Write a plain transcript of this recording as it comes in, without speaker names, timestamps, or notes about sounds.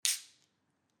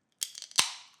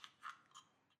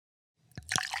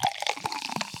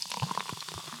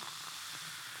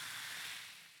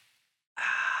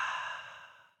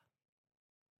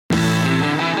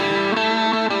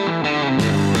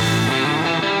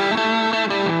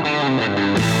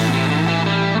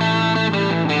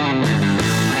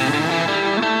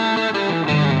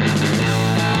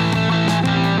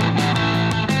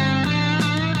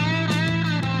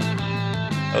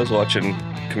was watching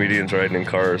comedians riding in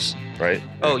cars, right?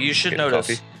 Oh, you should Getting notice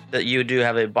coffee. that you do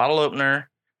have a bottle opener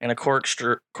and a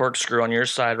corkscrew on your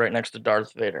side right next to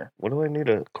Darth Vader. What do I need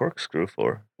a corkscrew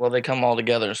for? Well, they come all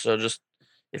together, so just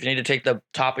if you need to take the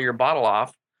top of your bottle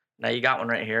off, now you got one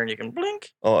right here and you can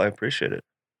blink. Oh, I appreciate it.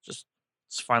 Just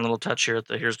it's a fine little touch here at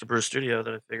the Here's to Brew studio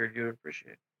that I figured you would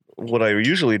appreciate. What I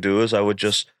usually do is I would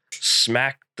just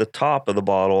smack the top of the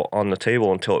bottle on the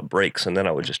table until it breaks, and then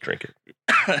I would just drink it.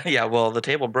 Yeah, well, the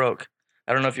table broke.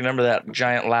 I don't know if you remember that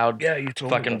giant loud you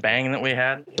fucking bang that we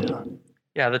had.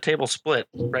 Yeah, the table split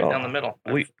right down the middle.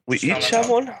 We Just found each that have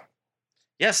out. one?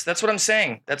 Yes, that's what I'm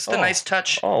saying. That's the Oh. nice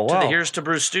touch Oh, to the wow. Here's to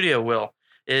Brew studio, Will.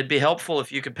 It'd be helpful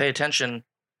if you could pay attention.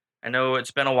 I know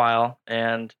it's been a while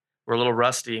and we're a little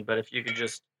rusty, but if you could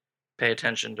just pay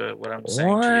attention to what I'm saying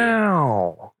to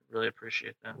Wow. you, really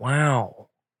appreciate that. Wow.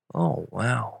 Oh,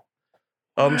 wow.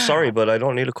 I'm sorry, but I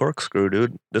don't need a corkscrew,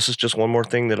 dude. This is just one more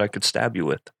thing that I could stab you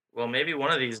with. Well, maybe one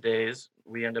of these days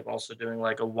we end up also doing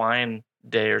like a wine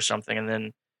day or something, and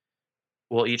then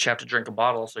we'll each have to drink a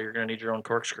bottle, so you're going to need your own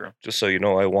corkscrew. Just so you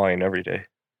know, I whine every day.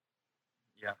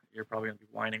 Yeah, you're probably going to be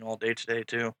whining all day today,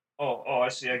 too. Oh, I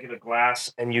see. I get a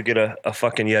glass. And you get a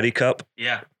fucking Yeti cup?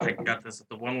 Yeah, I got this at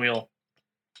the one wheel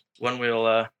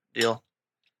deal.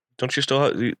 Don't you still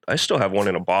have... I still have one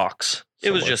in a box. It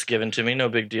was somewhere. just given to me, no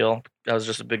big deal. I was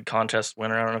just a big contest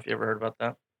winner. I don't know if you ever heard about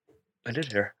that. I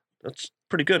did hear. That's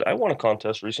pretty good. I won a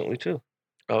contest recently, too.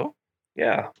 Oh?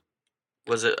 Yeah,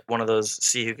 Was it one of those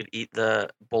see who could eat the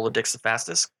bowl of dicks the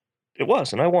fastest? it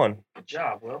was, and I won. Good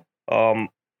job, Will.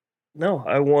 No,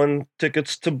 I won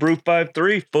tickets to Brew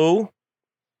 5-3, fool.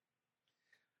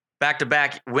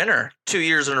 Back-to-back winner, 2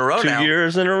 years in a row 2 now.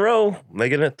 years in a row.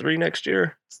 Making it 3 next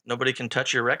year. Nobody can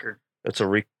touch your record. That's a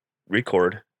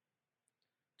record.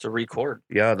 It's a record.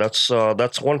 Yeah, that's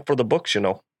one for the books, you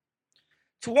know.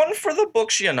 It's one for the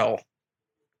books, you know.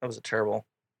 That was a terrible.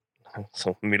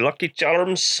 So, me Lucky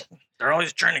Charms. They're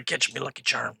always trying to catch me, Lucky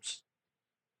Charms.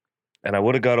 And I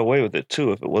would have got away with it,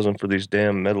 too, if it wasn't for these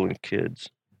damn meddling kids.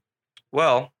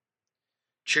 Well,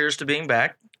 cheers to being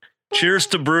back. Cheers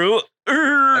to Brew.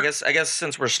 I guess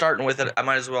since we're starting with it, I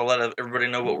might as well let everybody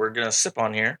know what we're gonna sip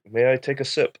on here. May I take a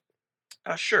sip?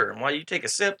 Sure. And while you take a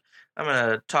sip, I'm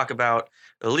gonna talk about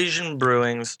Elysian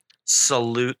Brewing's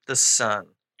Salute the Sun.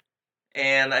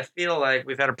 And I feel like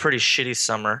we've had a pretty shitty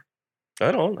summer.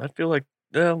 I don't. I feel like,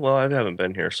 yeah, well, I haven't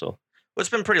been here, so. Well, it's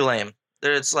been pretty lame.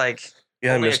 It's like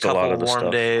Yeah, I only a missed a couple lot of the warm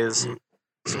stuff. days,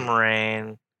 some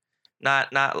rain.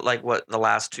 Not like what the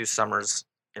last 2 summers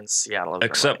in Seattle have been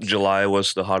Except like. July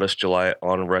was the hottest July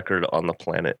on record on the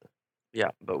planet. Yeah,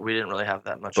 but we didn't really have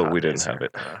that much. But hot we didn't days have here.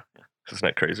 it. Yeah. Isn't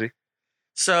that crazy?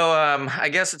 So I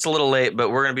guess it's a little late, but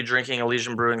we're going to be drinking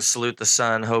Elysian Brewing Salute the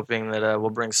Sun, hoping that we'll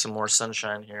bring some more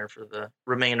sunshine here for the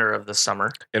remainder of the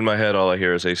summer. In my head, all I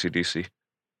hear is AC/DC.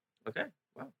 Okay.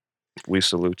 Wow. We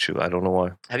salute you. I don't know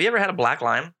why. Have you ever had a black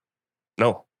lime?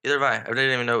 No, Either have I. I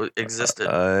didn't even know it existed.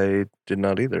 I did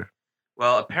not either.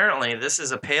 Well, apparently this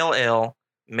is a pale ale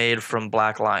made from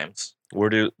black limes. Where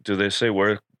do they say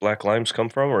where black limes come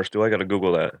from, or do I got to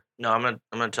Google that? No, I'm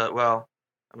gonna tell. Well,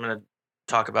 I'm gonna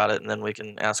talk about it, and then we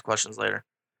can ask questions later.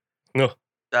 No.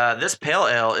 This pale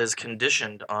ale is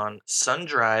conditioned on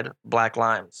sun-dried black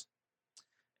limes,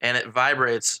 and it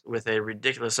vibrates with a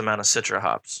ridiculous amount of citra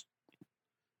hops,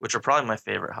 which are probably my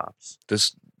favorite hops.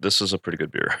 This is a pretty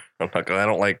good beer. I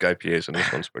don't like IPAs, and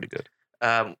this one's pretty good.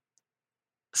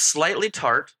 Slightly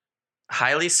tart,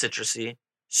 highly citrusy,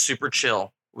 super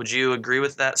chill. Would you agree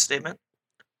with that statement?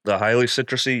 The highly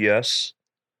citrusy, yes.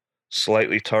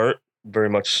 Slightly tart, very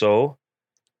much so.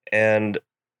 And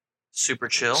Super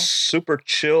chill. super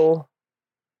chill.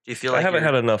 Do you feel like I haven't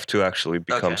you're- had enough to actually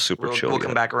become Okay, super we'll, chill We'll yet.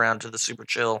 come back around to the super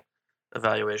chill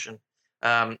evaluation.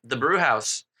 The Brew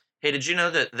House. Hey, did you know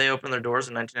that they opened their doors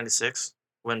in 1996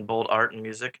 when bold art and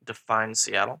music defined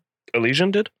Seattle?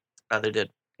 Elysian did? They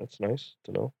did. That's nice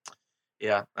to know.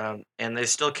 Yeah, and they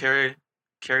still carry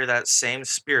that same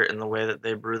spirit in the way that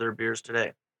they brew their beers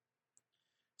today.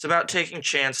 It's about taking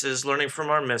chances, learning from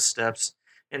our missteps,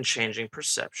 and changing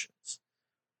perceptions.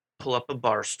 Pull up a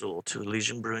bar stool to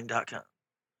ElysianBrewing.com.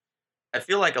 I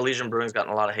feel like Elysian Brewing's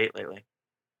gotten a lot of hate lately.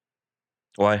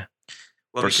 Why?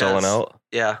 Well, For selling because- out?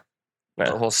 Yeah,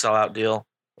 Nah. the whole sellout deal.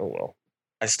 Oh, well.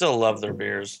 I still love their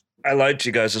beers. I lied to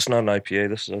you guys. It's not an IPA.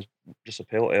 This is just a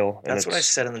pale ale. That's what I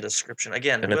said in the description.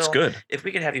 Again, And it's Will, good. if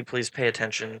we could have you please pay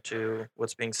attention to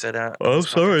what's being said out. Oh, I'm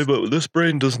sorry, but this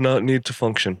brain does not need to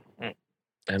function. Mm.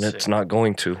 And Let's it's see. not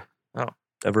going to. Oh.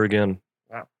 Ever again.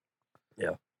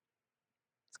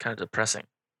 It's kind of depressing.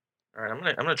 All right, I'm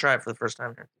gonna try it for the first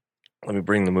time here. Let me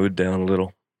bring the mood down a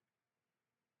little.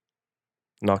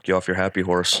 Knock you off your happy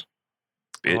horse.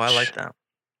 bitch. Oh, I like that.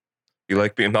 You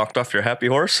like being knocked off your happy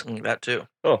horse? That too.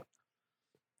 Oh.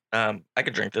 I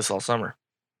could drink this all summer.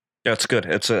 Yeah, it's good.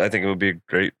 I think it would be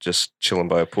great just chilling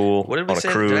by a pool What did we on a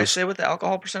say? cruise. Did I say what the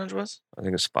alcohol percentage was? I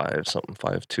think it's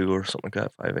 5.2 or something like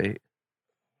that, 5.8.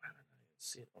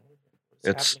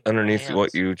 It's underneath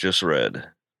what you just read.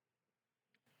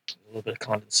 A little bit of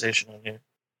condensation on here.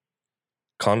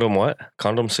 Condom what?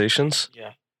 Condensations?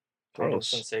 Yeah. Condom Gross.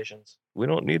 sensations. We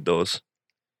don't need those.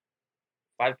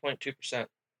 5.2%.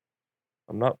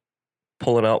 I'm not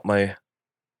pulling out my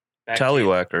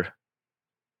tallywhacker.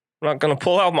 I'm not going to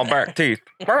pull out my back teeth.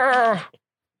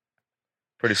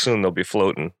 Pretty soon they'll be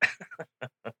floating.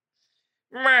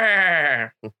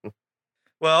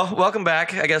 Well, welcome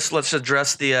back. I guess let's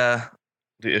address the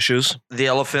issues. The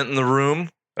elephant in the room.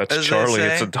 That's Charlie.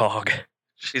 It's a dog.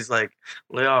 She's like,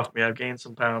 lay off me. I've gained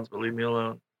some pounds, but leave me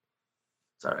alone.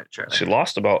 It's all right, Charlie. She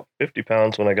lost about 50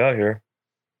 pounds when I got here.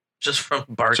 Just from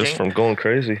barking? Just from going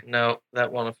crazy. No,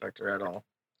 that won't affect her at all.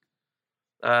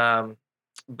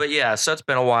 But yeah, so it's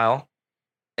been a while.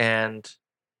 And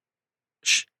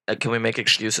can we make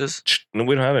excuses? No,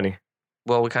 we don't have any.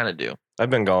 Well, we kind of do. I've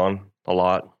been gone a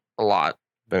lot. A lot.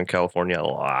 Been in California a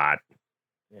lot.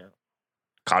 Yeah.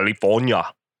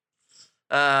 California.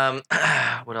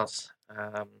 What else?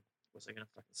 What was I gonna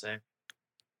fucking say?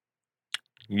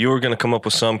 You were gonna come up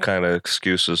with some kind of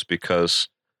excuses because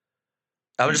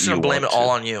I was just gonna blame it all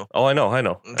on you. Oh, I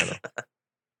know.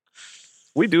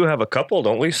 We do have a couple,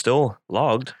 don't we? Still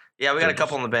logged. Yeah, we got a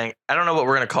couple in the bank. I don't know what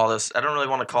we're gonna call this. I don't really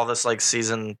want to call this like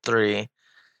season 3.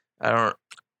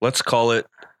 Let's call it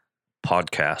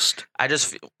podcast. I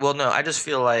just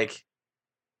feel like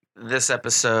this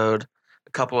episode,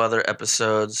 a couple other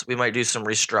episodes, we might do some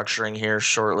restructuring here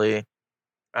shortly.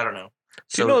 I don't know.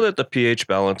 Do you know that the pH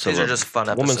balance of are just fun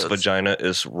a woman's vagina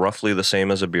is roughly the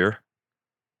same as a beer?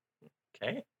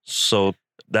 Okay. So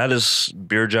that is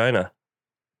beergina.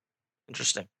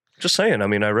 Interesting. Just saying. I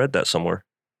mean, I read that somewhere.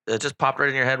 It just popped right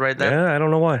in your head right then? Yeah, I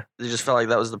don't know why. You just felt like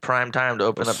that was the prime time to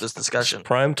open up this discussion.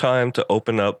 Prime time to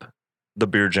open up the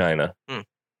beergina.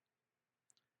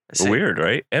 Weird,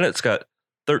 right? And it's got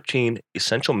 13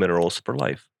 essential minerals for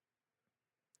life.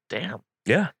 Damn.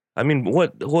 Yeah. I mean,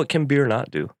 what can beer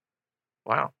not do?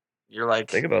 Wow. You're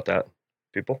like... Think about that,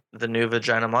 people. The new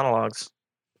vagina monologues.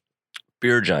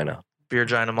 Beergina.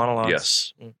 Beergina monologues.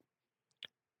 Yes.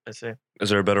 I see. Is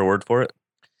there a better word for it?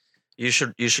 You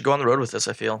should go on the road with this,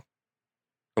 I feel.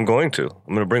 I'm going to.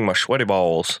 I'm going to bring my sweaty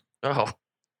balls. Oh.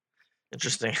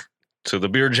 Interesting. To the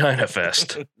Beergina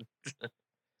Fest.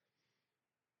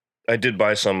 I did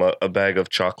buy a bag of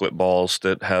chocolate balls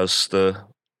that has the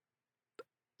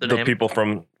people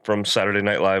from Saturday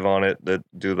Night Live on it that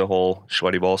do the whole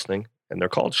sweaty balls thing, and they're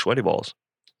called sweaty balls.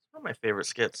 One of my favorite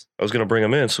skits. I was going to bring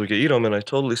them in so we could eat them, and I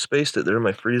totally spaced it. They're in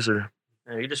my freezer.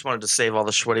 Yeah, you just wanted to save all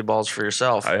the sweaty balls for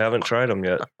yourself. I haven't tried them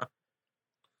yet.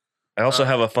 I also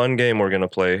have a fun game we're going to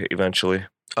play eventually.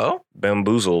 Oh?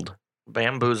 Bamboozled.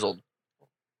 Bamboozled.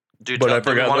 But I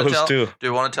forgot those too. Do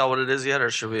you want to tell what it is yet,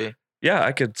 or should we? Yeah,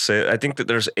 I could say it. I think that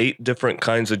there's 8 different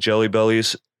kinds of Jelly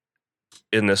Bellies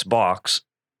in this box,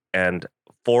 and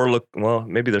 4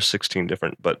 maybe there's 16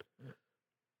 different, but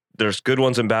there's good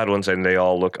ones and bad ones, and they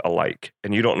all look alike.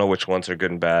 And you don't know which ones are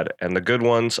good and bad. And the good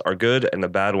ones are good, and the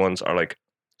bad ones are like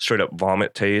straight up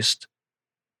vomit taste.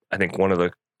 I think one of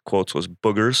the quotes was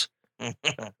boogers.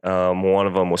 One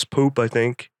of them was poop, I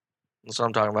think. That's what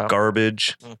I'm talking about.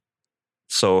 Garbage.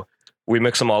 So we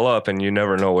mix them all up, and you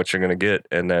never know what you're going to get.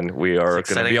 And then we are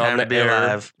going to be on the air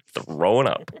alive. throwing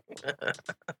up.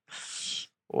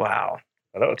 Wow.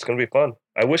 I know, it's going to be fun.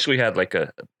 I wish we had like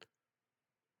a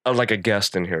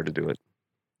guest in here to do it.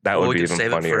 That would be even funnier.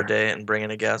 We could save it for a day and bring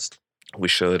in a guest. We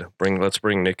should. Let's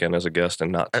bring Nick in as a guest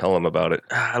and not tell him about it.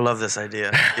 I love this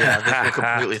idea. Yeah, we'll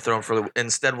completely throw him for.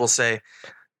 Instead, we'll say,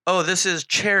 "Oh, this is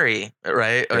cherry,"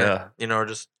 right? Yeah. Or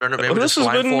maybe this is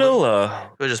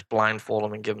vanilla. We'll just blindfold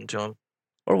him and give them to him.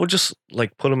 Or we'll just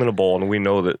like put them in a bowl, and we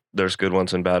know that there's good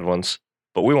ones and bad ones,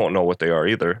 but we won't know what they are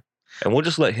either. And we'll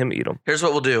just let him eat them. Here's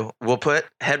what we'll do. We'll put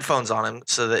headphones on him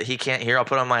so that he can't hear. I'll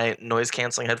put on my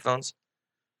noise-canceling headphones.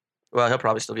 Well, he'll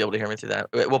probably still be able to hear me through that.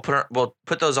 We'll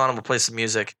put those on and we'll play some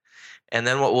music. And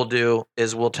then what we'll do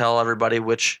is we'll tell everybody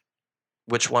which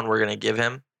one we're going to give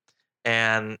him.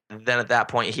 And then at that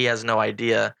point, he has no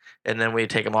idea. And then we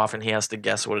take him off and he has to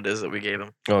guess what it is that we gave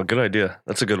him. Oh, good idea.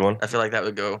 That's a good one. I feel like that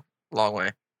would go a long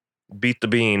way. Beat the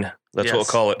bean. That's what we'll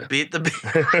call it. Beat the bean.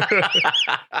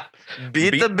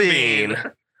 Beat the bean.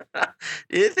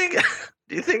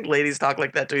 Do you think ladies talk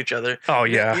like that to each other? Oh,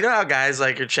 yeah. You know how guys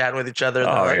like are chatting with each other and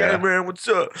they're like, hey, man, what's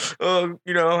up? How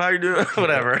you doing?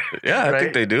 Whatever. Yeah, I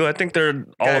think they do. I think they're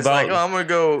all guys about... like, I'm going to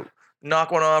go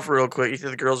knock one off real quick. You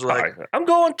think the girls were like, I'm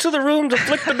going to the room to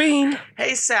flick the bean.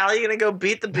 "Hey, Sally, you gonna go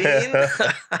beat the bean?"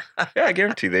 Yeah, I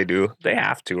guarantee they do. They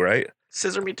have to, right?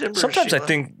 Scissor me timber. Sometimes I Sheila.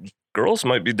 think girls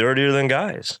might be dirtier than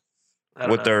guys I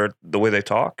don't with know. the way they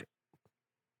talk.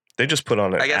 They just put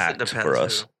on an I guess it act depends for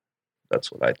us. who.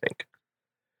 That's what I think.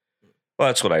 Well,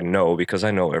 that's what I know because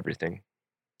I know everything.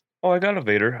 Oh, I got a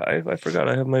Vader. I forgot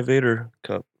I have my Vader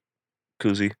cup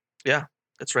koozie.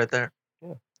 It's right there.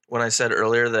 Yeah. When I said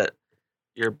earlier that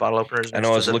your bottle opener is I next know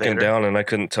I to was the looking Vader. down and I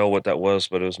couldn't tell what that was,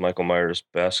 but it was Michael Myers'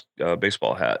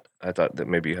 baseball hat. I thought that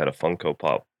maybe you had a Funko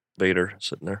Pop Vader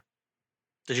sitting there.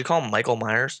 Did you call him Michael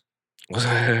Myers?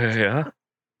 Yeah.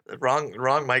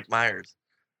 Wrong Mike Myers.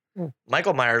 Hmm.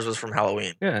 Michael Myers was from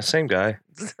Halloween. Yeah, same guy.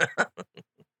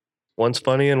 One's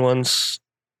funny and one's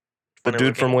the Funny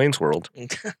dude from looking. Wayne's World.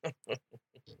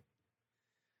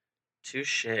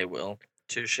 Touche, Will.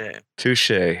 Touche.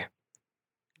 Touche.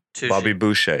 Bobby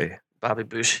Boucher. Bobby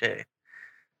Boucher.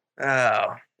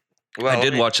 Oh. Well, I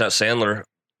did watch that Sandler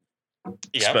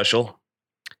special.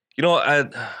 You know,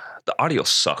 the audio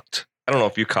sucked. I don't know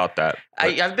if you caught that.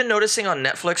 I've been noticing on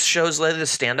Netflix shows lately, the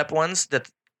stand-up ones, that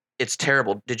it's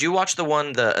terrible. Did you watch the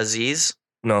one, the Aziz?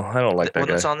 No, I don't like The that one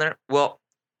guy. that's on there? Well,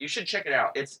 you should check it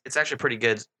out. It's actually a pretty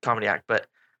good comedy act, but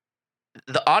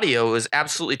the audio is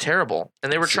absolutely terrible.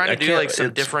 And they were trying to do like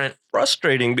some different.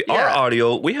 Frustrating. Our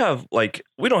audio, we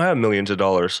don't have millions of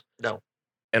dollars. No.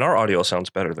 And our audio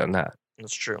sounds better than that.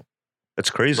 That's true.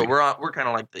 It's crazy. But we're kind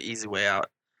of like the easy way out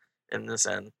in this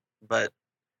end. But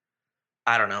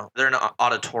I don't know. They're an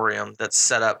auditorium that's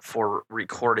set up for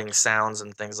recording sounds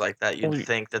and things like that. You'd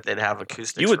think that they'd have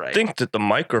acoustics. You would think that the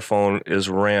microphone is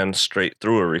ran straight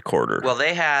through a recorder. Well,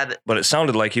 they had, but it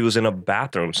sounded like he was in a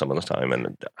bathroom some of the time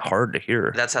and hard to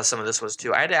hear. That's how some of this was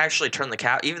too. I had to actually turn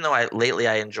the even though lately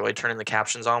I enjoy turning the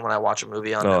captions on when I watch a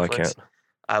movie on Netflix. I can't.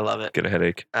 I love it. Get a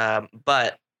headache.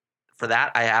 But for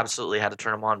that, I absolutely had to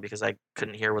turn them on because I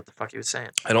couldn't hear what the fuck he was saying.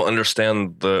 I don't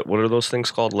understand what are those things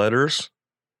called? Letters?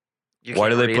 Why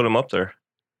do they put them up there?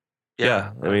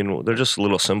 Yeah, I mean, they're just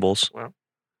little symbols. Well,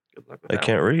 good luck with that. I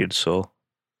can't read, so.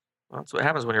 Well, that's what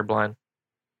happens when you're blind.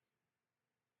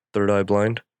 Third eye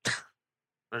blind?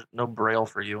 There's no braille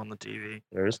for you on the TV.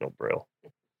 There is no braille.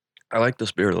 I like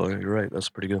this beer, though. You're right. That's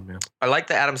pretty good, man. I like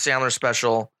the Adam Sandler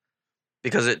special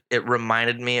because it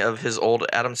reminded me of his old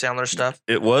Adam Sandler stuff.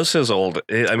 It was his old.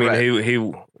 I mean,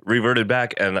 he reverted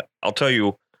back, and I'll tell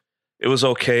you, it was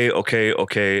okay,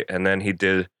 and then he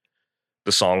did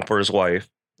the song for his wife.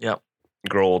 Yep.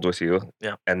 Grow Old With You.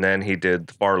 Yeah. And then he did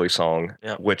the Farley song,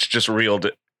 which just reeled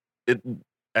it.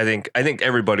 I think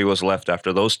everybody was left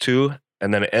after those two,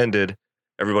 and then it ended.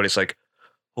 Everybody's like,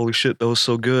 holy shit, that was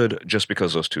so good, just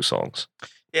because those two songs.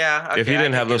 Yeah. Okay, if he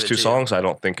didn't have those two songs, I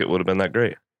don't think it would have been that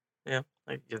great. Yeah,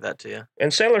 I can give that to you.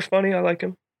 And Sandler's funny. I like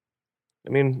him. I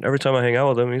mean, every time I hang out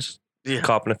with him, he's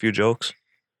copping a few jokes.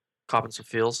 Copping some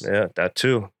feels. Yeah, that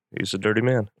too. He's a dirty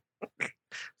man. That's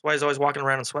why he's always walking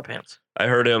around in sweatpants. I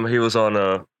heard him. He was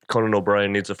on Conan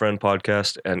O'Brien Needs a Friend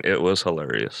podcast, and it was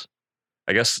hilarious.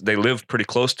 I guess they live pretty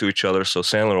close to each other, so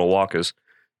Sandler will walk his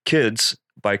kids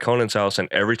by Conan's house, and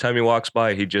every time he walks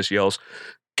by, he just yells,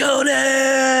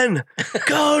 Conan!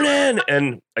 Conan!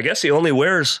 And I guess he only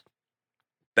wears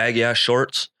baggy-ass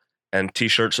shorts and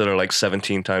T-shirts that are like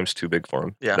 17 times too big for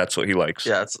him. Yeah. That's what he likes.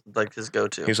 Yeah, it's like his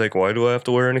go-to. He's like, why do I have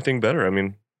to wear anything better? I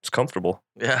mean, it's comfortable.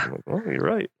 Yeah. I'm like, well, you're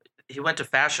right. He went to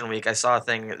Fashion Week. I saw a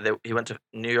thing that he went to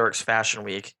New York's Fashion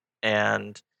Week,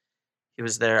 and he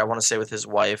was there, I want to say, with his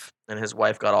wife, and his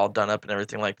wife got all done up and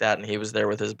everything like that, and he was there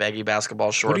with his baggy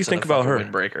basketball shorts. What do you think about her?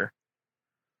 Windbreaker.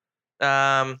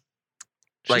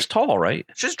 She's tall, right?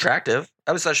 She's attractive.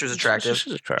 I always thought she was attractive.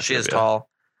 She's attractive. She is tall.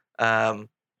 I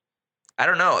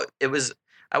don't know.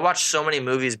 I watched so many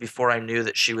movies before I knew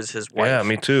that she was his wife. Yeah,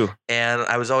 me too. And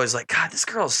I was always like, God, this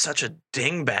girl is such a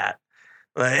dingbat.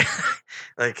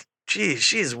 Like, geez,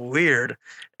 she's weird.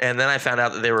 And then I found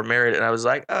out that they were married, and I was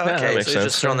like, oh, okay. So he's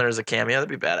just thrown there as a cameo.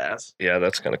 That'd be badass. Yeah,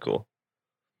 that's kind of cool.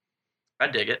 I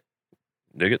dig it.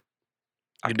 Dig it?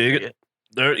 You dig it?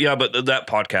 Yeah, but that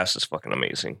podcast is fucking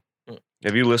amazing.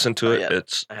 Have you listened to it? Yeah,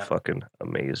 it's fucking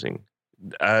amazing.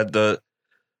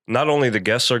 Not only the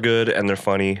guests are good and they're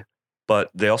funny, but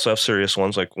they also have serious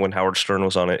ones. Like when Howard Stern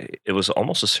was on it, it was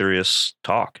almost a serious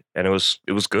talk, and it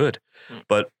was good.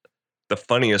 But the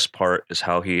funniest part is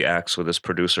how he acts with his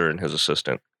producer and his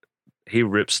assistant. He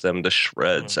rips them to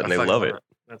shreds, and they love it.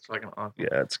 That's fucking awesome.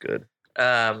 Yeah, it's good.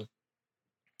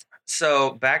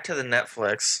 So back to the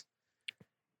Netflix.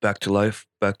 Back to life.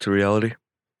 Back to reality.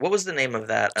 What was the name of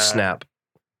that? Snap.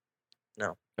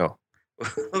 No. Oh.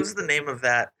 What was the name of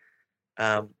that?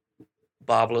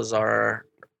 Bob Lazar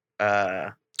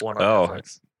one on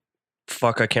Netflix.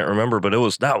 fuck, I can't remember, but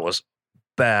that was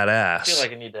badass. I feel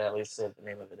like I need to at least say what the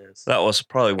name of it is. That was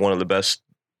probably one of the best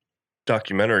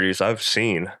documentaries I've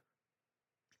seen.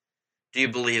 Do you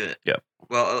believe it? Yep.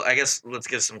 Well, I guess let's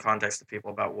give some context to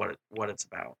people about what it's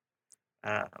about.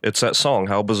 It's that song,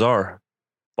 How Bizarre.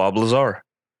 Bob Lazar.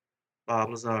 Bob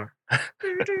Lazar.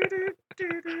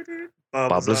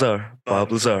 Bob Lazar.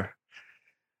 Bob Lazar.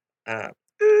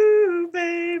 Ooh,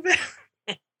 baby.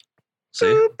 See?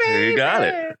 Ooh, You got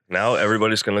it. baby. Now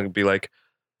everybody's going to be like,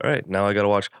 all right, now I got to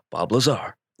watch Bob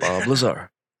Lazar. Bob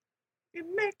Lazar. You're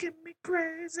making me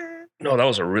crazy. No, that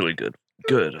was a really good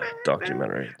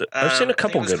documentary. I've seen a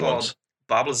couple good ones.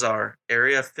 Bob Lazar,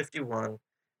 Area 51,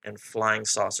 and Flying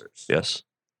Saucers. Yes.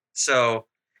 So,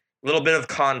 a little bit of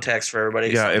context for everybody.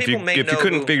 Yeah, Some if you people may know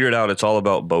couldn't figure it out, it's all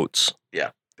about boats.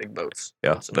 big boats.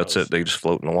 Yeah, Boats and that's hoes. it. They just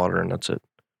float in the water and that's it.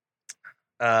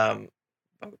 Boats.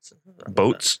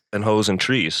 Boats and hoes and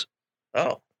trees.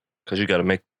 Oh, Because you got to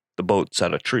make the boats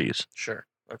out of trees. sure.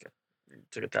 Okay. You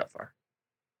took it that far.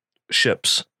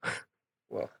 Ships.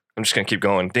 Well, I'm just going to keep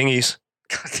going. Dinghies.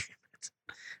 God damn it.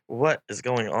 What is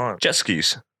going on? Jet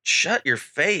skis. Shut your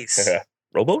face.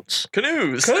 Rowboats.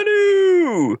 Canoes.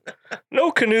 Canoe.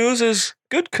 No canoes is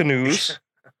good canoes.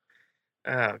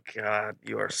 Oh, God.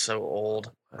 You are so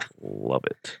old. Love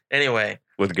it. Anyway,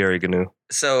 With Gary Gnu.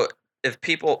 so if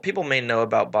people may know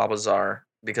about Bob Lazar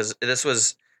because this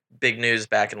was big news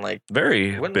back in like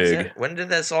Very when big. when did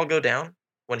this all go down?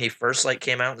 When he first like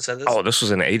came out and said this? Oh, this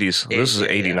was in the 80s. This is Yeah.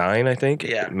 89, I think.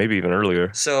 Yeah. Maybe even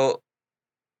earlier. So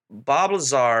Bob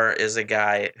Lazar is a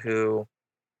guy who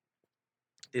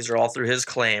these are all through his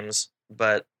claims,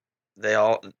 but they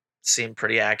all seem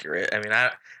pretty accurate. I mean,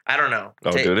 I don't know.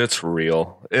 Oh, dude, it's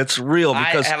real. It's real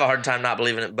because I have a hard time not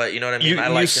believing it, but you know what I mean? I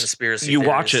like conspiracy you theories.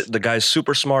 watch it. The guy's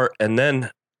super smart, and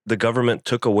then the government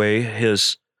took away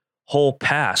his whole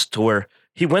past to where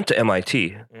he went to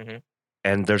MIT, Mhm.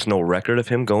 and there's no record of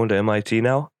him going to MIT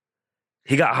now.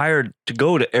 He got hired to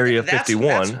go to Area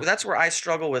 51. That's where I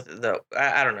struggle with the.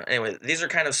 I don't know. Anyway, these are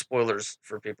kind of spoilers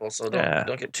for people, so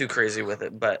don't get too crazy with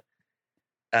it. But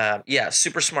yeah,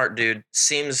 super smart dude.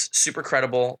 Seems super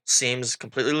credible. Seems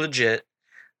completely legit.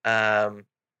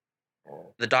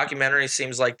 The documentary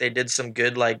seems like they did some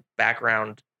good like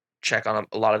background check on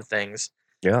a lot of things.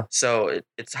 Yeah. So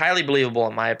it's highly believable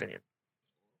in my opinion.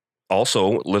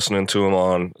 Also, listening to him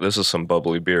on this is some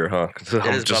bubbly beer, huh?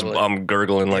 Bubbly. I'm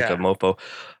gurgling like a mofo.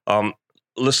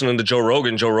 Listening to Joe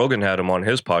Rogan. Joe Rogan had him on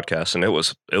his podcast, and it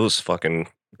was fucking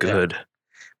good. Yeah.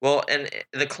 Well, and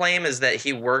the claim is that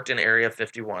he worked in Area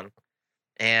 51,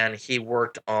 and he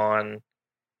worked on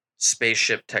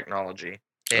spaceship technology.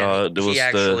 And he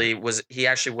actually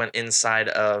went inside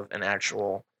of an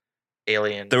actual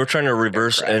alien. They were trying to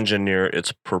reverse aircraft. engineer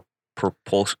its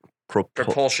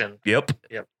propulsion. Yep.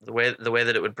 The way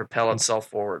that it would propel itself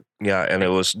forward. Yeah, and it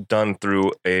was done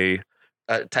through a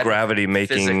type gravity of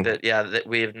making that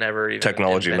we have never even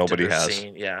technology nobody has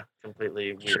seen. Yeah,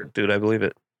 completely weird. Dude, I believe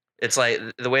it. It's like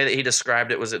the way that he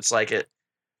described it was it's like it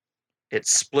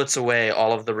splits away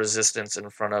all of the resistance in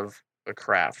front of a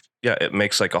craft. Yeah, it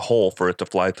makes like a hole for it to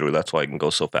fly through. That's why it can go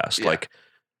so fast. Yeah. Like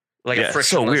a frictionless,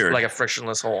 so weird. like a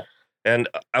frictionless hole. And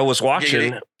I was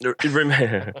watching.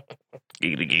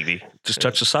 Giggity. Just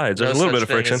touch the sides. There's a little bit of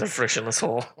friction. It's a frictionless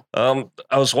hole.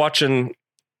 I was watching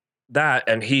that,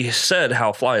 and he said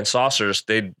how flying saucers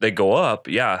they go up,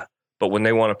 yeah, but when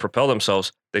they want to propel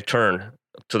themselves, they turn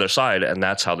to their side, and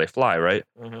that's how they fly, right?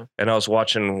 Mm-hmm. And I was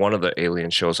watching one of the alien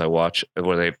shows I watch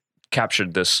where they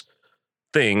captured this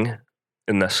thing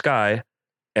in the sky,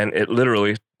 and it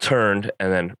literally turned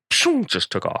and then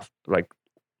just took off like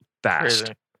fast.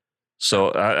 Crazy.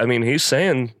 So I mean, he's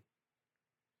saying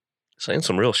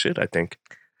some real shit, I think.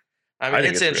 I mean,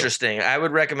 it's interesting. Real. I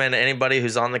would recommend anybody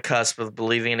who's on the cusp of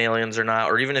believing in aliens or not,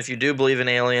 or even if you do believe in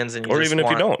aliens and you or even if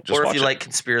you don't, just or watch if you like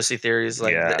conspiracy theories,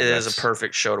 like it is a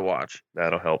perfect show to watch.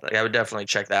 That'll help. Like, I would definitely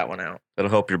check that one out.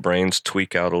 That'll help your brains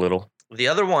tweak out a little. The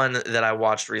other one that I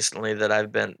watched recently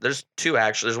that there's two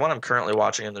actually. There's one I'm currently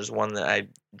watching, and there's one that I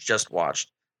just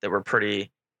watched that were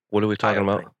pretty. What are we talking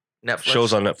about? Netflix.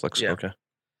 Shows on Netflix. Yeah. Okay.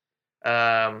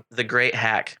 The Great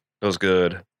Hack. That was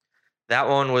good. That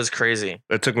one was crazy.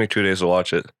 It took me 2 days to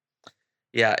watch it.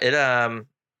 Yeah, I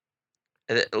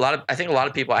think a lot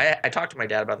of people. I talked to my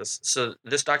dad about this. So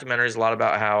this documentary is a lot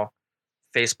about how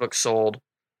Facebook sold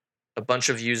a bunch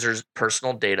of users'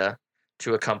 personal data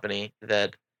to a company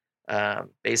that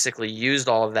basically used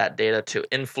all of that data to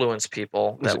influence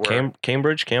people. Was it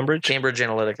Cambridge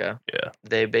Analytica. Yeah.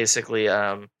 They basically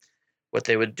what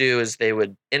they would do is they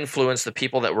would influence the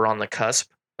people that were on the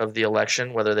cusp of the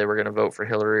election, whether they were going to vote for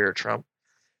Hillary or Trump,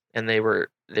 and they were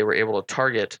able to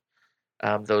target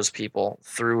those people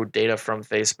through data from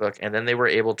Facebook, and then they were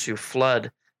able to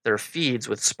flood their feeds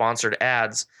with sponsored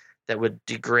ads that would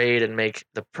degrade and make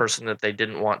the person that they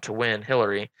didn't want to win,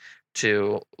 Hillary,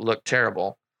 to look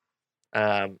terrible.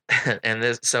 So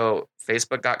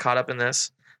Facebook got caught up in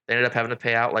this. They ended up having to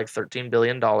pay out like $13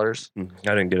 billion. I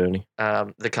didn't get any.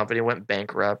 The company went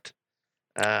bankrupt.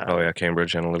 Oh yeah,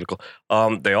 Cambridge Analytical.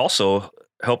 They also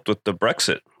helped with the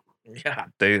Brexit. Yeah.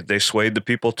 They swayed the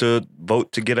people to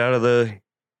vote to get out of the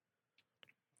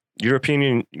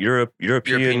European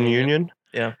Union.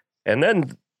 Yeah. And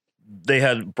then they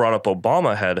had brought up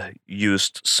Obama had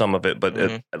used some of it, but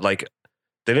it, like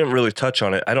they didn't really touch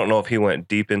on it. I don't know if he went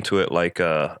deep into it like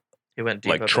he went deep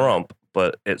like Trump,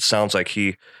 but it sounds like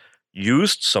he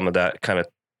used some of that kind of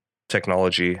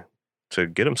technology to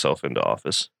get himself into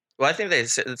office. Well, I think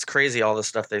it's crazy all the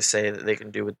stuff they say that they can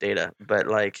do with data, but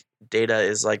like data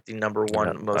is like the number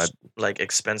one most like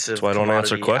expensive. That's why I don't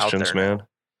answer questions, man. Now.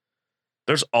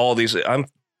 There's all these. I'm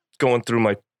going through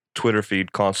my Twitter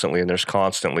feed constantly, and there's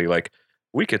constantly like,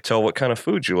 we could tell what kind of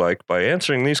food you like by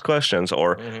answering these questions,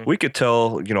 or we could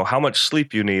tell, you know, how much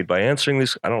sleep you need by answering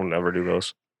these. I don't never do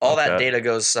those. All that data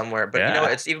goes somewhere, but you know,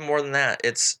 it's even more than that.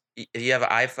 It's if you have an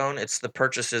iPhone, it's the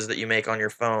purchases that you make on your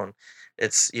phone.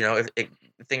 It's, you know, if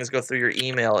things go through your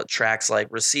email, it tracks like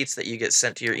receipts that you get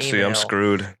sent to your email. See, I'm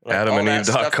screwed. Like,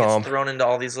 AdamandEve.com. Thrown into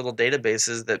all these little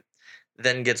databases that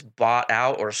then gets bought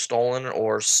out or stolen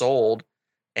or sold,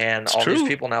 and it's all these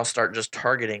people now start just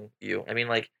targeting you. I mean,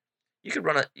 like you could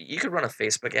run a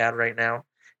Facebook ad right now,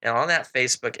 and on that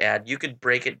Facebook ad, you could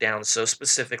break it down so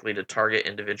specifically to target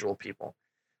individual people.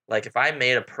 Like if I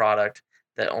made a product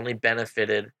that only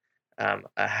benefited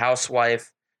a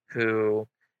housewife who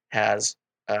has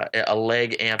a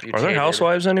leg amputated. Are there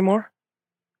housewives anymore?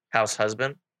 House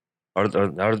husband. Or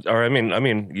I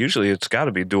mean, usually it's got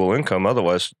to be dual income.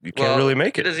 Otherwise, you can't really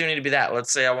make it. It doesn't even need to be that.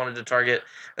 Let's say I wanted to target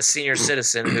a senior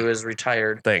citizen who is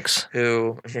retired. Thanks.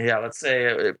 Let's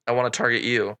say I want to target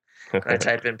you. And I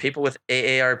type in people with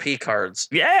AARP cards.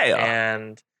 Yeah.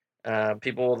 And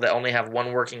people that only have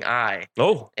one working eye.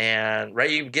 Oh. And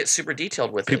you get super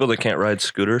detailed with people that can't ride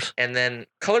scooters. And then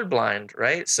colorblind,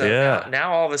 right? So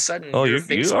now all of a sudden,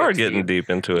 you are getting deep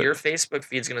into it. Your Facebook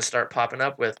feed's going to start popping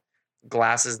up with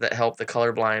glasses that help the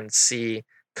colorblind see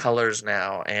colors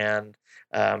now, and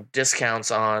discounts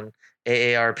on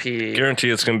AARP. Guarantee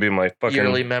it's going to be my fucking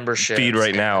yearly membership feed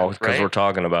right now because we're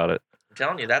talking about it. I'm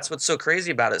telling you, that's what's so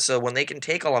crazy about it. So when they can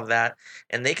take all of that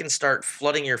and they can start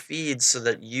flooding your feeds so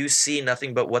that you see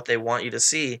nothing but what they want you to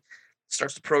see, it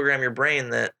starts to program your brain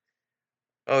that,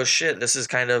 oh shit, this is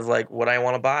kind of like what I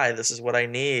want to buy. This is what I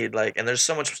need. Like, and there's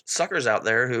so much suckers out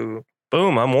there who.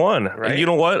 Boom, I'm one. Right? And you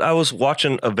know what? I was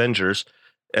watching Avengers,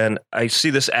 and I see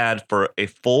this ad for a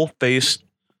full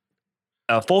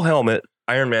helmet,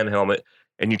 Iron Man helmet,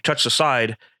 and you touch the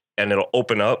side, and it'll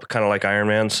open up, kind of like Iron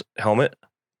Man's helmet.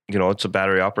 You know, it's a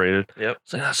battery operated. Yep.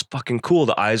 It's like, that's fucking cool.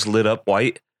 The eyes lit up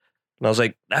white. And I was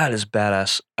like, that is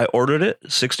badass. I ordered it,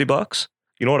 $60.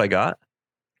 You know what I got?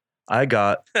 I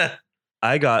got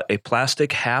a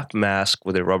plastic half mask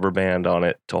with a rubber band on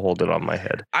it to hold it on my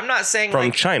head. I'm not saying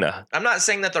from China. I'm not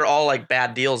saying that they're all like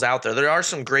bad deals out there. There are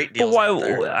some great deals. But out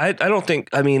there. I don't think.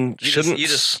 I mean, you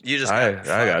just I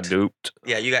got duped.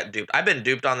 Yeah, you got duped. I've been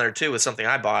duped on there too with something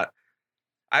I bought.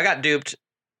 I got duped.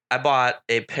 I bought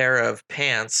a pair of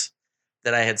pants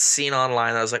that I had seen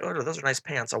online. I was like, oh, those are nice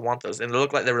pants. I want those. And they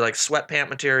looked like they were like sweatpant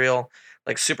material,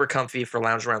 like super comfy for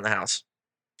lounging around the house.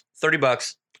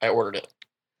 $30. I ordered it.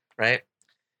 Right.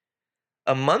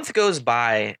 A month goes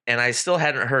by and I still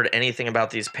hadn't heard anything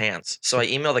about these pants. So I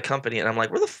email the company and I'm like,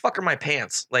 where the fuck are my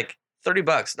pants? Like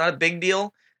 $30, not a big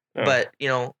deal, but you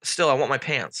know, still I want my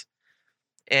pants.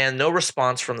 And no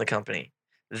response from the company.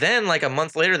 Then like a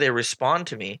month later, they respond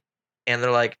to me and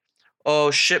they're like,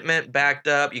 oh, shipment backed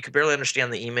up. You could barely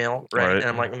understand the email. Right. And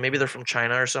I'm like, well, maybe they're from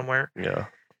China or somewhere. Yeah.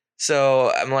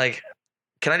 So I'm like,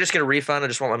 can I just get a refund? I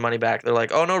just want my money back. They're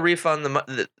like, oh, no refund.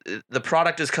 The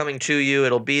product is coming to you.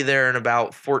 It'll be there in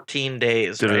about 14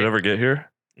 days. Did it ever get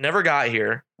here? Never got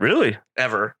here. Really?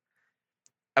 Ever.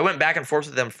 I went back and forth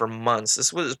with them for months.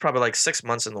 This was probably like 6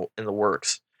 months in the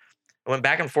works. I went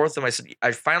back and forth with them. I said,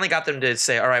 I finally got them to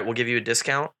say, all right, we'll give you a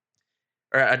discount.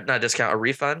 Or not a discount, a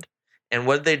refund. And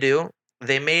what did they do?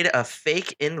 They made a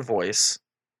fake invoice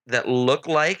that looked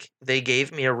like they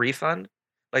gave me a refund.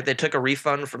 Like they took a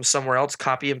refund from somewhere else,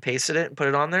 copy and pasted it and put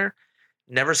it on there.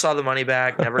 Never saw the money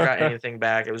back. Never got anything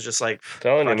back. It was just like,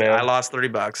 telling you, man, I lost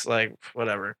 $30. Like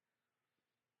whatever.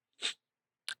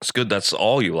 It's good. That's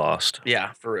all you lost.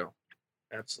 Yeah, for real.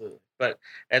 Absolutely. But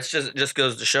it's just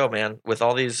goes to show, man, with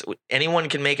all these anyone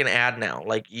can make an ad now.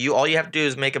 Like all you have to do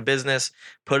is make a business,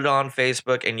 put it on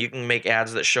Facebook, and you can make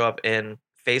ads that show up in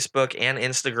Facebook and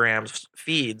Instagram's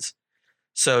feeds.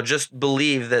 So just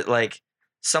believe that like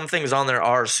some things on there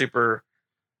are super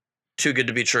too good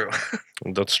to be true.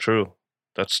 That's true.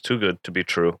 That's too good to be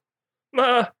true.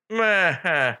 Yeah,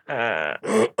 Yeah,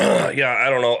 I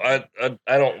don't know.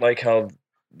 I don't like how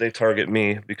they target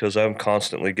me because I'm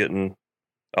constantly getting.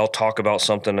 I'll talk about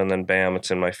something and then bam,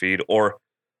 it's in my feed. Or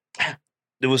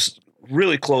it was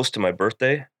really close to my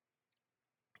birthday,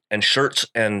 and shirts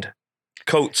and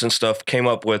coats and stuff came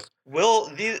up with.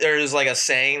 there's like a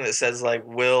saying that says like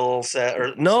Will said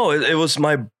or No, it was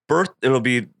my birth. It'll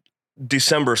be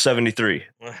December 73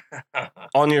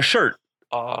 on your shirt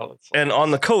oh, and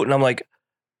on the coat, and I'm like,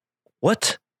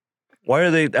 what? Why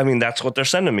are they? I mean, that's what they're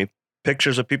sending me.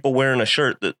 Pictures of people wearing a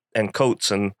shirt and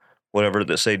coats and whatever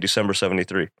that say December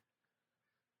 73.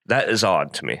 That is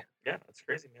odd to me. Yeah, that's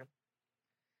crazy, man.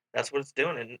 That's what it's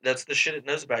doing, and that's the shit it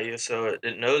knows about you. So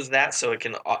it knows that, so it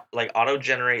can like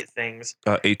auto-generate things,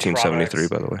 1873,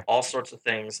 by the way. all sorts of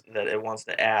things that it wants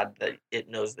to add that it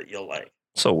knows that you'll like.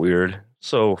 So weird,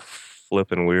 so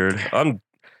flipping weird.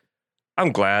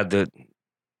 I'm glad that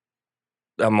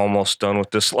I'm almost done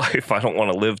with this life. I don't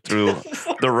want to live through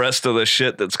the rest of the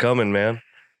shit that's coming, man.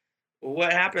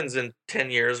 What happens in 10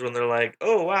 years when they're like,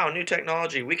 oh, wow, new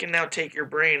technology. We can now take your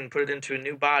brain and put it into a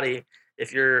new body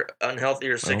if you're unhealthy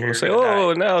or sick. I'm Or gonna you're say,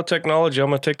 gonna die. now technology. I'm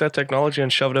gonna take that technology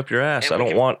and shove it up your ass. And I we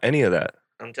don't can- want any of that.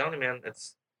 I'm telling you, man,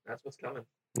 that's what's coming.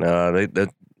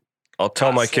 I'll tell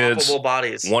Not my kids swappable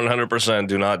bodies. 100%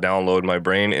 do not download my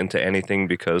brain into anything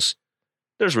because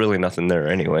there's really nothing there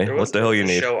anyway. There What the hell you there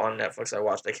was a need? show on Netflix I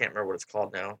watched. I can't remember what it's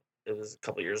called now. It was a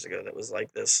couple years ago that was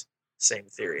like this same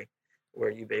theory where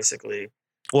you basically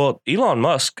Well, Elon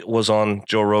Musk was on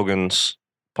Joe Rogan's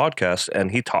podcast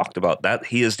and he talked about that.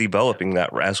 He is developing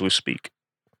that as we speak.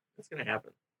 it's going to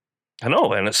happen. I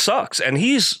know, and it sucks. And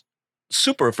he's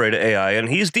super afraid of AI and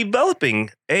he's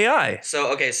developing AI.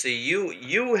 So okay, so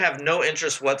you have no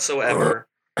interest whatsoever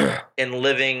in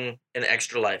living an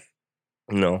extra life.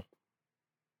 No,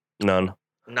 none.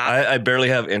 Not I barely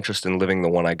have interest in living the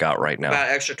one I got right now. about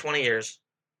extra 20 years.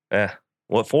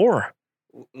 What for?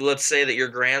 Let's say that your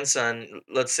grandson,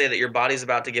 let's say that your body's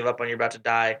about to give up on you're about to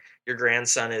die. Your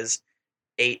grandson is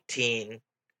 18,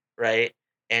 right?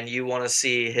 And you want to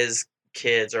see his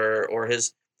kids or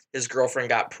his girlfriend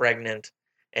got pregnant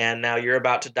and now you're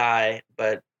about to die,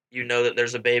 but you know that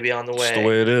there's a baby on the way. It's the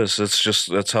way it is.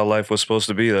 That's how life was supposed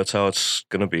to be. That's how it's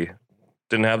going to be.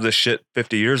 Didn't have this shit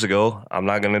 50 years ago. I'm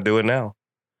not going to do it now.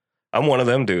 I'm one of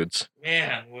them dudes.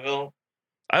 Man, Will.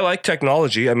 I like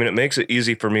technology. I mean, it makes it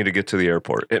easy for me to get to the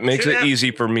airport. It makes it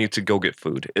easy for me to go get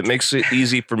food. It makes it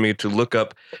easy for me to look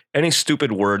up any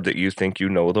stupid word that you think you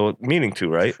know the meaning to,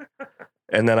 right?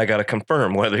 And then I got to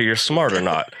confirm whether you're smart or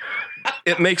not.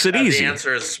 It makes it easy. The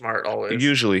answer is smart always.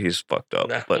 Usually he's fucked up.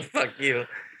 No, But fuck you.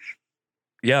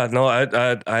 yeah, no,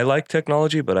 I like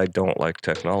technology, but I don't like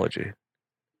technology.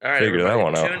 All right, Figure that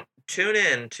everybody, one out. Tune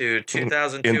in to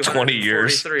 2243 In 20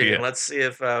 years, yeah. and let's see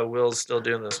if Will's still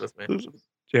doing this with me.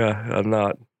 Yeah, I'm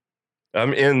not.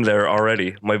 I'm in there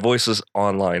already. My voice is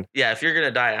online. Yeah, if you're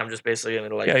gonna die, I'm just basically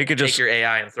gonna like You could take just your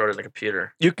AI and throw it in the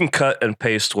computer. you can cut and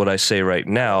paste what I say right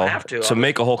now have to.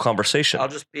 make a whole conversation. I'll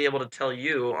just be able to tell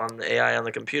you on the AI on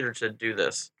the computer to do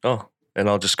this. Oh, and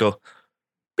I'll just go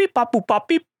beep pop boop pop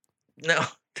beep. No,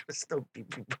 there's no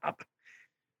beep boop pop.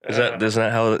 Isn't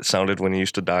that how it sounded when you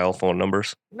used to dial phone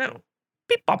numbers? No,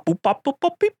 Beep pop boop pop boop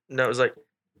pop beep. no, it was like.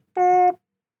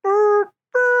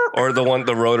 Or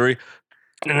the rotary.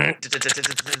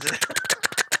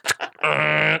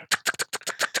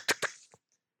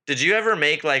 Did you ever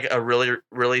make like a really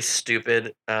really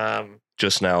stupid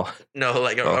Just now. no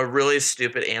like Oh. a really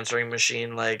stupid answering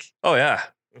machine like Oh yeah.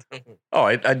 Oh,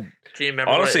 I can you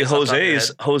remember honestly what it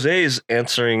is off the top of your Jose's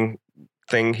answering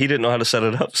thing. He didn't know how to set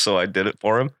it up, so I did it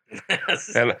for him. head?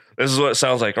 And this is what it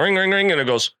sounds like. Ring, ring, ring. And it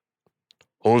goes,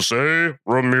 Jose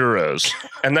Ramirez.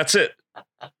 And that's it.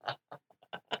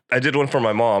 I did one for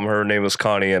my mom. Her name was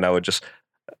Connie. And I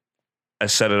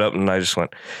set it up and I just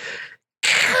went,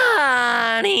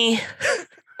 Connie.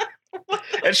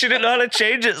 And she didn't know how to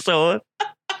change it. So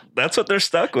that's what they're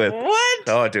stuck with. What?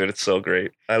 Oh, dude, it's so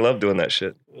great. I love doing that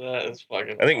shit. That is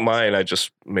fucking. I think mine, I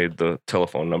just made the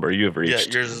telephone number you've Yeah,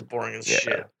 reached. yours is boring as Yeah.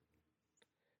 shit.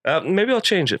 Maybe I'll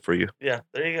change it for you. Yeah,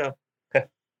 there you go.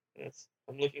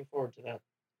 I'm looking forward to that.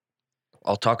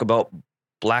 I'll talk about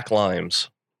black limes.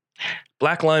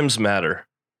 Black limes matter,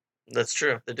 That's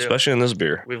true. They do. especially in this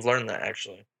beer. We've learned that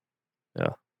actually. Yeah.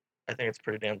 I think it's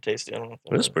pretty damn tasty. I don't know.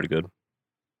 If It is pretty good.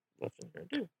 What's in here,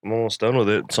 dude? I'm almost done with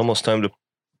it. It's almost time to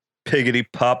piggity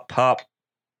pop pop,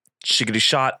 shiggity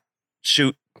shot,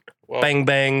 shoot, Whoa. bang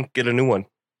bang, get a new one.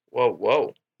 Whoa.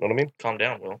 Know what I mean? Calm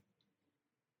down, Will.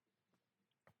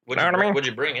 Know what I mean? What'd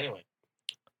you bring anyway?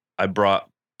 I brought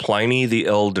Pliny the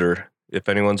Elder, if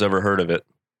anyone's ever heard of it.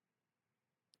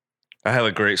 I have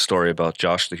a great story about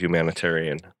Josh the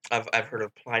Humanitarian. I've heard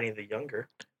of Pliny the Younger.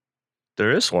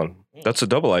 There is one. That's a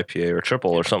double IPA or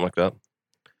triple or something like that.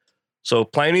 So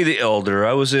Pliny the Elder,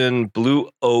 I was in Blue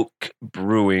Oak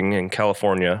Brewing in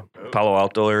California, Palo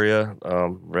Alto area,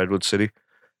 Redwood City,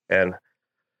 and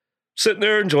sitting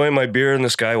there enjoying my beer, and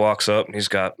this guy walks up and he's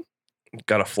got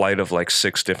a flight of like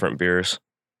 6 different beers.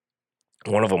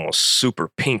 One of them was super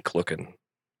pink looking,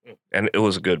 and it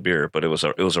was a good beer, but it was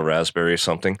a raspberry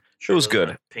something. Sure, it was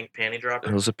good. Pink panty dropper.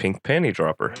 It was a pink panty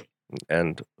dropper, Right.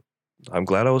 and I'm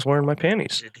glad I was wearing my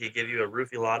panties. Did he give you a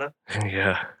roofie lotta?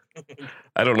 Yeah.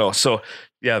 I don't know. So,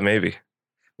 yeah, maybe.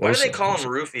 Why do they call them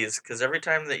roofies? Because every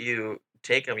time that you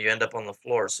take them, you end up on the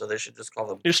floor. So they should just call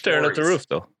them. You're staring at the flories. roof,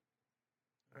 though.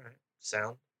 All right.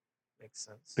 Sound makes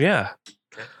sense. Yeah.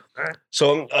 Okay. All right.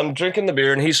 So I'm drinking the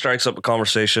beer, and he strikes up a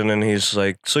conversation, and he's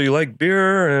like, "So you like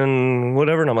beer and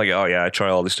whatever?" And I'm like, "Oh yeah, I try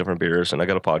all these different beers, and I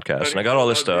got a podcast, and I got all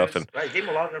this stuff." And right, you gave him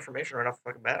a lot of information right off the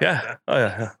fucking bat. yeah, oh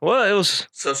yeah. Well, it was.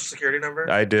 Social security number.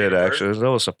 I did Date of birth? actually.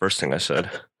 That was the first thing I said.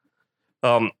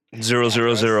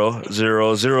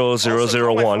 000000001. Also,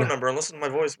 call my phone number and listen to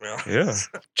my voicemail. Yeah,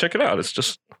 check it out.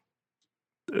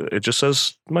 It just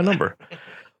says my number.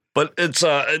 But it's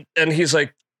and he's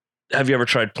like, "Have you ever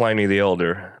tried Pliny the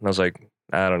Elder?" And I was like,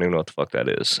 "I don't even know what the fuck that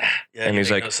is." Yeah, And you he's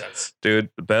make like, no sense. "Dude,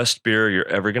 the best beer you're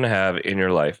ever gonna have in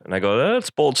your life." And I go, "That's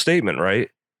a bold statement, right?"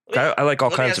 I like all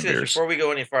Let me kinds ask of you this beers. before we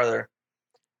go any farther,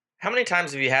 how many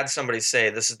times have you had somebody say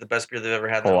this is the best beer they've ever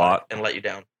had in A their life lot. and let you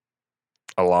down?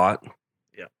 A lot.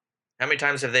 How many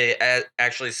times have they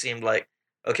actually seemed like,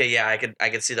 okay, yeah, I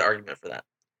could see the argument for that?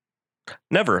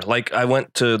 Never. Like I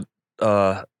went to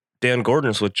Dan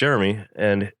Gordon's with Jeremy,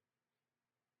 and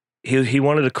he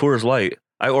wanted a Coors Light.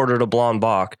 I ordered a blonde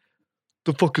Bock.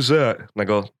 The fuck is that? And I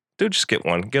go, "Dude, just get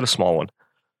one. Get a small one.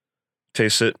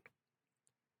 Taste it.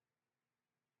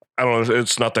 I don't know.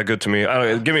 It's not that good to me. I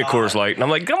don't. Give me a Coors Light." And I'm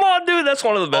like, "Come on, dude. That's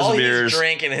one of the best All beers." he's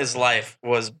drank in his life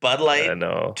was Bud Light I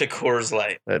know. to Coors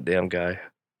Light. That damn guy.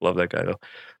 Love that guy though.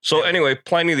 So Yeah. anyway,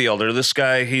 Pliny the Elder, this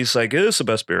guy, he's like, "It's the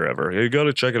best beer ever. You got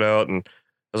to check it out." And I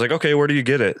was like, "Okay, where do you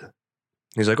get it?"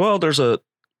 He's like, "Well, there's a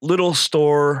little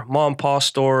store, mom and pop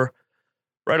store,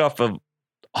 right off of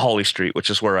Holly Street, which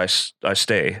is where I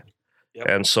stay." Yep.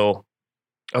 And so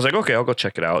I was like, "Okay, I'll go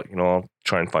check it out. I'll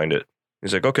try and find it."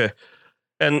 He's like, "Okay."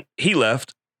 And he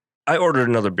left. I ordered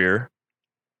another beer.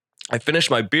 I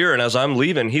finished my beer, and as I'm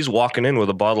leaving, he's walking in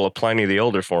with a bottle of Pliny the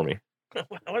Elder for me. What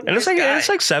a And nice it's like guy.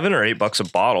 $7 or $8 a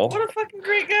bottle. What a fucking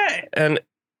great guy. And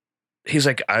he's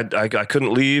like, I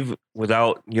couldn't leave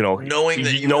without, Knowing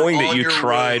that you were on your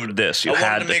tried road. this. You I wanted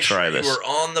had to to make try sure this. you were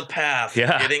on the path,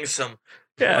 Yeah. getting some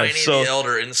Yeah, Pliny so- the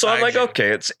Elder inside So I'm like, you.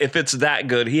 okay, if it's that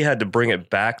good, he had to bring it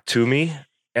back to me.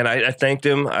 And I thanked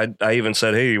him. I even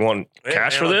said, "Hey, you want Hey,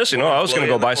 cash man, for this?" wanna I was blow going to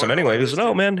you go in the buy some corner anyway. like He this, said, "No,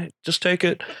 dude?" man, just take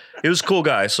it." He was a cool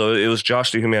guy. So it was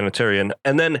Josh the Humanitarian.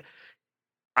 And then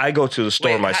I go to the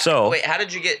store myself. How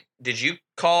did you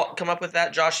come up with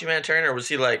that, Josh Humanitarian, or was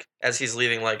he like, as he's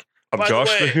leaving, like, I'm "By the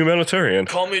Josh the way, Humanitarian.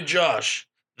 call me Josh,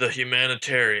 the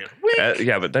Humanitarian." Wink.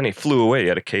 Yeah, but then he flew away. He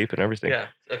had a cape and everything. Yeah.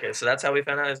 Okay, so that's how we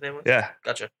found out his name was? Yeah.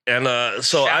 Gotcha. And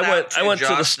so Shout out I went to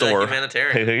the Josh, store.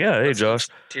 Humanitarian. Yeah, hey Let's- Josh.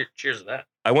 cheers to that.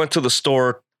 I went to the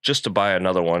store just to buy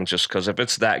another one, just because if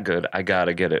it's that good, I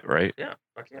gotta get it, right? Yeah.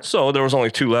 Fuck yeah. So there was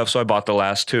only 2 left, so I bought the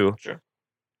last 2. Sure.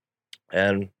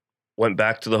 And went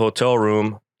back to the hotel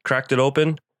room, cracked it open.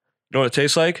 You know what it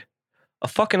tastes like? A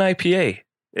fucking IPA.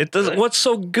 It doesn't. Really? What's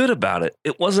so good about it?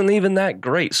 It wasn't even that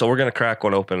great. So we're gonna crack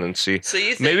one open and see. So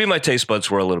you think, Maybe my taste buds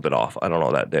were a little bit off. I don't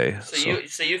know that day.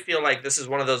 so you feel like this is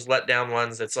one of those letdown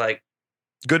ones that's like,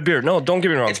 Good beer. No, don't get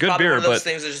me wrong. it's Good probably beer, one of those but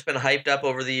things that's just been hyped up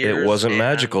over the years. it wasn't and-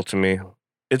 magical to me.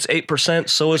 It's 8%.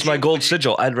 So Would is my you- gold would you-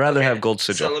 sigil. I'd rather Okay, have gold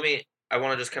sigil. So I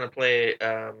want to just kind of play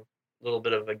a little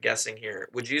bit of a guessing here.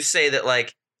 Would you say that,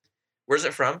 like, where's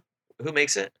it from? Who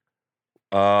makes it?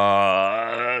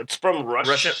 It's from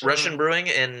Russian Brewing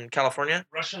in California?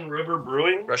 Russian River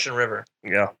Brewing. Russian River.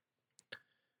 Yeah,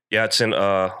 it's in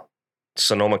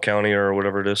Sonoma County or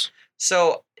whatever it is.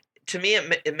 So to me,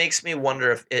 it makes me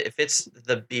wonder if it's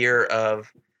the beer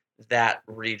of that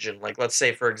region. Like, let's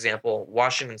say, for example,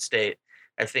 Washington State.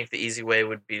 I think the easy way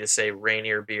would be to say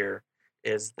Rainier beer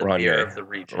is the beer Rainier. of the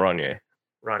region. Rainier.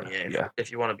 Rainier, Yeah.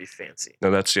 if you want to be fancy. No,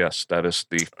 that is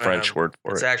the French word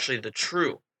for It's it. actually the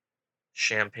true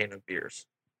champagne of beers.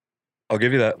 I'll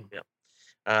give you that.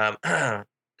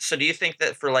 So do you think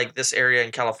that for like this area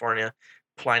in California,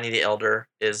 Pliny the Elder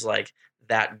is like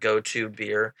that go-to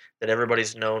beer that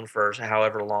everybody's known for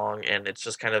however long, and it's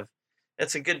just kind of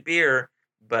it's a good beer,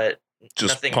 but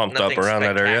Just pumped up nothing around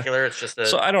that area. spectacular. It's just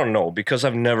So a I don't know because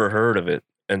I've never heard of it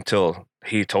until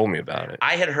he told me about it.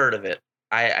 I had heard of it.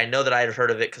 I know that I had heard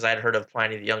of it because I had heard of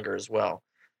Pliny the Younger as well,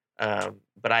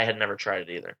 but I had never tried it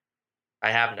either.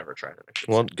 I have never tried it. I should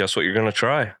Well, say. guess what you're gonna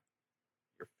try?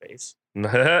 Your face.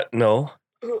 No,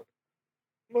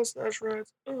 Mustache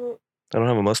rides. I don't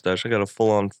have a mustache. I got a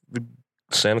full-on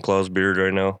Santa Claus beard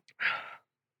right now.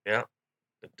 Yeah,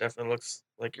 it definitely looks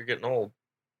like you're getting old.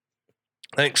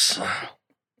 Thanks.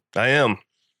 I am.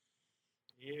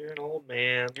 You're an old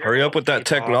man. You're Hurry an up old with that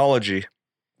K-pop. technology.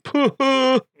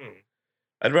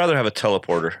 I'd rather have a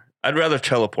teleporter. I'd rather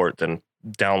teleport than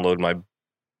download my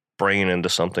brain into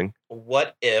something.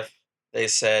 What if they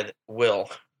said Will?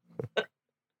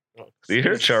 You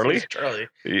hear Charlie? Charlie.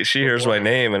 She hears my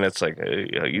name and it's like, hey,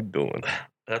 how you doing?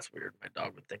 That's weird. My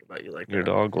dog would think about you like Your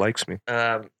that. dog likes me.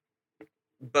 But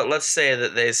let's say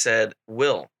that they said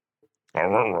Will.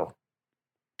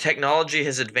 Technology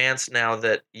has advanced now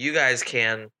that you guys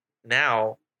can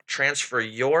now transfer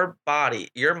your body,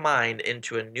 your mind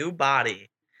into a new body.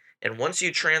 And once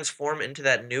you transform into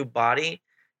that new body,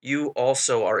 you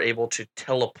also are able to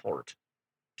teleport.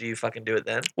 Do you fucking do it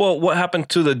then? Well, what happened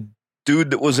to the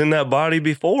dude that was in that body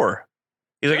before?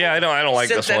 He's like, yeah, I don't like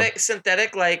this one.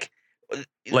 Synthetic, like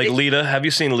Lita. Have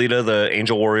you seen Lita, the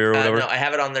Angel Warrior or whatever? No, I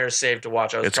have it on there saved to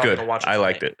watch. It's good. I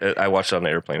liked it. I watched it on the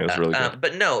airplane. It was really good.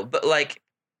 But like,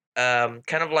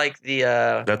 kind of like the.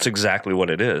 That's exactly what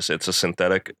it is. It's a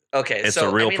synthetic. Okay, it's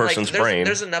a real person's brain.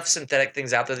 There's enough synthetic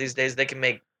things out there these days. They can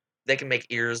make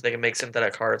ears. They can make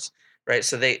synthetic hearts, right?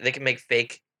 So they can make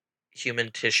fake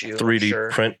human tissue. 3D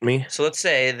print me. So let's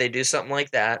say they do something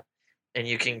like that, and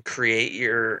you can create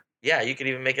your. Yeah, you could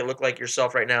even make it look like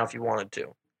yourself right now if you wanted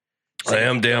to. So I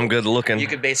am damn good looking. You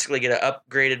could basically get an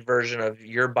upgraded version of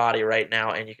your body right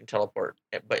now, and you can teleport.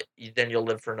 But then you'll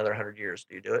live for another 100 years.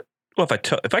 Do you do it? Well,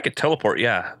 if I could teleport,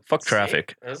 yeah. Fuck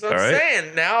traffic. That's what I'm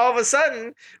saying. Now all of a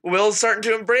sudden, Will's starting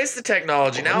to embrace the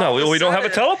technology. Now no, we don't have a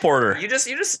teleporter. You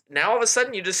just now all of a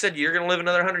sudden you just said you're gonna live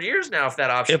another 100 years now if that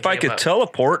option. If I could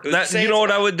teleport, you know what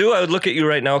I would do? I would look at you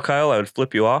right now, Kyle. I would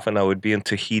flip you off, and I would be in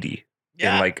Tahiti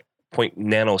in like 0.0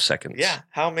 nanoseconds. Yeah,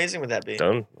 how amazing would that be?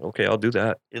 Done. Okay, I'll do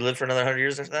that. You live for another 100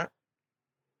 years after that?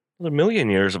 Another million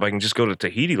years if I can just go to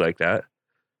Tahiti like that.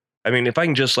 I mean, if I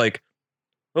can just like,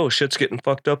 oh, shit's getting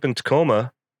fucked up in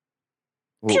Tacoma.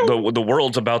 Well, the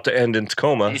world's about to end in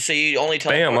Tacoma. So you only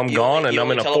teleport. Bam, I'm gone and I'm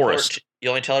in a forest. You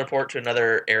only teleport to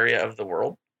another area of the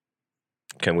world?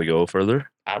 Can we go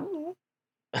further? I don't know.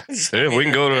 If we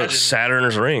can go to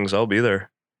Saturn's rings, I'll be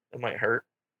there. It might hurt.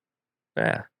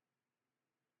 Yeah.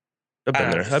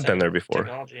 I've been there before.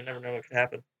 Technology, you never know what could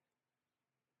happen.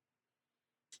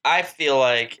 I feel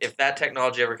like if that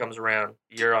technology ever comes around,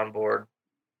 you're on board.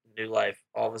 New life.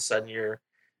 All of a sudden you're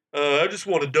I just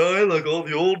want to die like all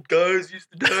the old guys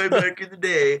used to die back in the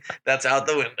day. That's out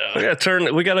the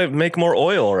window. We gotta make more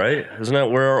oil, right? Isn't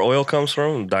that where our oil comes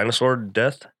from? Dinosaur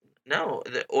death? No,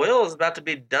 the oil is about to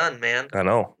be done, man. I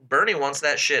know. Bernie wants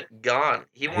that shit gone.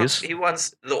 He wants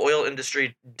the oil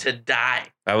industry to die.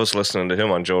 I was listening to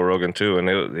him on Joe Rogan too,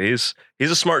 and he's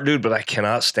a smart dude, but I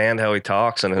cannot stand how he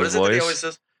talks and his voice. That he always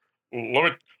says?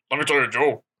 Let me tell you,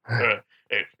 Joe.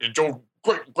 Hey, Joe,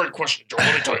 great question, Joe.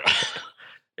 Let me tell you.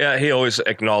 Yeah, he always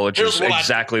acknowledges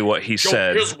exactly what he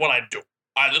said. Here's what I do.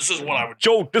 This is what I would do.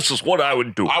 Joe, this is what I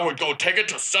would do. I would go take it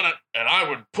to Senate, and I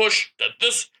would push that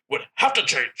this would have to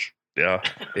change. Yeah.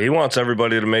 He wants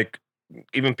everybody to make,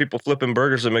 even people flipping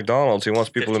burgers at McDonald's, he wants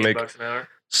people to make, a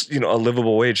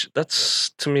livable wage.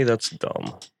 To me, that's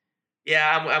dumb.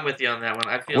 Yeah, I'm with you on that one.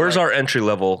 I feel Where's our entry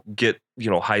level get,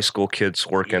 high school kids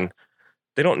working? Yeah.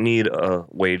 They don't need a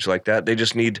wage like that. They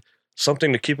just need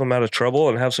something to keep them out of trouble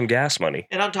and have some gas money.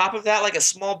 And on top of that, like a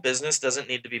small business doesn't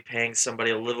need to be paying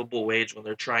somebody a livable wage when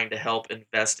they're trying to help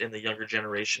invest in the younger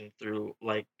generation through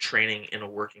like training in a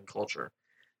working culture.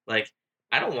 Like,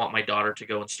 I don't want my daughter to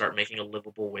go and start making a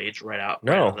livable wage right out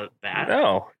of the bat.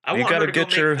 No, I want her to go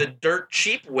make the dirt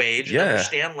cheap wage and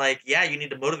understand, like, you need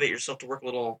to motivate yourself to work a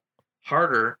little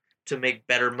harder to make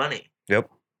better money. Yep,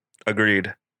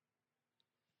 agreed.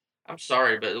 I'm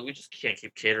sorry, but we just can't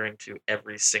keep catering to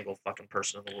every single fucking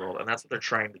person in the world, and that's what they're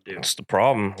trying to do. That's the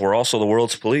problem. We're also the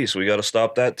world's police. We got to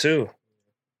stop that too.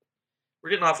 We're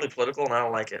getting awfully political, and I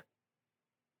don't like it.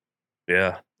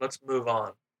 Yeah. Let's move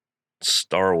on.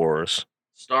 Star Wars.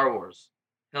 Star Wars.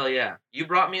 Hell yeah. You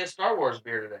brought me a Star Wars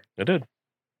beer today. I did.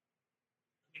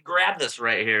 Grab this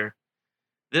right here.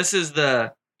 This is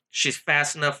the She's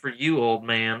fast enough for you, old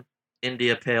man.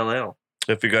 India Pale Ale.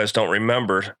 If you guys don't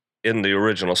remember, in the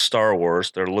original Star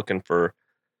Wars, they're looking for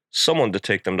someone to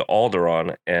take them to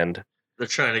Alderaan, and They're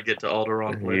trying to get to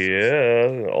Alderaan places.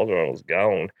 yeah, Alderaan was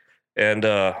gone. And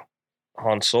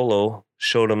Han Solo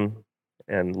showed him,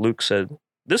 and Luke said,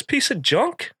 "This piece of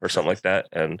junk," or something like that.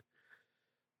 And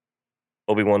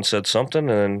Obi-Wan said something,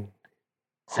 and then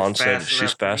Han said,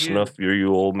 "She's fast enough for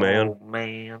you, old man." Oh,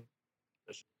 man.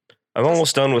 I'm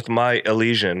almost done with my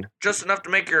Elysian. Just enough to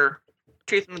make your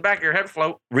teeth in the back of your head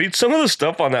float. Read some of the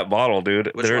stuff on that bottle,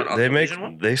 dude. Which one? On the Elysian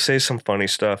one? They say some funny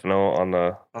stuff. No, on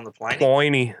the Pliny?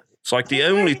 Pliny. It's like the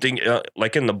only thing,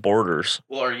 like in the borders.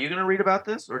 Well, are you going to read about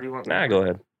this, or do you want me Nah, to go read?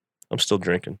 ahead. I'm still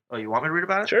drinking. Oh, you want me to read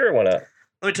about it? Sure, why not?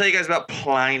 Let me tell you guys about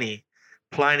Pliny.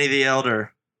 Pliny the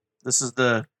Elder. This is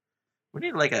we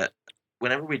need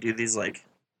whenever we do these like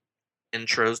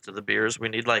intros to the beers, we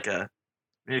need to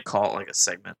call it like a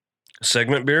segment.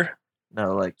 Segment beer?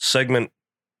 No, like Sigmund.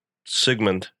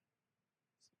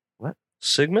 What?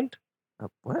 Sigmund?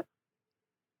 What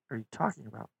are you talking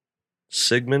about?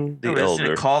 Sigmund the No, we just need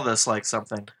Elder. to call this like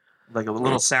something. Like a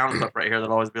little sound clip right here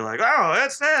that'll always be like, oh,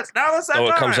 it's now it's that time.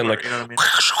 It comes in like, you know what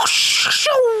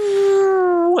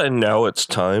I mean? and now it's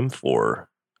time for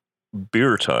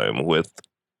beer time with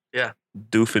Yeah.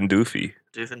 Doof and Doofy.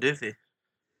 Doof and Doofy.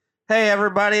 Hey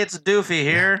everybody, it's Doofy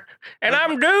here. And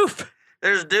I'm Doof.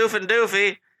 There's Doof and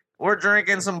Doofy. We're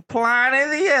drinking some Pliny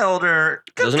the Elder.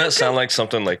 Doesn't that sound like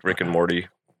something like Rick and Morty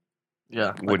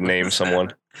Yeah, would name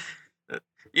someone?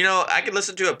 You know, I could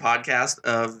listen to a podcast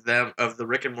of the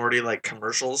Rick and Morty like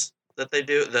commercials that they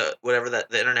do, the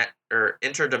internet or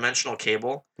interdimensional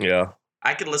cable. Yeah.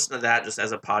 I could listen to that just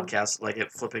as a podcast, like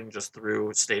it flipping just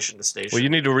through station to station. Well, you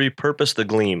need to repurpose the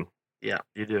gleam. Yeah,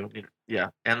 you do. Yeah,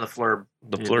 and the flurb.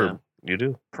 The You flurb. need to You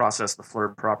do. process the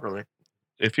flurb properly.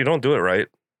 If you don't do it right,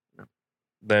 No.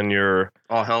 then you're.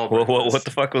 Oh hell! What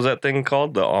the fuck was that thing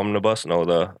called? The omnibus? No,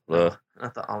 the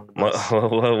not the omnibus.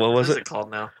 what was is it? it called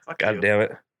now? Fuck God you. damn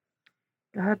it!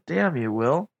 God damn you,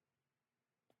 Will.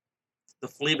 The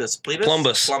Phlebus.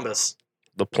 Plumbus.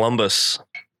 The plumbus.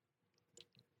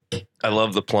 I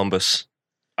love the plumbus.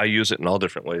 I use it in all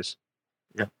different ways.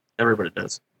 Everybody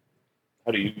does.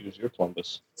 How do you use your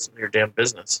plumbus? It's none of your damn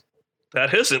business.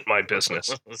 That isn't my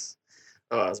business.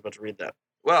 Oh, I was about to read that.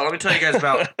 Well, let me tell you guys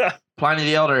about Pliny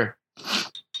the Elder. I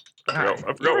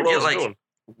forgot You ever what I get, was like, doing.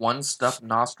 one stuffed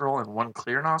nostril and one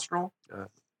clear nostril?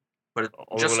 But it's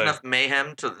Only just when enough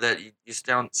mayhem that you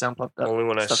sound puffed up. Only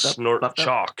when I stuffed up, snort puffed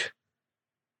up?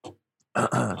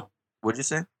 chalk. What'd you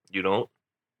say? You don't?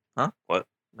 Huh? What?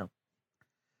 No.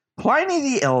 Pliny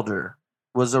the Elder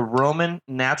was a Roman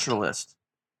naturalist,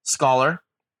 scholar,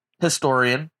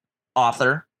 historian,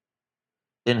 author.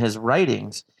 In his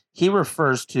writings, he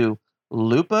refers to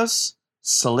lupus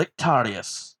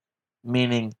solitarius,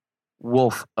 meaning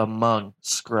wolf among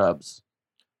scrubs.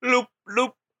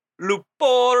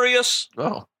 Luporius.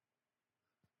 Oh,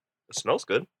 It smells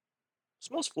good. It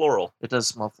smells floral. it does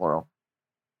smell floral.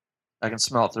 I can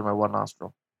smell it through my one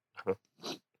nostril.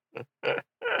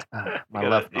 My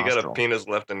left You got nostril. a penis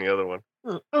left in the other one.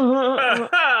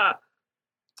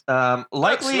 That's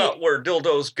Likely. not where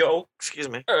dildos go. Excuse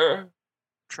me.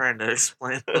 Trying to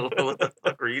explain what the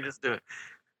fuck were you just doing?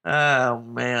 Oh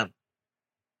man.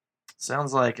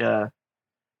 Sounds like the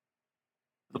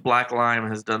black lime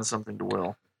has done something to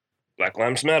Will. Black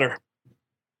limes matter.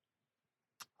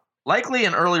 Likely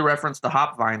an early reference to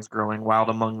hop vines growing wild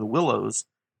among the willows,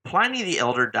 Pliny the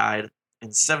Elder died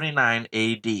in 79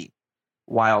 AD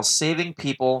while saving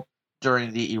people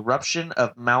during the eruption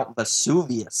of Mount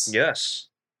Vesuvius. Yes.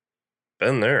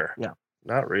 Been there. Yeah.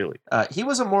 Not really. He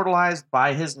was immortalized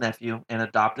by his nephew and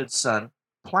adopted son,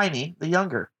 Pliny the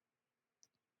Younger.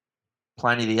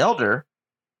 Pliny the Elder,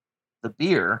 the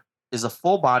beer, is a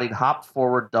full-bodied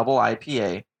hop-forward double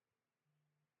IPA.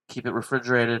 Keep it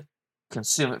refrigerated,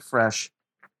 consume it fresh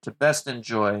to best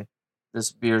enjoy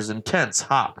this beer's intense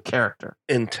hop character.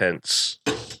 Intense.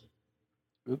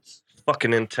 Oops.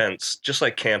 Fucking intense. Just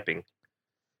like camping.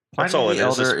 Pliny That's all it the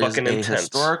is. It's Elder fucking a intense.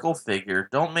 historical figure.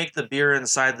 Don't make the beer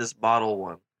inside this bottle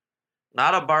one.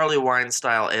 Not a barley wine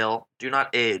style ale. Do not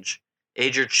age.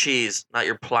 Age your cheese, not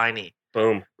your Pliny.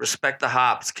 Boom. Respect the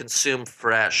hops. Consume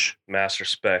fresh. Mass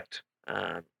respect.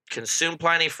 Consume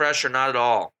Pliny fresh or not at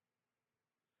all.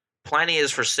 Pliny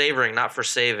is for savoring, not for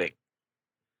saving.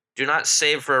 Do not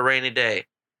save for a rainy day.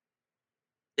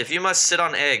 If you must sit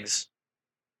on eggs.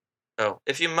 Oh,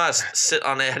 if you must sit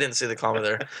on... I didn't see the comma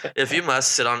there. If you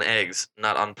must sit on eggs,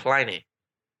 not on Pliny.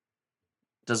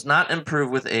 Does not improve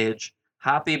with age.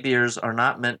 Hoppy beers are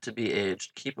not meant to be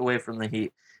aged. Keep away from the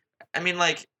heat. I mean,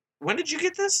 like, when did you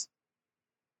get this?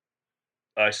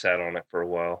 I sat on it for a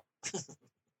while. It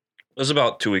was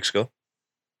about 2 weeks ago,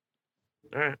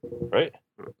 All right. right?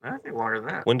 I think longer than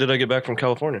that. When did I get back from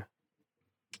California?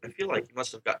 I feel like you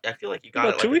must have got. I feel like you got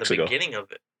About it 2 like at weeks the ago. beginning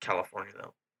of it, California,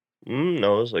 though.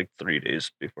 No, it was like 3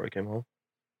 days before I came home.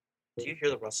 Do you hear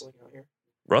the rustling out here?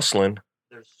 Rustling.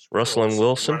 There's Russell squirrels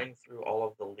Wilson? running through all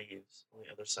of the leaves on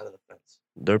the other side of the fence.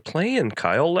 They're playing,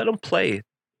 Kyle. Let them play. They're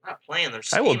not playing. They're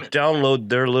I will scheming. download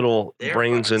their little They're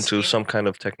brains fucking into scheming. some kind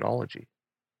of technology.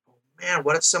 Oh, man,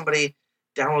 what if somebody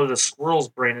downloaded a squirrel's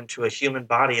brain into a human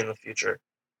body in the future?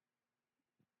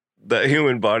 The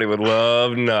human body would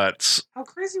love nuts. How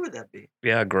crazy would that be?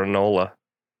 Yeah, granola.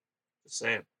 Just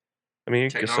saying. I mean, you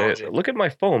can say Technology. it. Look at my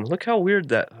phone. Look how weird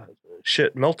that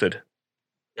shit melted.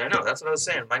 Yeah, I know. That's what I was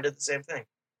saying. Mine did the same thing.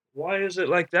 Why is it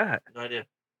like that? No idea.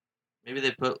 Maybe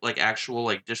they put like actual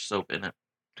like dish soap in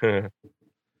it.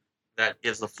 That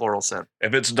gives the floral scent.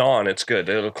 If it's Dawn, it's good.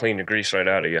 It'll clean the grease right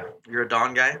out of you. You're a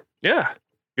Dawn guy? Yeah.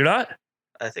 You're not?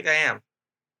 I think I am.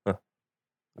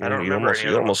 I don't You remember almost, any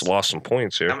you other almost ones. lost some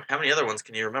points here. How many other ones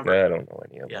can you remember? I don't know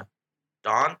any of them. Yeah.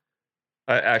 Dawn?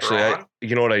 Actually,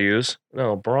 you know what I use?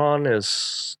 No, Braun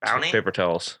is Bounty? paper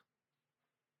towels.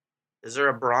 Is there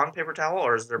a Braun paper towel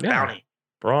or is there Yeah. Bounty?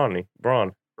 Braun.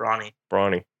 Brawny. Brawny.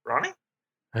 Brawny?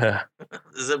 I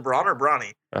Is it Braun or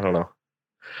Brawny? don't know.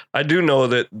 I do know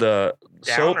that the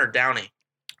Down soap, or Downy?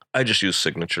 I just use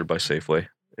Signature by Safeway.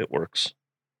 It works.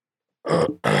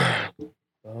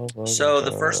 So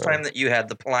the first time that you had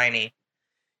the Pliny,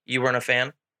 you weren't a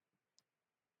fan?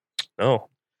 No,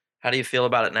 How do you feel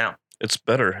about it now? it's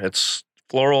better. It's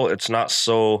floral. It's not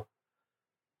so.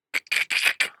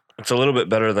 It's a little bit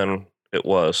better than it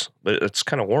was, but it's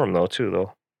kind of warm though too.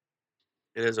 Though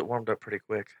It is. It warmed up pretty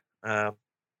quick.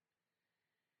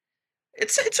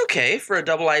 It's okay for a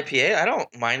double IPA. I don't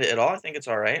mind it at all. I think it's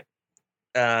all right.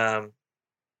 I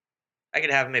could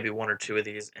have maybe one or two of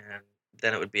these, and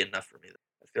then it would be enough for me.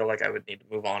 I feel like I would need to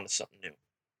move on to something new.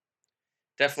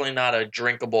 Definitely not a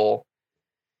drinkable.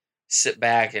 Sit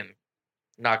back and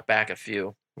knock back a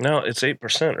few. no, it's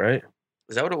 8%, right?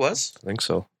 Is that what it was? I think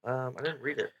so. I didn't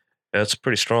read it. Yeah, it's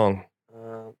pretty strong.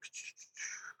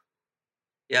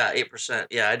 Yeah, 8%.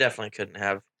 Yeah, I definitely couldn't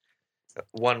have.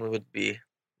 One would be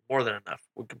more than enough.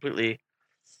 Would completely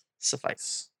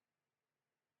suffice.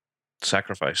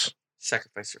 Sacrifice.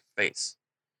 Sacrifice your face.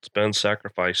 It's been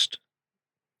sacrificed.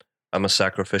 I'm a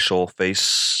sacrificial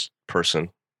face person.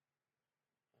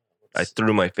 I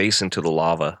threw my face into the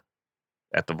lava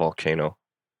at the volcano.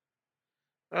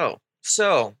 Oh,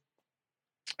 so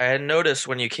I had noticed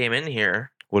when you came in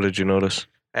here. What did you notice?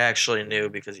 I actually knew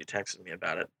because you texted me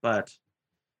about it, but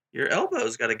your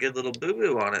elbow's got a good little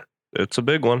boo-boo on it. It's a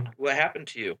big one. What happened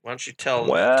to you? Why don't you tell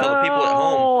the people at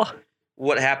home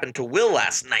what happened to Will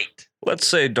last night? Let's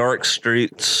say dark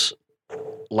streets,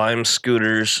 lime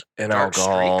scooters, and Dark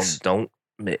alcohol streaks? don't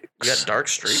mix. You got dark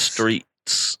streets?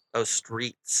 Streets. Oh,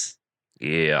 streets.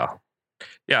 Yeah.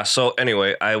 Yeah, so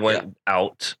anyway, I went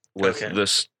out with Okay.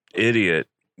 this idiot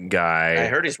guy. I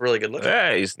heard he's really good looking.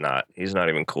 He's not. He's not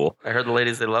even cool. I heard the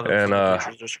ladies, they love him. And, The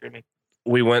pictures are screaming.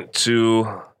 We went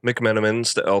to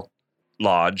McMenamins, the Elk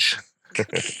Lodge.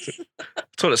 That's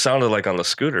what it sounded like on the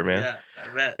scooter, man. Yeah,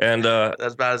 I bet. And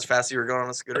That's about as fast as you were going on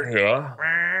a scooter.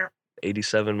 yeah,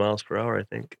 87 miles per hour, I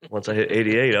think. Once I hit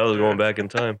 88, I was going back in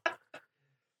time.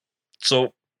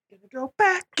 So Go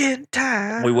back in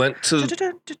time. we went to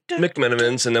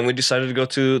McMenamins, and then we decided to go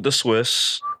to the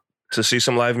Swiss to see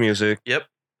some live music. Yep.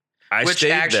 I Which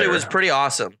stayed actually there. was pretty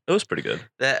awesome. It was pretty good.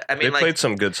 That I They mean, like played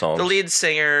some good songs. the lead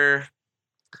singer.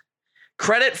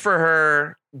 Credit for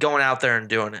her going out there and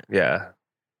doing it. Yeah.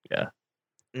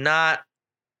 Not.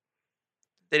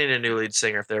 They need a new lead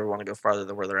singer if they ever want to go farther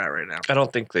than where they're at right now. I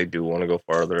don't think they do want to go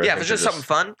farther. I Yeah, if think it's just they're something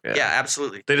fun. yeah. Yeah,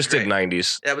 absolutely. They just Great. did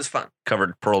 90s, That was fun.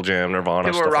 covered Pearl Jam, Nirvana.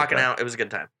 People were stuff like rocking that. out. It was a good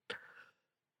time.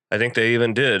 I think they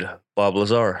even did Bob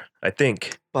Lazar. I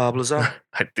think. Bob Lazar.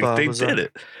 I think Bob they Lazar. did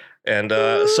it. And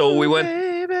so we went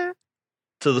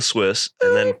to the Swiss,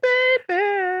 and then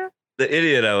the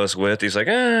idiot I was with, he's like,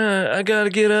 I gotta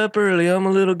get up early. I'm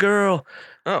a little girl.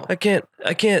 Oh, I can't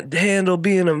handle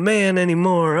being a man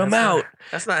anymore. I'm That's not- out.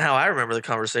 that's not how I remember the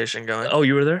conversation going. Oh,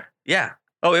 you were there? Yeah.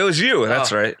 Oh, it was you.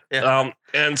 That's Oh, right. yeah.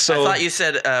 And so I thought you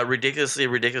said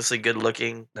ridiculously good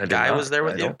looking I did guy not. was there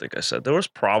with I you. don't think I said there was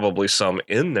probably some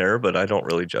in there, but I don't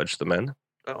really judge the men.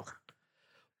 Oh,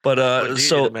 But what do you do,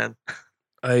 so man?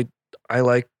 I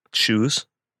like shoes.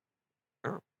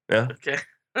 Okay,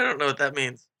 I don't know what that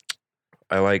means.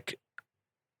 I like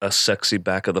a sexy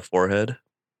back of the forehead.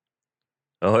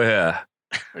 Oh yeah.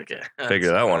 Okay,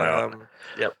 Figure that one out.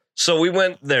 Yep. So we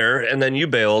went there, and then you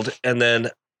bailed, and then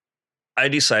I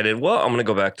decided, well, I'm gonna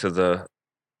go back to the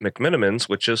McMinimans,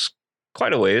 which is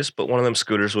quite a ways, but one of them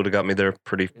scooters would have got me there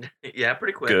pretty Yeah,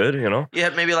 pretty quick. good, you know? You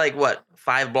have maybe like what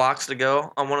 5 blocks to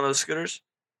go on one of those scooters.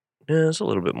 Yeah, it's a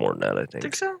little bit more than that, I Think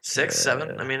think. so? 6,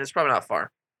 7. I mean, it's probably not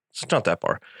far. It's not that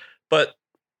far. But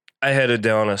I headed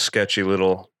down a sketchy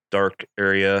little dark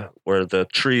area where the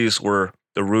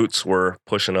roots were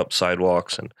pushing up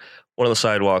sidewalks, and one of the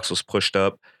sidewalks was pushed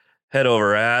up. Head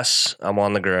over ass, I'm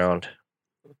on the ground.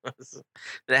 Did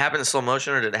it happen in slow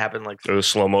motion or did it happen like? It was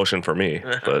slow motion for me,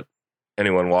 but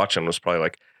anyone watching was probably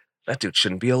like, that dude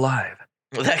shouldn't be alive.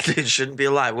 That dude shouldn't be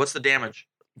alive. What's the damage?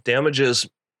 Damage is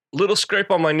little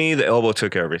scrape on my knee. The elbow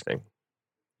took everything.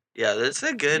 Yeah, that's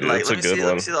a good. Yeah, Like, it's a let me good see. Let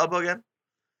me one. see the elbow again.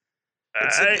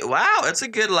 I- Wow, it's a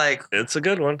good like It's a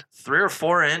good one. 3 or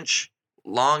 4 inch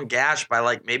long gash by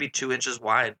like maybe 2 inches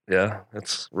wide. Yeah,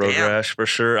 it's road Damn. rash for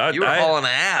sure. You were hauling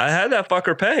ass. I had that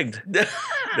fucker pegged.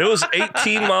 It was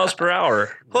 18 miles per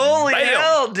hour. Holy Bam!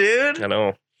 hell, dude! I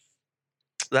know.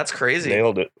 That's crazy.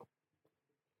 Nailed it.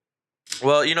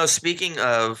 Well, you know, speaking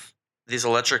of these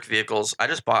electric vehicles, I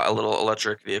just bought a little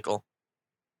electric vehicle.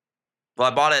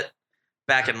 Well, I bought it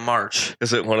back in March.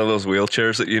 Is it one of those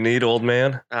wheelchairs that you need, old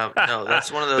man? No,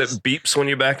 that's one of those. That beeps when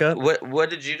you back up? What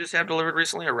did you just have delivered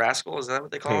recently? A Rascal? Is that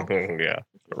what they call them? Yeah.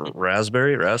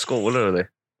 Raspberry? Rascal? What are they?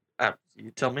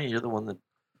 You tell me. You're the one that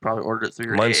probably ordered it through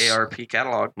your Mine's- AARP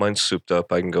catalog. Mine's souped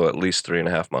up. I can go at least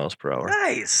 3.5 miles per hour.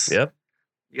 Nice. Yep.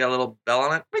 You got a little bell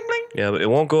on it. Bling bling. Yeah, but it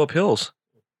won't go up hills.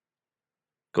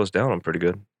 Goes down. I'm pretty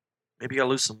good. Maybe you gotta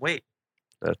lose some weight.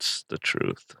 That's the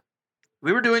truth.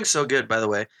 We were doing so good, by the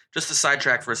way. Just to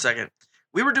sidetrack for a second.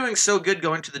 We were doing so good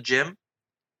going to the gym.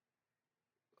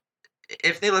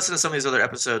 If they listen to some of these other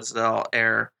episodes that I'll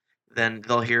air, then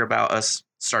they'll hear about us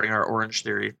starting our Orange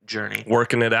Theory journey.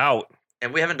 Working it out,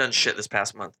 And we haven't done shit this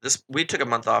past month. We took a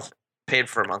month off, paid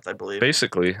for a month, I believe.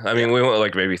 basically. I mean, we went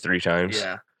like maybe 3 times.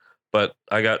 Yeah. But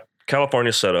I got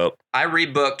California set up. I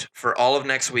rebooked for all of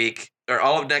next week or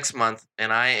all of next month,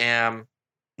 and I am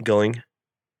Going.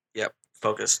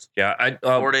 focused. Yeah,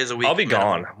 4 days a week. I'll be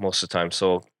minimum. gone most of the time.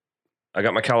 So I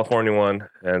got my California one,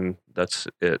 and that's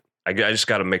it. I just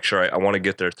got to make sure I want to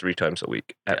get there 3 times a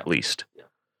week at least.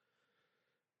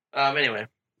 Anyway.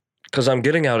 Because I'm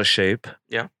getting out of shape.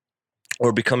 Yeah.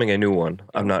 Or becoming a new one.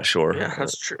 I'm not sure. Yeah,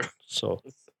 that's true. So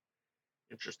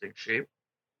Interesting shape.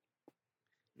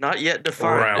 Not yet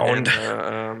defined. Round.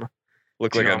 In,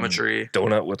 look like a geometry.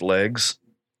 donut with legs.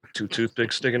 2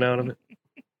 toothpicks sticking out of it.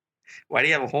 Why do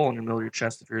you have a hole in the middle of your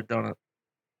chest if you're a donut?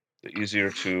 Easier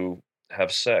to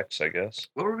have sex, I guess.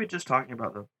 What were we just talking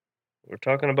about, though? We're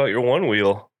talking about your one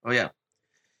wheel. Oh, yeah.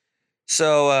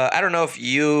 So, I don't know if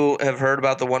you have heard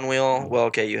about the one wheel. Well,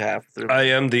 okay, you have. I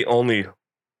am the only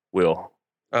wheel.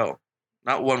 Oh,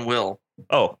 not one wheel.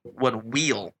 Oh, One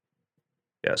wheel.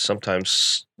 yeah.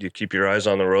 Sometimes you keep your eyes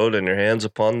on the road and your hands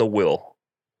upon the wheel.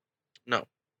 No.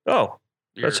 Oh,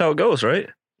 that's how it goes, right?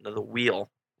 No, the wheel.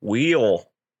 Wheel.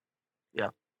 Yeah.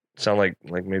 Sound like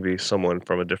maybe someone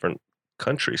from a different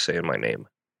country saying my name.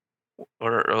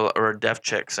 Or a deaf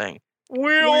chick saying,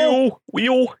 Wheel.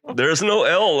 Wheel. There's no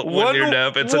L when you're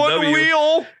deaf. It's a W.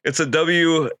 wheel. It's a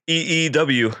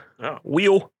W-E-E-W. Oh,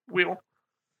 Wheel. wheel.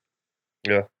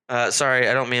 Yeah. Sorry,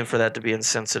 I don't mean for that to be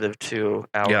insensitive to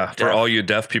our Yeah, for deaf, all you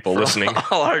deaf people for listening.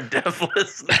 all our deaf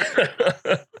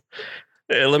listeners.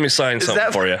 Hey, let me sign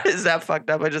something for you. Is that fucked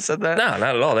up? I just said that. No,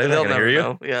 not at all. They're not They'll gonna never hear you.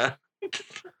 know. Yeah, It's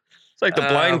like the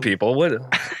blind people. What?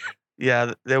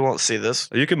 yeah, they won't see this.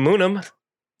 You can moon them.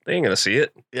 They ain't gonna see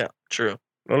it. Yeah, true. You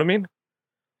know what I mean?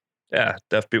 Yeah,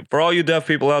 deaf people. For all you deaf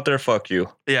people out there, fuck you.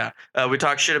 Yeah, we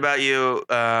talk shit about you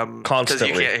because you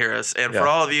Constantly. can't hear us. And Yeah. for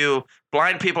all of you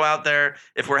blind people out there,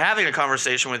 if we're having a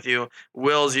conversation with you,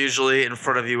 Will's usually in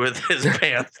front of you with his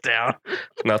pants down.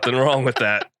 Nothing wrong with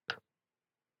that.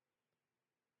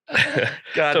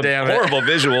 God It's a damn it! horrible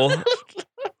visual,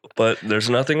 but there's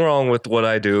nothing wrong with what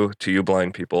I do to you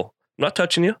blind people. I'm not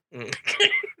touching you.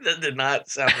 That did not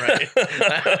sound right.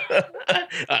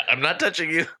 I'm not touching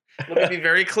you. Let me be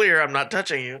very clear. I'm not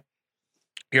touching you.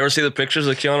 You ever see the pictures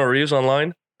of Keanu Reeves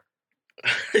online?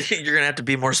 You're gonna have to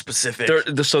be more specific.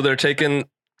 They're taking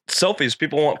selfies.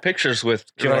 People want pictures with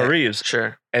Keanu Right. Reeves,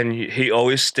 Sure. and he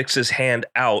always sticks his hand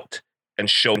out and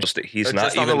shows that he's Or not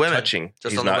just on the even women. touching.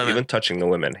 Just He's on the not women. even touching the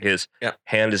women. His Yeah.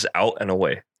 hand is out and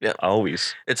away. Yeah.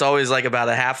 Always. It's always like about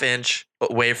a half inch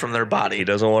away from their He body.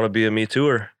 doesn't want to be a Me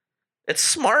Tooer. It's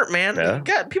smart, man.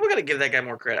 Yeah. People got to give that guy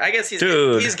more credit. I guess he's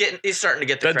Dude. he's starting to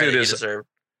get the That credit dude he is- deserves.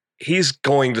 He's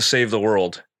going to save the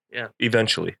world. Yeah.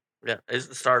 Eventually. Yeah, it's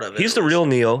the start of it. He's at the least. real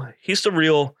Neo. He's the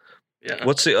real. Yeah.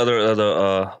 What's the other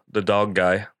the dog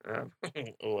guy?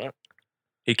 What?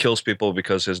 He kills people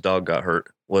because his dog got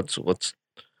hurt. What's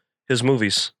his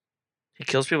movies? He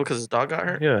kills people because his dog got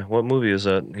hurt. Yeah, what movie is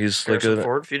that? He's Harrison like a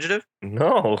Ford, Fugitive.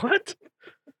 no. What?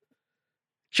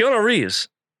 Keanu Reeves,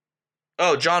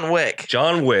 Oh, John Wick.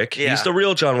 John Wick. Yeah. He's the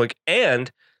real John Wick,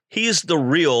 and he's the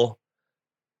real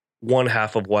one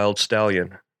half of Wild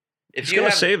Stallion. If He's you gonna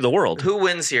have, save the world. who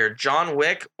wins here, John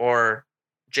Wick or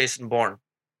Jason Bourne?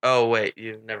 Oh wait,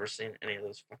 you've never seen any of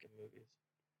those fucking movies.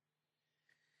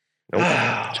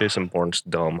 Nope. Jason Bourne's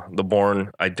dumb. The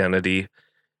Bourne Identity.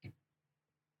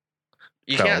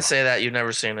 You No. can't say that you've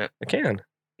never seen it. I can.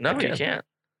 No, I you can. can't.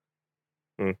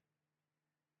 Hmm.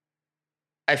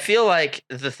 I feel like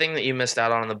the thing that you missed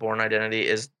out on in the Bourne Identity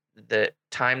is the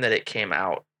time that it came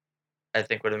out. I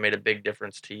think would have made a big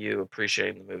difference to you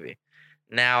appreciating the movie.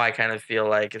 Now I kind of feel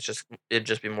like it'd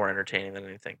just be more entertaining than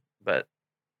anything. But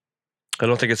I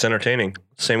don't think it's entertaining.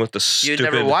 Same with the you'd stupid.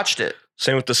 never watched it.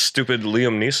 Same with the stupid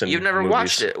Liam Neeson. You've never movies.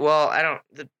 watched it. Well, I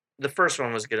don't. The first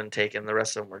one was good and Taken. The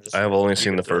rest of them were just. I have only you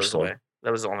seen could the throw first those one. away.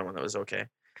 That was the only one that was okay.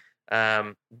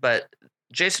 But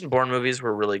Jason Bourne movies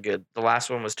were really good. The last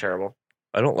one was terrible.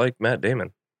 I don't like Matt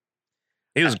Damon.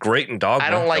 He was great in Dogma. I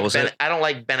don't like That was Ben. it. I don't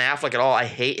like Ben Affleck at all. I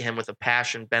hate him with a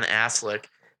passion, Ben Affleck.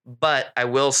 But I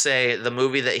will say the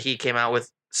movie that he came out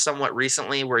with somewhat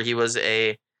recently, where he was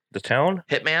a The Town?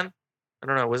 hitman. I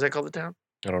don't know. Was that called The Town?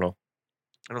 I don't know.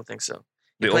 I don't think so.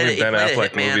 The played only he Ben played a Affleck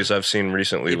hitman. movies I've seen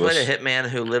recently He was. played a hitman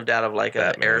who lived out of like an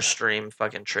Batman. Airstream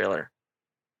fucking trailer.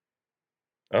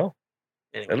 Oh.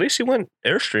 Anyway, At least he went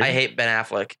Airstream. I hate Ben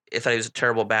Affleck. I thought he was a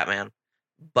terrible Batman,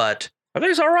 but I think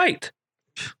he's all right.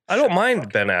 I don't Shut mind the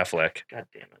fuck Ben Affleck. God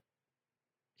damn it,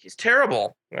 he's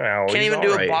terrible. No, Can't he's even all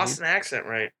do right. a Boston accent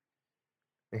right.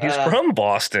 He's Uh, from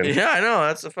Boston. Yeah, I know.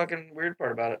 That's the fucking weird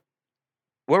part about it.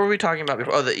 What were we talking about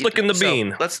before? Oh, Flicking the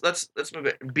bean. Let's move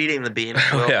it. Beating the bean.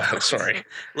 Oh, Will. yeah, sorry.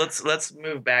 let's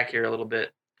move back here a little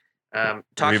bit. Talking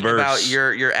about Reverse.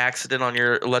 your accident on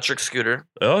your electric scooter.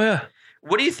 Oh yeah.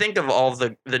 What do you think of all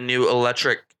of the new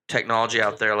electric technology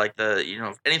out there? Like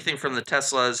anything from the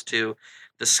Teslas to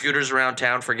the scooters around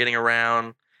town for getting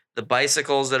around, the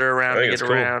bicycles that are around I to think get it's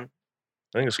cool. around.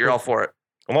 I think it's You're cool. all for it.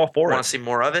 I'm all for Want it. to see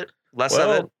more of it? Less of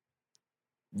Well, it?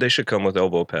 they should come with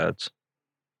elbow pads.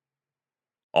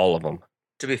 All of them.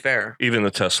 To be fair. Even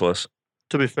the Teslas.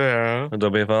 To be fair. To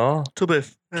be fair. To be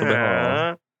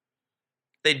fair.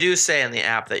 They do say in the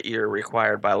app that you're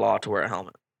required by law to wear a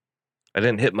helmet. I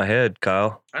didn't hit my head,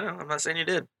 Kyle. I know. I'm not saying you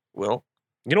did. Will?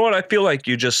 You know what? I feel like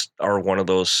you just are one of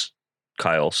those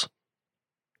Kyles.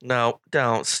 No,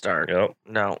 don't start. Yep.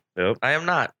 No. Yep. I am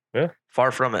not. Yeah.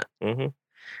 Far from it. Mm-hmm.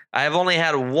 I have only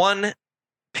had one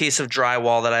piece of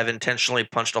drywall that I've intentionally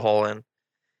punched a hole in.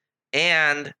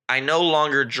 And I no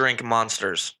longer drink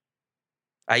Monsters.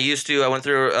 I used to. I went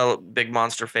through a big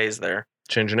Monster phase there,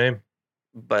 Change your name.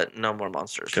 but no more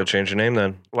Monsters. Go change your name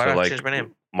then. Why to don't I change my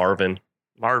name? Marvin.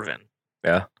 Marvin.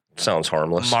 Sounds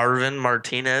harmless. Marvin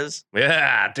Martinez.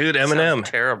 Yeah, dude, Sounds Eminem.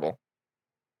 terrible.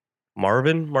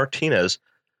 Marvin Martinez.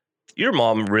 Your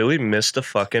mom really missed a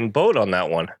fucking boat on that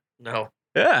one. No.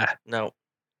 Yeah. No.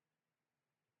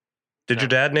 Did No. your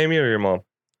dad name you or your mom?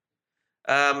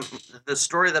 The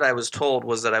story that I was told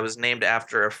was that I was named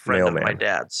after a friend of my Mailman.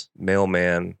 dad's.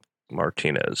 Mailman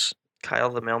Martinez. Kyle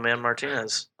the Mailman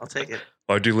Martinez. I'll take it.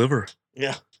 I deliver.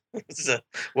 Yeah.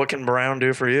 What can Brown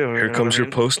do for you? Here comes your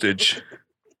postage.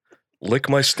 Lick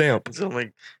my stamp. It's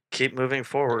only keep moving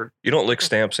forward. You don't lick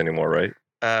stamps anymore, right?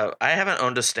 I haven't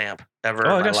owned a stamp ever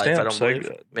Oh, I in my got life. I stamps. don't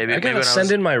believe. Maybe I maybe gotta when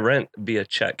send in my rent via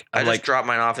check. I I'm just like, drop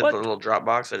mine off at what? the little drop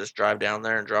box. I just drive down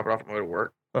there and drop it off on my way to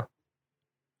work. Huh.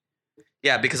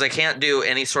 Yeah, because I can't do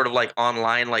any sort of like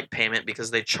online like payment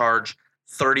because they charge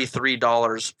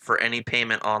 $33 for any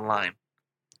payment online.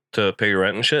 to pay your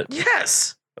rent and shit.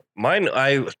 Yes. Mine,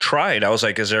 I tried. I was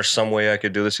like, is there some way I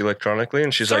could do this electronically?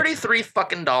 And she's like, 33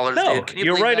 fucking dollars, no, dude. Can you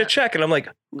you believe write a that? check. And I'm like,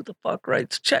 who the fuck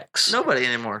writes checks? Nobody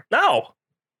anymore. No.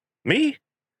 Me.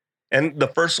 And the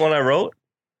first one I wrote,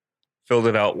 filled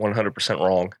it out 100%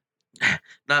 wrong.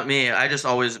 Not me. I just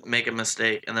always make a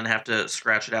mistake and then have to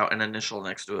scratch it out and initial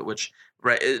next to it, which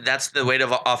that's the way to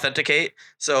authenticate.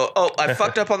 So, I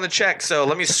fucked up on the check, so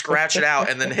let me scratch it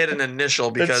out and then hit an initial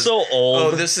because It's so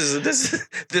old. this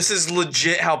is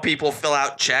legit how people fill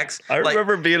out checks. I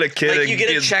remember being a kid. Like and you get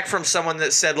a being- check from someone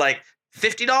that said like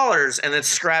 $50 and it's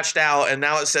scratched out and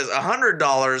now it says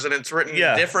 $100 and it's written in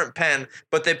Yeah. a different pen,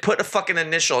 but they put a fucking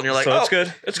initial and you're like, so oh, it's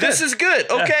good. It's good. this is good.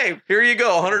 Yeah. Okay, here you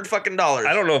go, $100 fucking dollars.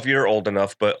 I don't know if you're old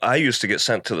enough, but I used to get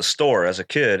sent to the store as a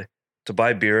kid to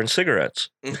buy beer and cigarettes.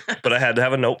 But I had to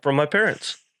have a note from my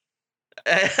parents.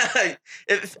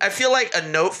 I feel like a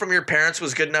note from your parents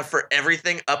was good enough for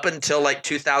everything up until like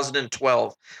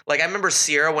 2012. Like I remember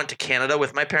Sierra went to Canada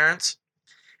with my parents,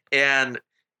 and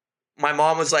my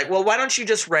mom was like, well, why don't you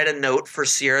just write a note for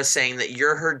Sierra saying that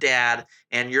you're her dad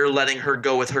and you're letting her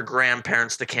go with her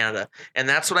grandparents to Canada? And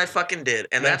that's what I fucking did.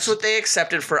 And that's what they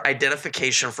accepted for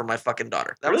identification for my fucking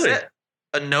daughter. That was Really? it.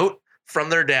 A note from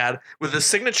their dad with a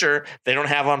signature they don't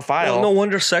have on file. Well, no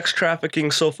wonder sex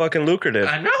trafficking's so fucking lucrative.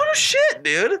 I know, no shit,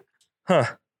 dude. Huh.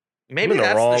 Maybe I'm in the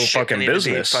that's wrong shit fucking they need to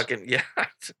be business. Fucking, yeah.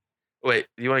 Wait,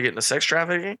 you want to get into sex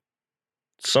trafficking?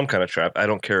 Some kind of trap. I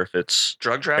don't care if it's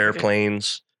Drug trafficking?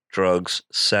 airplanes, drugs,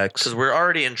 sex, Because we're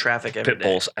already in traffic every pit day.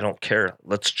 bulls. I don't care.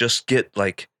 Let's just get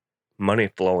like money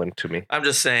flowing to me. I'm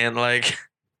just saying, like,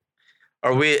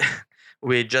 are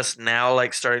we just now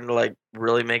like starting to like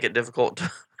really make it difficult?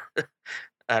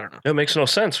 I don't know. It makes no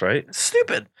sense, right? It's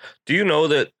stupid. Do you know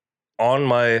that on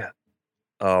my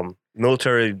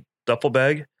military duffel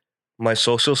bag, my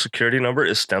social security number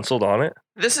is stenciled on it?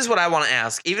 This is what I want to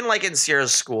ask. Even like in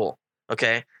Sierra's school,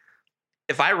 okay?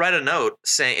 If I write a note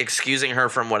saying excusing her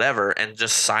from whatever and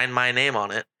just sign my name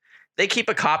on it, they keep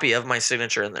a copy of my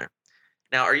signature in there.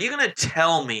 Now, are you going to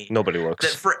tell me Nobody that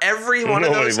looks. for every one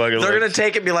of Nobody those, fucking they're going to looks.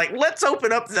 take it and be like, let's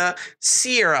open up the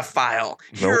Sierra file.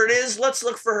 Here Nope. it is. Let's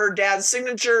look for her dad's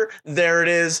signature. There it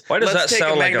is. Why does Let's that take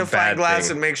sound a like a magnifying bad glass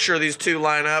thing? and make sure these two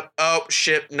line up. Oh,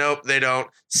 shit. Nope, they don't.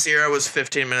 Sierra was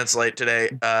 15 minutes late today.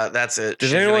 That's it. Did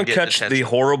She's gonna anyone get catch the detention.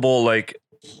 horrible like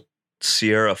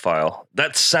Sierra file?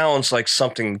 That sounds like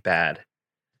something bad.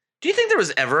 Do you think there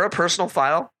was ever a personal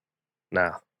file?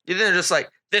 Nah. You think they're just like,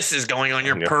 this is going on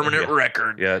your Yeah, permanent yeah.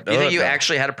 record? Yeah. You think you no.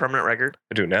 actually had a permanent record?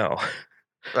 I do now.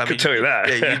 I I can tell you that.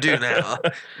 Yeah, you do now.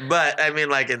 But I mean,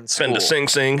 like in Spend school. to Sing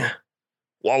Sing.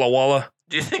 Walla Walla.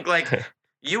 Do you think like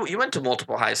you went to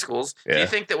multiple high schools? Do Yeah. you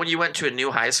think that when you went to a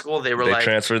new high school, they were They like,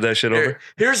 transferred that shit over.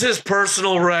 here's his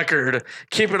personal record.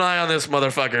 Keep an eye on this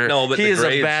motherfucker. No, but he the is a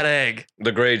grades- bad egg.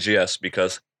 The grades, yes,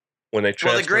 because when they Well,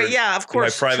 transferred the grade, yeah, of my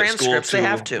course. private school Transcripts, to they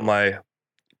have to. my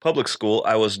public school,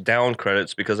 I was down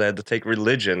credits because I had to take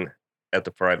religion at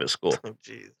the private school. Oh,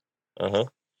 jeez. Uh-huh.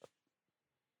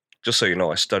 Just so you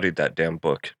know, I studied that damn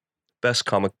book. Best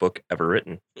comic book ever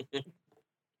written.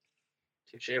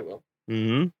 Touche, Will.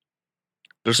 Mm-hmm.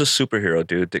 There's a superhero,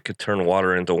 dude, that could turn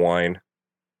water into wine.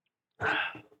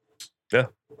 Yeah.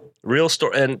 Real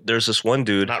story. And there's this one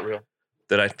dude Not real.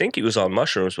 that I think he was on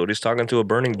mushrooms, but he's talking to a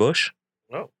burning bush.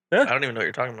 No. Yeah. I don't even know what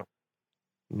you're talking about.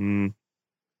 Mm.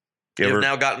 You You've ever-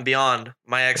 now gotten beyond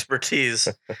my expertise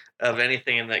of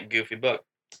anything in that goofy book.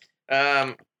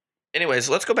 Anyways,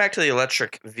 let's go back to the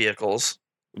electric vehicles.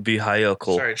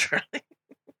 vehicle. Sorry, Charlie.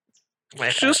 My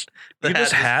hat- Just the you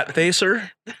just hat hat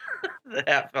facer. the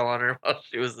hat fell on her while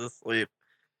she was asleep.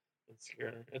 It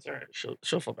scared her. It's all right.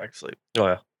 She'll fall back to sleep.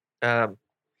 Oh yeah.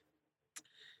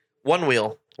 One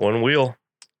wheel. One wheel.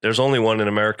 There's only one in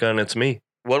America, and it's me.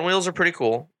 One wheels are pretty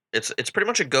cool. It's pretty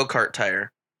much a go-kart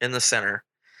tire in the center,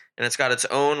 and it's got its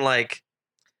own like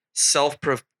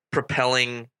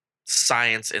self-propelling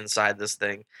science inside this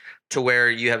thing, to where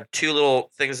you have two little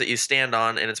things that you stand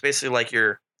on, and it's basically like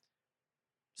you're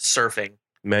surfing.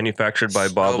 Manufactured by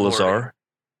Bob Snowboarding. Lazar.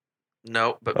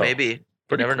 No, but Oh. maybe. You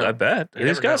Pretty never cool, know. I bet. You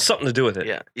He's never got know. something to do with it.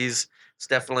 Yeah, it's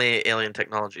definitely alien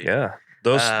technology. Yeah.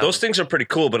 Those things are pretty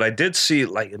cool, but I did see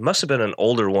like it must have been an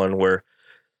older one where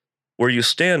you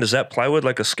stand, is that plywood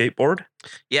like a skateboard?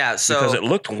 Yeah, so Because it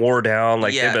looked wore down,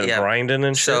 like Yeah, they've been yeah. grinding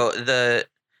and shit. so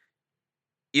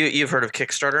you've heard of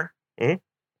Kickstarter? Mhm.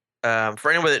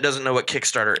 For anyone that doesn't know what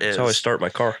Kickstarter is, That's how I start my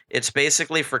car. it's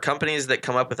basically for companies that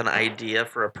come up with an idea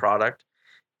for a product.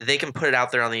 They can put it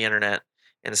out there on the internet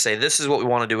and say, this is what we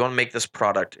want to do. We want to make this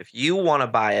product. If you want to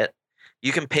buy it,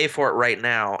 you can pay for it right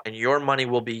now, and your money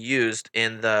will be used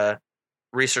in the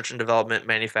research and development,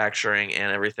 manufacturing,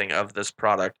 and everything of this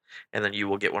product, and then you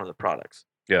will get one of the products.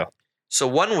 Yeah. So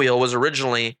One Wheel was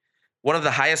originally one of the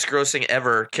highest grossing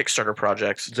ever Kickstarter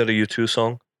projects. Is that a U2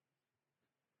 song?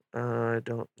 I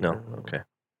don't No. know. Okay.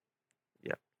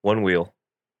 Yeah. One wheel.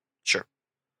 Sure.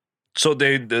 So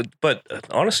but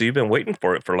honestly, you've been waiting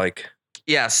for it for like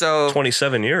Yeah, so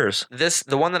 27 years.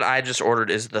 the one that I just ordered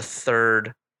is the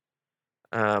third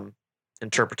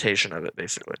interpretation of it,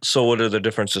 basically. So what are the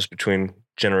differences between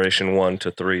generation 1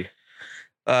 to 3?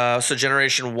 So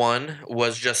generation 1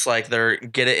 was just like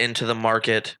get it into the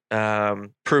market,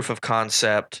 proof of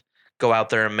concept, go out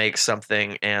there and make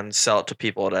something and sell it to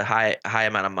people at a high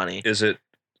amount of money.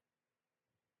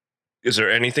 Is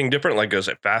there anything different? Like, is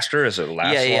it faster? Is it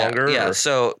last longer? Yeah. or-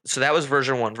 So that was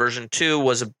version 1. Version 2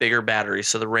 was a bigger battery,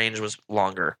 so the range was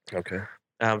longer. Okay.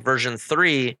 Version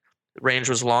 3, range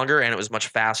was longer and it was much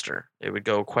faster. It would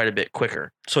go quite a bit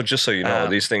quicker. So just so you know,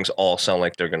 these things all sound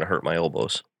like they're going to hurt my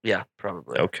elbows. Yeah,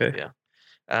 probably. Okay.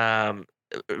 Yeah.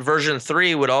 Version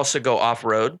 3 would also go off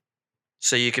road,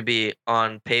 so you could be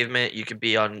on pavement, you could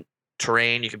be on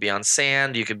terrain. You could be on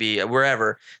sand. You could be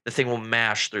wherever. The thing will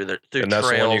mash through through And that's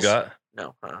trails. the one you got?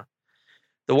 No.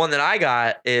 The one that I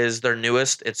got is their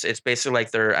newest. It's basically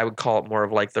like I would call it more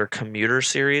of like their commuter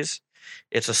series.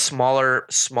 It's a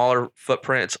smaller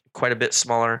footprint. It's quite a bit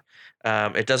smaller.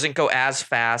 It doesn't go as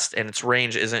fast, and its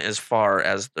range isn't as far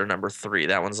as their number 3.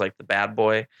 That one's like the bad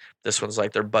boy. This one's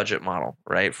like their budget model,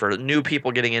 right? For new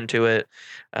people getting into it.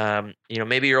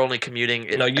 Maybe you're only commuting.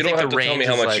 No, you don't have to tell me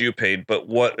how much you paid, but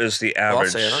what is the Well, I'll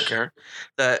average? say I don't care.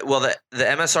 The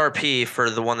MSRP for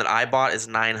the one that I bought is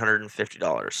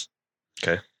 $950.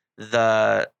 Okay.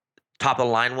 The top of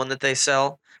the line one that they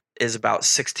sell is about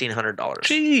 $1,600.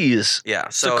 Jeez. Yeah,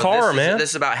 so a car, man.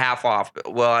 This is about half off.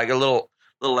 Well, like a little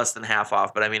less than half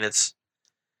off, but I mean it's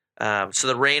so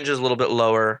the range is a little bit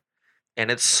lower and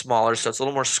it's smaller, so it's a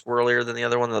little more squirrelier than the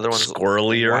other one. The other one's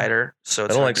squirrelier, wider, so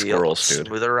it's I don't like be squirrels, a dude.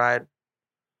 smoother ride.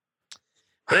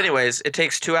 But anyways, it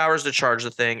takes 2 hours to charge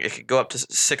the thing. It could go up to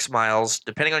 6 miles.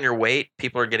 Depending on your weight,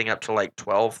 people are getting up to like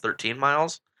 12, 13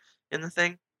 miles in the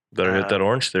thing. Better hit that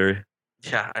Orange Theory.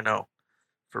 Yeah, I know.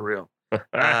 For real.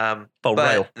 Oh,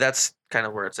 but real. that's kind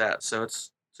of where it's at. So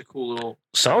it's a cool little.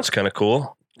 Sounds kind of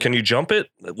cool. Can you jump it?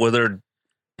 Whether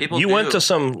People you do. went to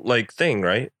some like thing,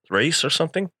 right? Race or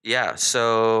something? Yeah.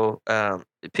 So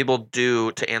people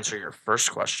do, to answer your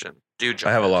first question, do jump.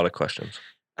 I have a in. lot of questions.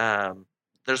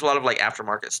 There's a lot of like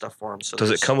aftermarket stuff for them. So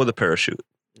does it come with a parachute?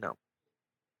 No.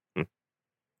 Hmm.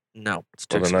 No, it's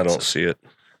too Well, then I expensive. don't see it.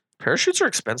 Parachutes are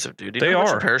expensive, dude. Do you They know how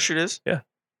much are. a parachute is? Yeah.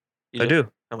 You I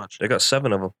do. How much? They got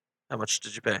 7 of them. How much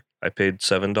did you pay? I paid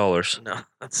 $7. No,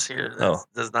 that Oh.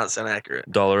 does not sound accurate.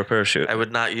 $1 a parachute. I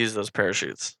would not use those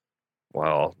parachutes.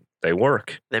 Well, they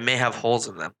work. They may have holes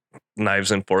in them.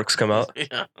 Knives and forks come out.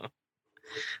 Yeah.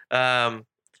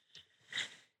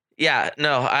 Yeah,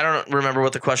 no, I don't remember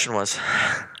what the question was.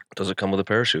 Does it come with a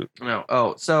parachute? No.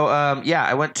 Oh, so yeah,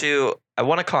 I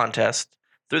won a contest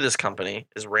through this company,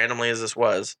 as randomly as this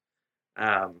was,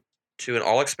 to an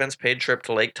all expense paid trip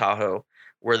to Lake Tahoe,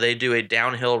 where they do a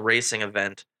downhill racing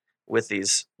event with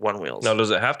these one wheels. Now,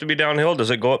 does it have to be downhill? Does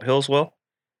it go up hills well?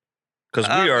 Because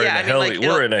we are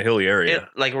we're in a hilly area.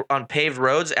 Like on paved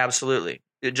roads, absolutely.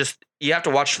 You have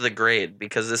to watch for the grade,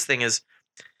 because this thing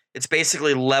it's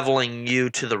basically leveling you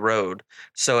to the road.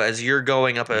 So as you're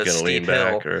going up a steep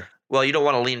hill, well, you don't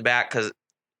want to lean back because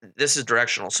this is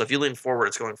directional. So if you lean forward,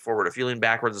 it's going forward. If you lean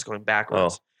backwards, it's going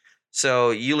backwards. Oh.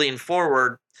 So you lean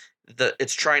forward,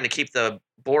 it's trying to keep the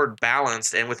board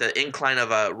balanced, and with the incline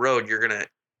of a road, you're gonna.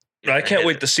 I can't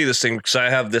wait to see this thing, because I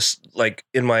have this like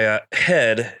in my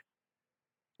head.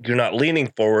 You're not leaning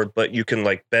forward, but you can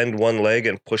like bend one leg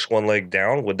and push one leg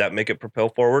down. Would that make it propel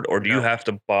forward, or do you have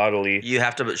to bodily? You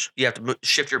have to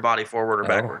shift your body forward or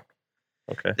backward.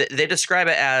 Okay. They describe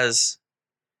it as.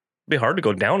 It'd be hard to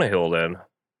go down a hill then.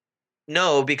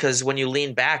 No, because when you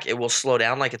lean back, it will slow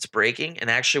down like it's braking, and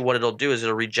actually, what it'll do is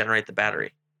it'll regenerate the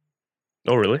battery.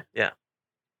 Oh, really? Yeah.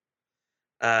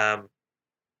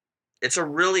 It's a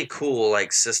really cool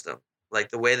like system. Like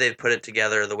the way they've put it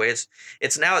together, the way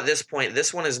it's now at this point,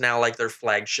 this one is now like their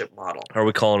flagship model. Are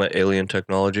we calling it alien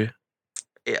technology?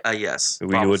 Yes.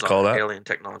 You would call that alien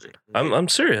technology. I'm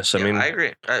serious. I mean, I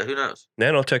agree. Who knows?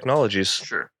 Nanotechnologies.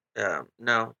 Sure.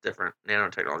 No, different.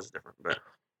 Nanotechnology is different, but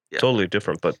yeah. Totally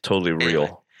different, but totally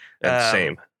real and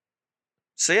same.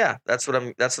 So yeah, that's what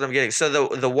I'm getting. So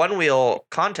the one wheel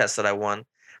contest that I won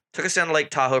took us down to Lake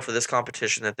Tahoe for this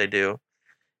competition that they do.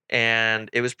 And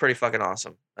it was pretty fucking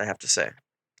awesome, I have to say.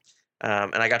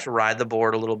 And I got to ride the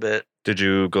board a little bit. Did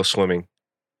you go swimming?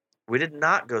 We did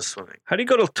not go swimming. How do you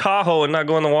go to Tahoe and not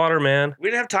go in the water, man? We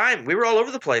didn't have time. We were all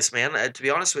over the place, man. To be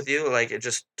honest with you, like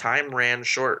time ran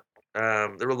short.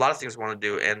 There were a lot of things we wanted to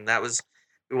do, and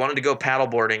we wanted to go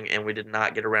paddleboarding, and we did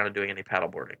not get around to doing any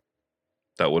paddleboarding.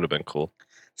 That would have been cool.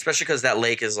 Especially because that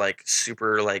lake is like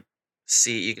super like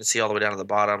you can see all the way down to the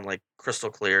bottom, like crystal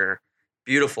clear.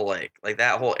 Beautiful lake. Like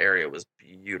that whole area was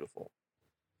beautiful.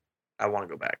 I want to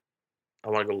go back. I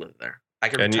want to go live there. I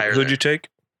can retire. Who'd you take?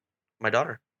 My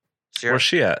daughter. Sierra. Where's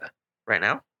she at? Right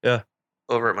now? Yeah.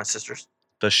 Over at my sister's.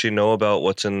 Does she know about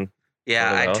what's in?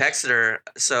 Yeah, I texted her.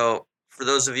 So for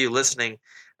those of you listening,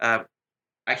 I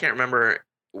can't remember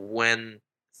when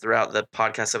throughout the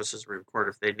podcast episodes we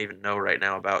recorded if they didn't even know right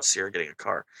now about Sierra getting a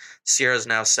car. Sierra's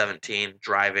now 17,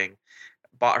 driving.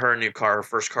 Bought her a new car. Her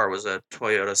first car was a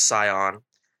Toyota Scion.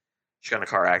 She got in a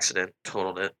car accident,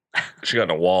 totaled it. She got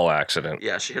in a wall accident.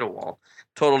 Yeah, she hit a wall,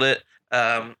 totaled it.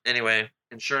 Anyway,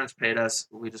 insurance paid us.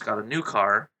 We just got a new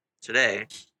car today.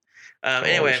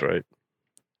 Anyway, that's right.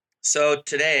 So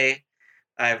today,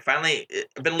 I've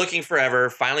been looking forever.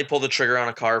 Finally pulled the trigger on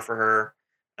a car for her,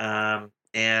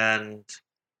 and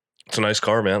It's a nice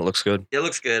car, man. It looks good. It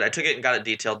looks good. I took it and got it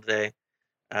detailed today.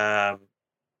 Parked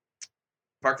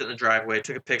it in the driveway,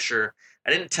 took a picture.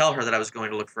 I didn't tell her that I was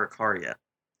going to look for a car yet.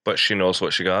 But she knows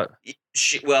what she got.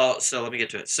 So let me get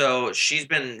to it. So she's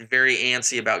been very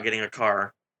antsy about getting a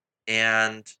car,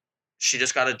 and she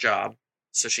just got a job,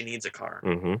 so she needs a car.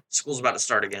 Mm-hmm. School's about to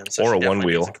start again, so Or she a definitely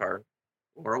one-wheel. needs a car.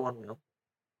 Or a one wheel.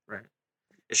 Right.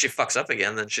 If she fucks up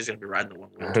again, then she's gonna be riding the one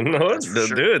wheel. No, That's for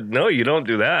sure. dude, no, you don't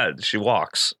do that. She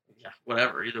walks. Yeah,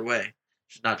 whatever. Either way,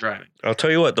 she's not driving. I'll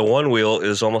tell you what, the one wheel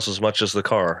is almost as much as the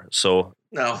car, so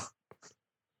No.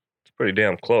 it's pretty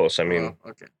damn close. I mean,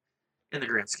 Well, okay. In the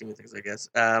grand scheme of things, I guess.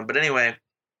 But anyway,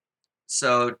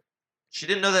 so she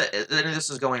didn't know that any of this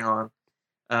was going on.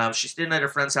 She stayed at her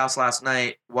friend's house last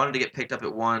night, wanted to get picked up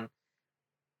at 1.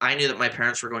 I knew that my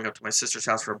parents were going up to my sister's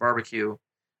house for a barbecue.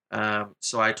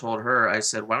 So I told her, I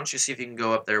said, why don't you see if you can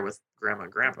go up there with Grandma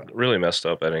and Grandpa? really messed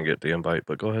up. I didn't get the invite,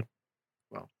 but go ahead.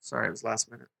 Well, sorry, it was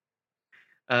last minute.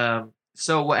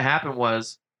 So what happened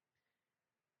was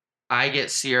I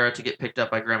get Sierra to get picked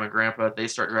up by Grandma and Grandpa. They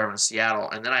start driving to Seattle.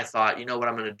 And then I thought, you know what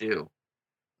I'm going to do?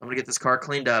 I'm going to get this car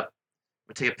cleaned up. I'm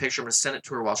going to take a picture. I'm going to send it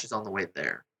to her while she's on the way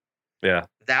there. Yeah.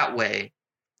 That way,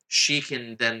 she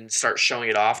can then start showing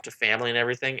it off to family and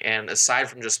everything. And aside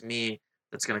from just me,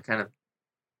 that's going to kind of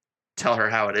tell her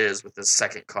how it is with this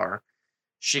second car,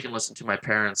 she can listen to my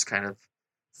parents kind of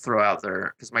throw out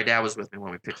there, because my dad was with me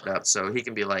when we picked it up, so he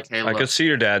can be like, "Hey, look, I could see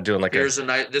your dad doing like here's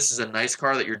this is a nice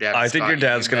car that your dad." I think your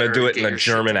dad's gonna do it in a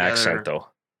German accent, though.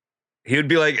 He would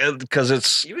be like, because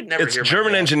it's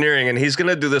German engineering, and he's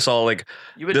gonna do this all like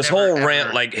this whole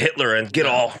rant like Hitler and get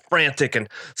all frantic and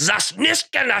That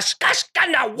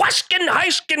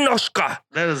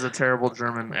is a terrible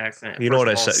German accent. You know what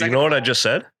I said? You know what I just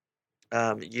said?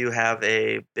 You have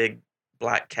a big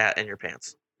black cat in your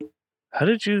pants. How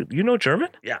did you know German?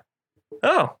 Yeah.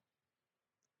 Oh.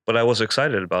 But I was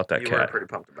excited about that You cat. were pretty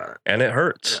pumped about it. And it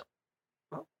hurts. Yeah.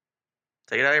 Well,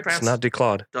 take it out of your pants. It's not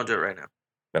declawed. Don't do it right now.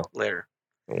 No. Later.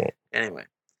 I won't. Anyway.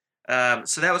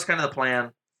 So that was kind of the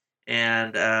plan.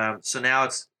 And so now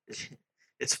it's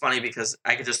funny because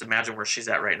I could just imagine where she's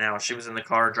at right now. She was in the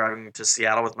car driving to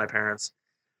Seattle with my parents,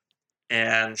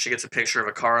 and she gets a picture of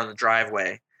a car on the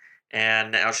driveway.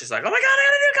 And now she's like, "Oh my God, I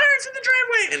got a new car! It's in the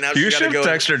driveway!" And now you should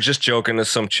text her just joking to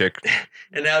some chick.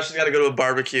 And now she's got to go to a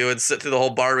barbecue and sit through the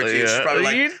whole barbecue. Yeah. She's probably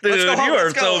like, "Let's go home, you are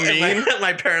let's go." so mean. And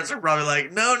my parents are probably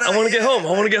like, "No, I want to get home. I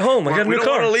want to get home. I got a new we don't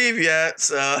car. want to leave yet."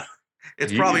 So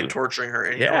it's probably torturing her.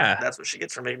 And you know, Yeah. that's what she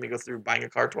gets for making me go through buying a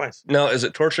car twice. No, is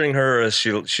it torturing her? Or is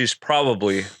she's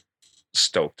probably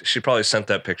stoked. She probably sent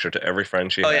that picture to every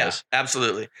friend she has. Yeah,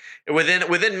 absolutely.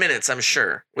 Within minutes, I'm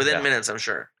sure. Minutes, I'm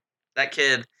sure. That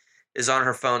kid is on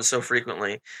her phone so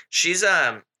frequently. She's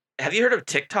have you heard of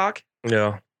TikTok?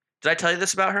 Yeah. Did I tell you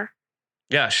this about her?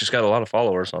 Yeah, she's got a lot of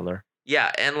followers on there.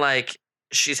 Yeah, and like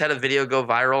she's had a video go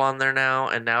viral on there now,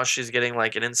 and now she's getting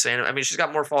like an insane. I mean, she's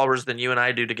got more followers than you and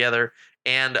I do together,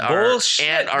 and our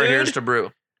Here's to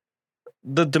Brew.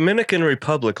 The Dominican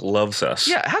Republic loves us.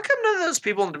 Yeah, how come none of those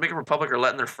people in the Dominican Republic are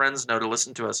letting their friends know to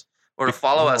listen to us or to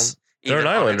follow us? They're an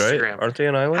island, Instagram? right? Aren't they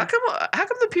an island? How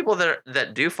come the people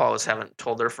that do follow us haven't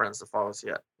told their friends to follow us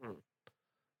yet?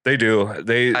 They do.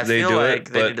 They feel do like it.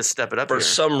 they But need to step it up. for here.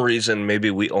 some reason,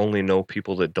 maybe we only know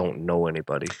people that don't know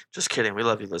anybody. Just kidding. We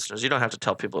love you, listeners. You don't have to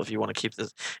tell people if you want to keep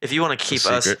this. If you want to keep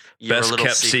us Secret. your Best little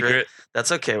kept secret.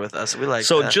 that's okay with us. We like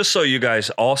So that. just so you guys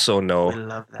also we know,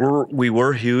 love that. we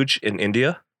were huge in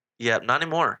India. Yeah, not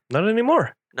anymore. Not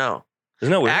anymore. No.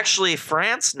 Isn't that weird? Actually,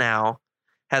 France now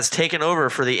has taken over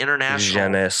for the international. Je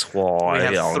ne sais We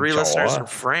have 3 quoi. listeners in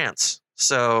France,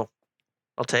 so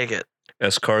I'll take it.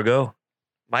 Escargot,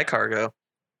 My cargo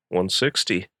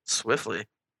 160. swiftly.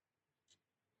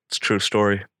 It's a true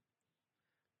story.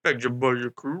 Beg your boy, your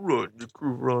crew run, your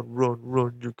crew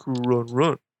run, your crew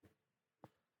run.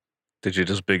 Did you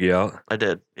just big you out? I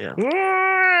did, yeah.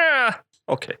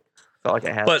 Okay. Felt like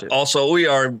I had But to. also,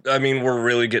 we're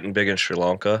really getting big in Sri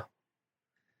Lanka.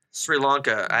 Sri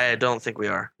Lanka, I don't think we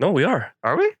are. No, we are.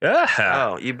 Are we? Yeah.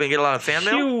 Oh, you've been getting a lot of fan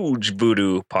mail? Huge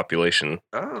voodoo population.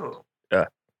 Oh. Yeah.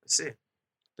 I see.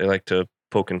 They like to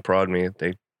poke and prod me.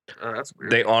 Oh, that's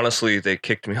weird. They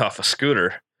kicked me off a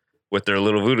scooter with their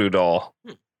little voodoo doll.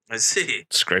 I see.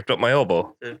 Scraped up my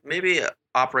elbow. Maybe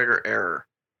operator error.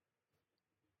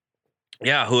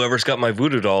 Yeah, whoever's got my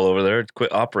voodoo doll over there,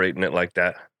 quit operating it like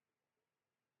that.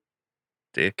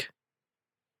 Dick.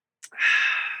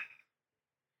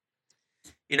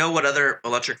 You know what other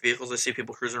electric vehicles I see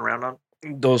people cruising around on?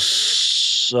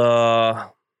 Those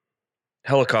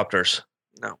helicopters.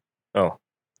 No. Oh.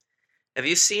 Have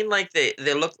you seen like they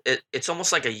look? It's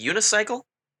almost like a unicycle.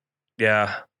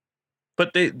 Yeah.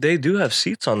 But they do have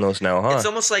seats on those now, huh? It's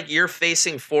almost like you're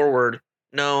facing forward.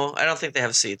 No, I don't think they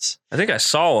have seats. I think I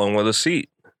saw one with a seat.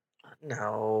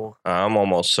 No. I'm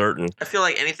almost certain. I feel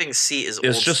like anything seat is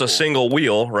It's old just school. a single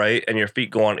wheel, right? And your feet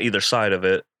go on either side of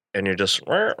it, and you're just.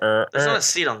 There's not a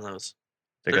seat on those.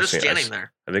 They're just standing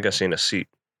there. I think I've seen a seat.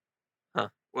 Huh.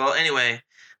 Well, anyway,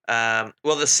 well,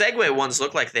 the Segway ones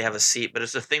look like they have a seat, but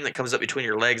it's the thing that comes up between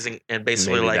your legs and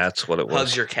basically Maybe like that's what it was.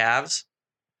 hugs your calves.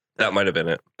 That might have been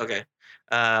it. Okay.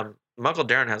 My Uncle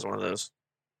Darren has one of those.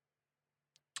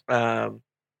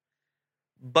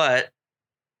 But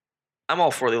I'm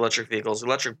all for the electric vehicles,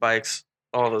 electric bikes,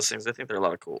 all those things. I think they're a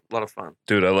lot of fun.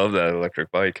 Dude, I love that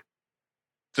electric bike.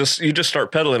 You just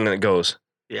start pedaling and it goes.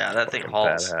 Yeah, that thing Fucking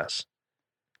hauls. Badass.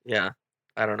 Yeah,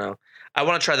 I don't know. I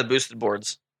want to try the boosted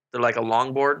boards. They're like a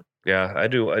longboard, Yeah, I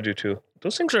do too.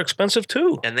 Those things are expensive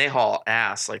too. and they haul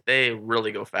ass. Like they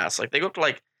really go fast. Like they go up to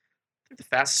like, I think the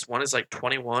fastest one is like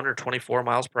 21 or 24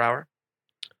 miles per hour.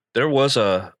 There was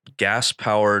a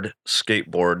gas-powered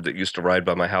skateboard that used to ride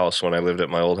by my house when I lived at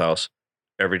my old house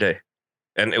every day.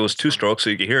 And it was two strokes, so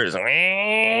you could hear it. It's like,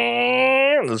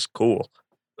 it was cool.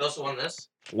 We also won this.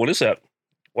 What is that?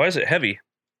 Why is it heavy?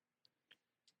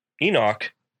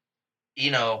 Enoch.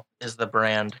 Eno is the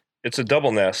brand. It's a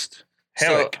double nest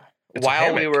hammock. So It's a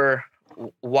while we hammock. were,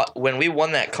 when we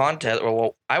won that contest,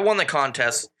 well, I won the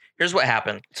contest. Here's what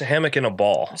happened. It's a hammock in a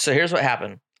ball. So here's what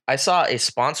happened. I saw a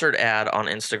sponsored ad on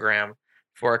Instagram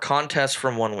for a contest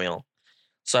from One Wheel.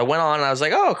 So I went on and I was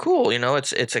like, oh, cool. You know,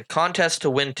 it's a contest to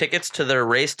win tickets to their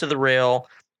race to the rail,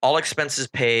 all expenses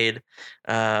paid.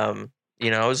 You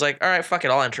know, I was like, all right, fuck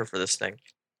it. I'll enter for this thing.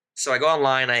 So I go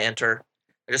online, I enter.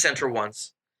 I just enter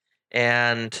once.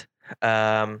 And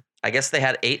I guess they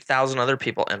had 8,000 other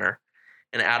people enter.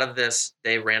 And out of this,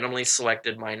 they randomly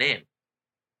selected my name.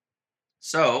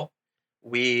 So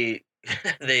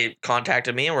they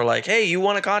contacted me and were like, hey, you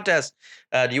won a contest.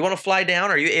 Do you want to fly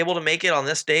down? Are you able to make it on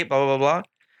this date? Blah, blah, blah.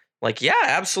 Like, yeah,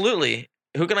 absolutely.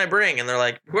 Who can I bring? And they're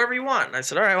like, whoever you want. And I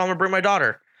said, all right, well, I'm going to bring my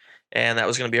daughter. And that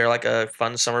was going to be like a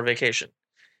fun summer vacation.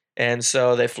 And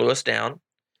so they flew us down.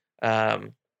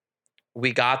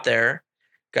 We got there,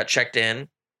 got checked in.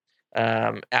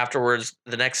 Afterwards,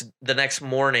 the next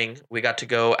morning, we got to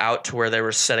go out to where they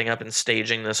were setting up and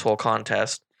staging this whole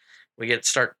contest. We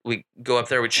go up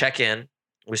there, we check in,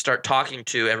 we start talking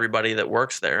to everybody that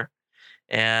works there,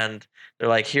 and they're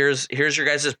like, here's your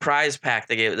guys' prize pack.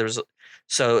 They gave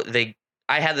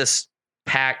I had this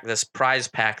prize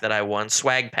pack that I won,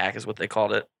 swag pack is what they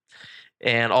called it,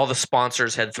 and all the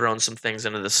sponsors had thrown some things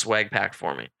into the swag pack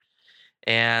for me,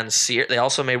 and they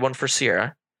also made one for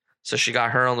Sierra, so she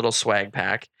got her own little swag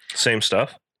pack. Same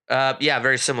stuff? Yeah,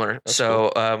 very similar. That's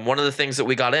so one of the things that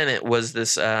we got in it was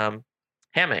this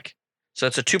hammock. So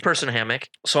it's a 2-person hammock.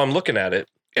 So I'm looking at it.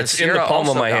 And It's in Sierra the palm of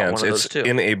also my got hands. one of those It's too.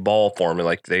 in a ball form.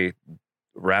 Like they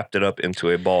wrapped it up into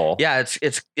a ball. Yeah,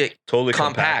 it's Totally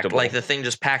compact. compactable. Like the thing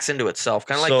just packs into itself,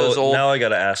 kind of like So those old. now I got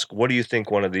to ask, what do you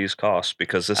think one of these costs?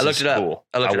 Because this I looked is it up. cool.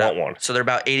 I looked it want up. one. So they're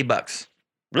about $80. Really,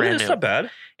 brand that's new. not bad.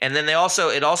 And then it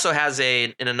also has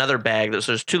in another bag.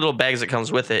 So there's 2 little bags that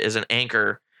comes with it. Is an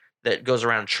anchor that goes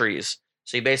around trees.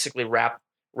 So you basically wrap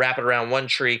it around one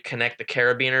tree, connect the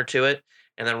carabiner to it,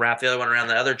 and then wrap the other one around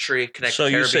the other tree. Connect. So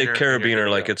the carabiner, you say and you're good carabiner to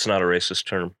like go. it's not a racist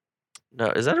term. No,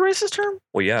 is that a racist term?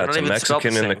 Well, yeah, They're it's not a even spelled the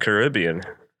Mexican in the same. Caribbean.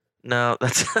 No,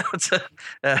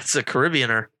 that's a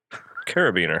Caribbeaner.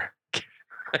 Carabiner.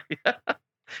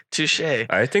 Touche.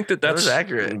 I think That that's was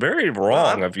accurate. very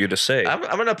wrong of you to say. I'm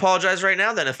going to apologize right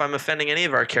now then if I'm offending any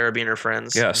of our Carabiner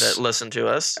friends Yes. that listen to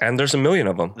us. And there's a million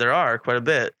of them. There are quite a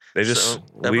bit. They just So,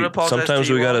 I'm gonna apologize sometimes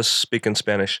to we you all. gotta speak in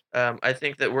Spanish. I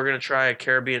think that we're going to try a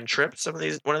Caribbean trip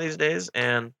one of these days,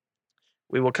 and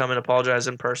we will come and apologize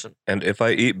in person. And if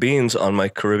I eat beans on my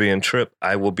Caribbean trip,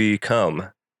 I will become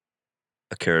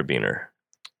a carabiner.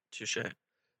 Touche.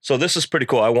 So this is pretty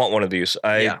cool. I want one of these.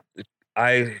 I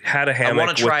had a hammock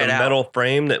with try a it out. metal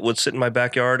frame that would sit in my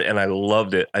backyard, and I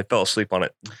loved it. I fell asleep on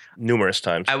it numerous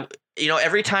times.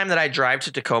 Every time that I drive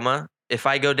to Tacoma, if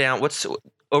I go down, what's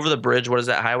over the bridge? What is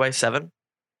that highway? 7?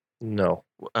 No,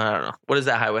 I don't know. What is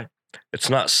that highway? it's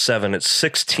not 7. It's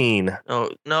 16 Oh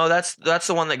no, that's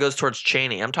the one that goes towards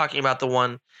Cheney. I'm talking about the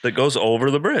one. that goes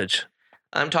over the bridge.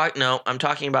 I'm talking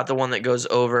about the one that goes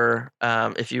over.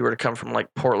 If you were to come from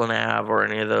like Portland Ave or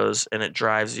any of those, and it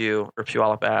drives you, or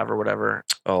Puyallup Ave or whatever,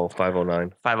 Oh,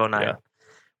 509 509. Yeah.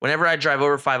 Whenever I drive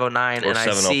over 509 or and I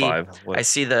 705. What-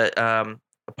 see the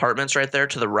apartments right there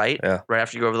to the right, Yeah. right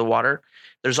after you go over the water.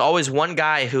 There's always one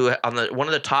guy who on one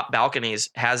of the top balconies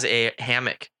has a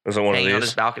hammock Is it one of hanging on his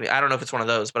these? balcony. I don't know if it's one of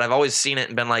those, but I've always seen it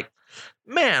and been like,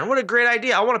 man, what a great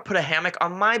idea. I want to put a hammock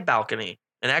on my balcony.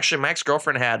 And actually, my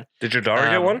ex-girlfriend had. Did your daughter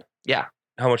get one? Yeah.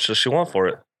 How much does she want for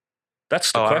it?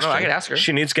 That's the I don't question. know. I could ask her.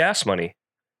 She needs gas money,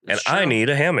 and It's I true. need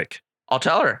a hammock. I'll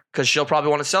tell her because she'll probably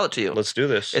want to sell it to you. Let's do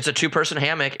this. It's a 2-person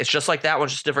hammock. It's just like that one,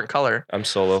 just different color. I'm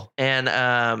solo. And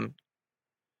I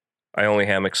only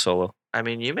hammock solo. I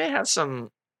mean, you may have some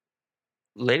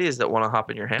ladies that want to hop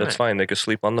in your hammock. That's fine. They could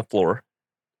sleep on the floor.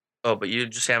 Oh, but you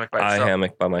just hammock by I yourself.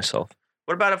 hammock by myself.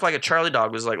 What about if like a Charlie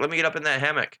dog was like, "Let me get up in that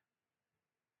hammock"?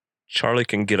 Charlie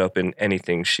can get up in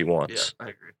anything she Yeah, wants. I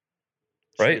agree.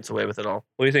 She Right? gets away with it all.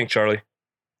 What do you think, Charlie?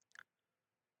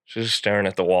 She's just staring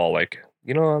at the wall like,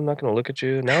 I'm not going to look at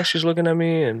you. Now she's looking at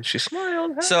me and she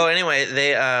smiled. So anyway,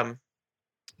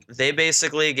 they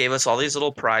basically gave us all these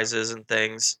little prizes and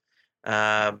things.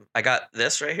 I got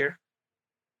this right here,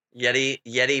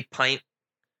 Yeti pint,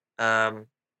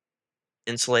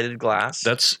 insulated glass.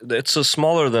 It's a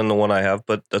smaller than the one I have,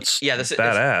 but that's this is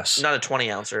badass. not a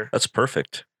 20 ouncer. That's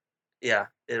perfect. Yeah,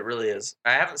 it really is.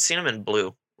 I haven't seen them in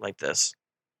blue like this,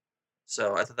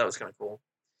 so I thought that was kind of cool.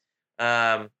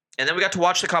 And then we got to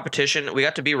watch the competition. We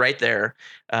got to be right there.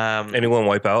 Anyone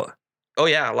wipe out? Oh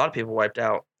yeah, a lot of people wiped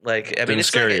out. Like I mean, Didn't it's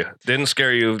scare like you. Didn't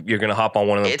scare you. You're gonna hop on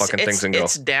one of them fucking things and go.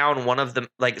 It's down one of the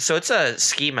so it's a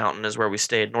ski mountain is where we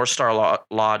stayed. North Star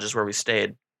Lodge is where we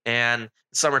stayed. And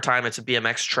summertime, it's a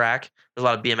BMX track. There's a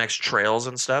lot of BMX trails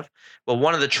and stuff. But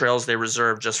one of the trails they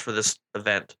reserved just for this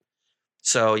event.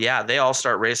 So yeah, they all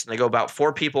start racing. They go about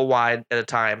 4 people wide at a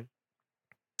time,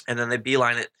 and then they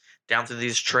beeline it down through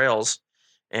these trails.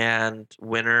 And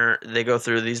they go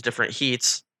through these different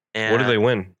heats. And What do they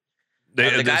win? the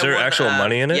Is guy there won, actual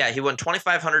money in it? Yeah, he won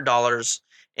 $2,500,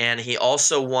 and he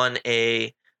also won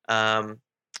a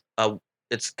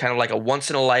it's kind of like a once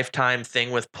in a lifetime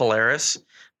thing with Polaris.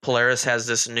 Polaris has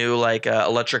this new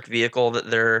electric vehicle that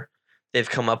they've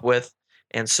come up with,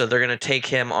 and so they're gonna take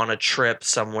him on a trip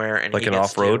somewhere, and Like he an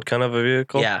gets off-road to, kind of a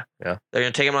vehicle? Yeah, Yeah. They're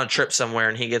gonna take him on a trip somewhere,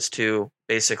 and he gets to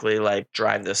basically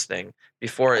drive this thing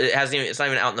before it's not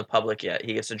even out in the public yet.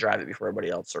 He gets to drive it before everybody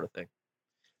else, sort of thing.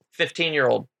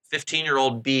 15-year-old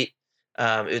beat.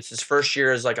 It's his first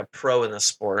year as a pro in the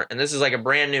sport, and this is a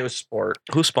brand new sport.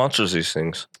 Who sponsors these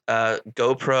things?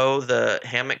 GoPro, the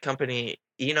hammock company,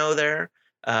 there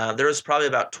was probably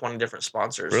about 20 different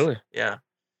sponsors. Really? Yeah.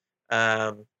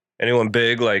 Anyone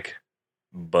big like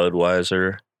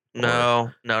Budweiser?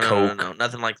 No, Coke,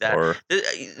 nothing like that. Or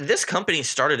This company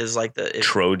started as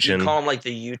Trojan? You call them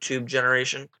the YouTube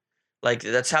generation.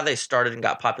 That's how they started and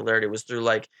got popularity, was through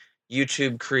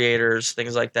YouTube creators,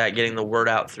 things like that, getting the word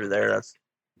out through there.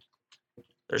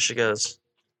 There she goes,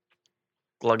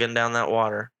 glugging down that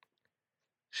water.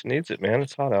 She needs it, man.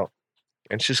 It's hot out.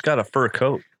 And she's got a fur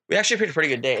coat. We actually picked a pretty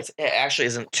good day. It actually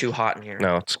isn't too hot in here.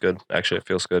 No, it's good. Actually, it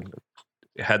feels good.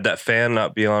 Had that fan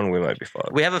not be on, we might be fine.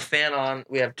 We have a fan on.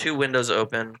 We have 2 windows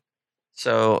open.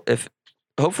 So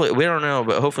hopefully, we don't know,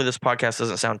 but hopefully this podcast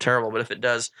doesn't sound terrible. But if it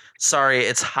does, sorry,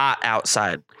 it's hot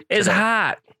outside. It's today.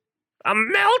 hot.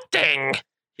 I'm melting.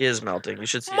 He is melting. You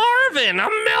should see. Marvin,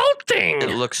 I'm melting.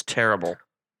 It looks terrible.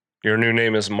 Your new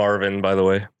name is Marvin, by the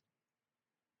way.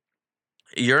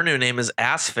 Your new name is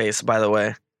Assface, by the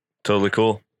way. Totally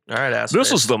cool. All right, Assface.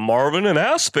 This is the Marvin and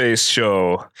Asspace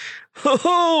show.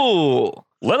 Ho-ho!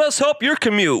 Let us help your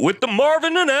commute with the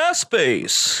Marvin and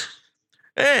Asspace.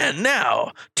 And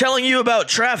now, telling you about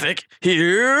traffic,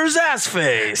 here's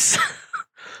Assface.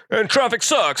 And traffic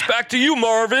sucks. Back to you,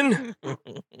 Marvin.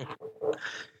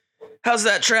 How's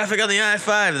that traffic on the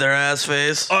I-5 there,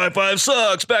 Assface? I-5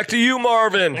 sucks. Back to you,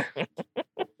 Marvin.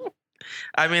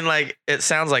 I mean, it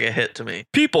sounds like a hit to me.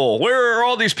 People, where are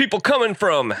all these people coming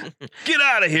from? Get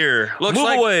out of here. Looks Move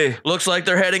like- away. Looks like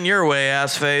they're heading your way,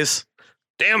 Assface.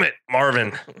 Damn it,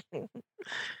 Marvin.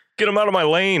 Get them out of my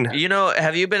lane.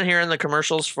 Have you been hearing the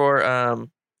commercials for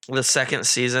the 2nd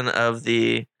season of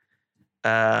the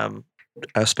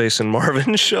Asspace and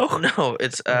Marvin show? no,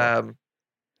 it's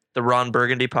the Ron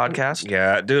Burgundy podcast?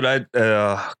 Yeah, dude,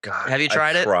 God. Have you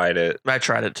tried it? Tried it. I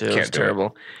tried it too. Can't It's do it.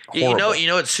 terrible. Horrible. You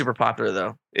know it's super popular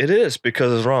though. It is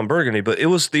because it's Ron Burgundy, but it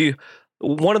was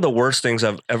one of the worst things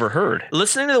I've ever heard.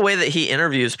 Listening to the way that he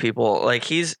interviews people,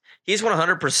 he's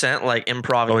 100%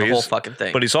 improving the whole he's- fucking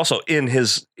thing. But he's also in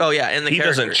his. oh yeah, and the he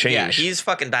doesn't character. Yeah, change. he's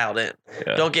fucking dialed in.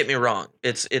 Yeah. Don't get me wrong.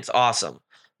 It's awesome.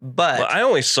 But Well,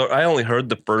 I only heard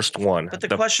the first one.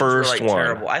 the questions were first one,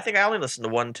 terrible. I think I only listened to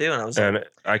 1 too, and I was and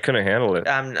I couldn't handle it.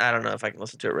 I don't know if I can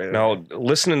listen to it regularly. Now,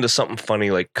 listening to something funny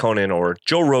like Conan or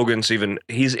Joe Rogan's,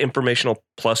 he's informational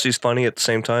plus he's funny at the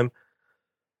same time.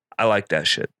 I like that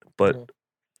shit. But Mhm.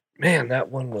 man, that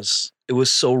one was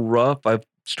so rough. I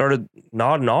started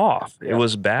nodding off. Yeah. It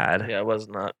was bad. Yeah, it was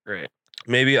not great.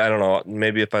 Maybe, I don't know.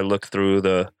 Maybe if I look through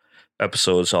the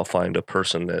episodes, I'll find a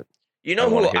person that You know I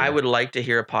who wanna hear I it. would like to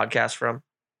hear a podcast from?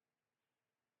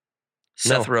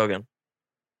 Seth Rogen.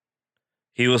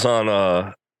 He was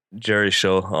on Jerry's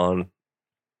show on.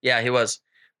 Yeah, he was.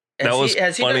 That was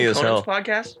has he funny done as Conan's hell.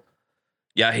 podcast?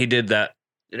 Yeah, he did that.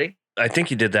 Did he? I think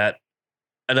he did that.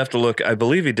 I'd have to look. I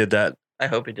believe he did that. I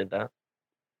hope he did that.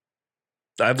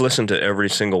 I've listened to every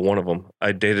single one of them.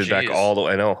 I dated back Jeez. all the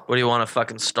way. I know. What do you want, a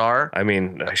fucking star? I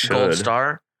mean, I should. Gold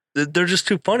star? They're just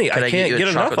too funny. Could I I can't get get you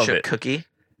a enough chocolate of chip it. cookie?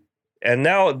 And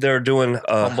now they're doing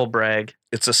Humble brag.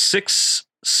 it's a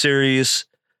 6-series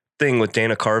thing with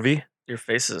Dana Carvey. Your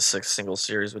face is a 6 single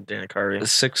series with Dana Carvey. A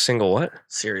 6 single what?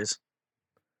 Series.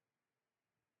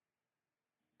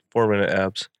 4-minute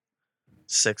abs.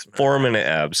 6 minutes. 4-minute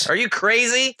abs. Are you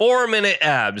crazy? 4-minute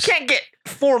abs. Can't get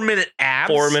 4-minute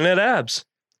abs. 4-minute abs.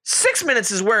 6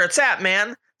 minutes is where it's at,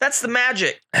 man. That's the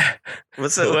magic.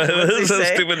 What's it? What What's he is that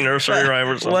say? stupid nursery rhyme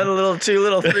or something? 1 little, 2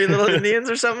 little, 3 little Indians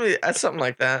or something. Something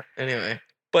like that. Anyway.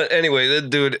 But anyway, the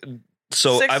dude.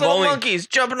 So 6 I've little only. monkeys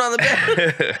jumping on the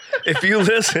bed. if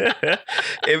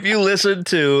you listen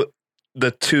to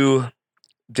the 2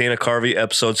 Dana Carvey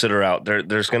episodes that are out,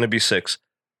 there's going to be 6.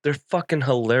 They're fucking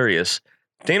hilarious.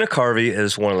 Dana Carvey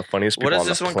is one of the funniest people What is on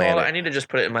this the one planet. called? I need to just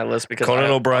put it in my list because Conan I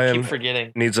O'Brien. keep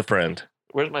forgetting. Needs a friend.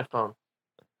 Where's my phone?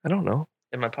 I don't know.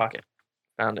 In my pocket.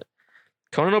 Found it.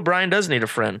 Conan O'Brien does need a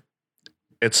friend.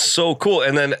 It's so cool.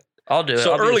 And then I'll do it.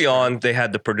 so I'll be his early friend. on, they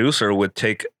had the producer would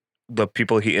take the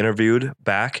people he interviewed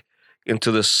back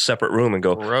into this separate room and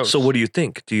go, Gross. "So what do you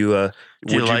think? Do you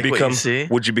Do you would like you what become you see?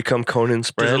 would you become Conan's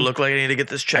Does friend?" it look like I need to get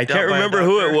this I checked out? can't by a remember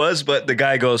who it doctor? was, but the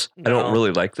guy goes, "I No. don't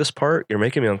really like this part. You're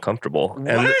making me uncomfortable."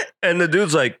 What? And the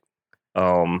dude's like,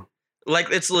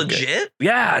 Like it's legit?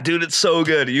 yeah, dude, it's so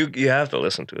good. You have to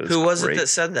listen to it. It's Who was great. it that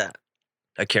said that?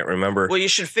 I can't remember. Well, you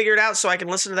should figure it out so I can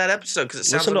listen to that episode because it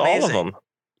sounds Listen to amazing. all of them.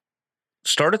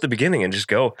 Start at the beginning and just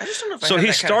go. I just don't know if I So have he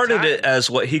that kind of started it time. as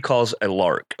what he calls a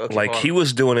lark. Okay, Like hold on. he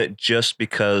was doing it just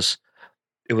because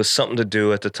it was something to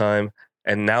do at the time.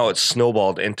 And now it's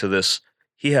snowballed into this.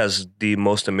 He has the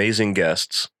most amazing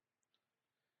guests.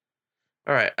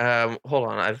 All right. Hold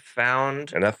on. I've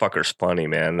found And that fucker's funny,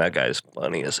 man. That guy's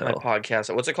funny as my hell.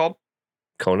 podcast. What's it called?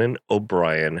 Conan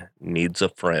O'Brien Needs a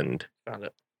Friend. Found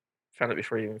it. Found it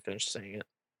before you even finished saying it.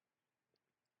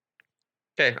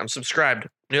 Okay, I'm subscribed.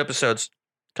 New episodes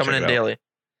coming Check in it out.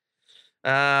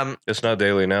 daily. It's not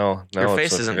daily now. Now Your it's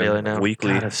face like isn't fucking daily now.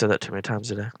 Weekly. God, I've said that too many times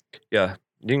today. Yeah.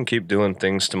 You can keep doing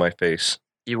things to my face.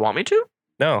 You want me to?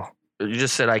 No. You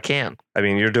just said I can. I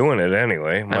mean, you're doing it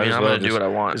anyway. I mean, I'm gonna do what I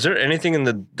want. Is there anything in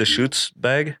the shoots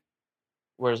bag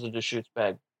Where's the Deschutes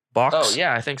bag? box? Oh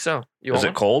yeah, I think so. You Is want it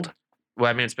one? cold? Well,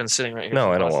 I mean, it's been sitting right here. No,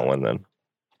 since I don't last want time. one then.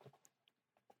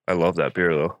 I love that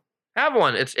beer though. Have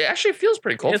one. It actually feels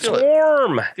pretty cold. It's Feel it.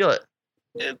 warm. Feel it.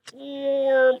 It's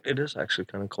warm. It is actually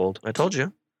kind of cold. I told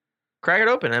you. Crack it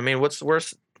open. I mean, what's the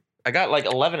worst? I got like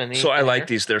 11 in these. So I in like here.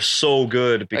 these. They're so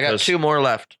good I got because 2 more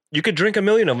left. you could drink a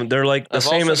million of them. They're like the I've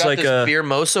same also as got like this a beer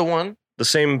Mosa one. the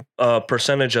same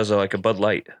percentage as like a Bud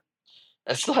Light.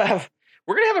 I still have.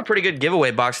 We're gonna have a pretty good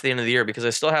giveaway box at the end of the year because I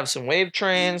still have some wave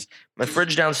trains. My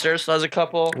fridge downstairs still has a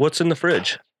couple. What's in the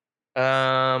fridge?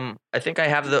 I think I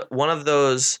have one of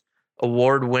those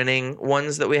award-winning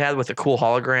ones that we had with a cool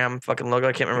hologram fucking logo.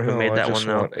 I can't remember who made that one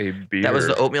though. A beer. That was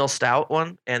the oatmeal stout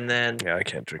one, and then Yeah, I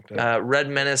can't drink that. Red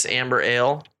Menace Amber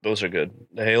Ale. Those are good.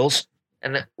 The Hales.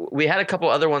 And then we had a couple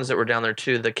other ones that were down there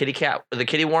too. The the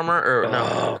kitty warmer, or no,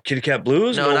 Oh, Kitty Cat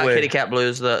Blues? no, not way. kitty cat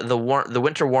blues. The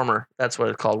winter warmer. That's what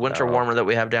it's called. Winter Oh. warmer that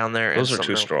we have down there. and Those are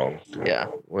too something else. strong. Yeah,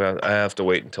 Well, I have to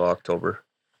wait until October.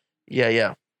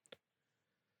 yeah.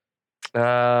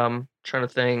 Trying to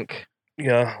think.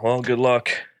 Yeah, well, good luck.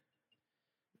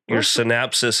 Your Where's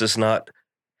synapses is not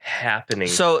happening.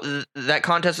 So that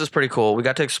contest was pretty cool. We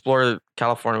got to explore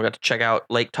California. We got to check out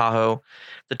Lake Tahoe.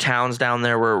 The towns down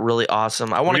there were really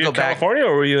awesome. I want Were to you go in back California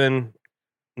or were you in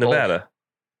Nevada?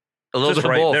 a little just bit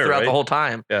of right both there, throughout right? the whole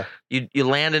time. Yeah. You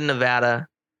land in Nevada,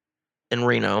 in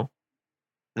Reno.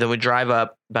 Then we drive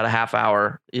up about a half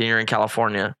hour. And you're in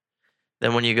California.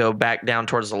 Then when you go back down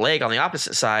towards the lake on the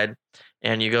opposite side,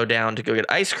 and you go down to go get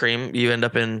ice cream, you end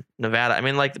up in Nevada. I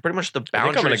mean, like pretty much the I think I'm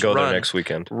going boundaries to go there run next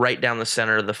weekend. right down the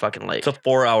center of the fucking lake. It's a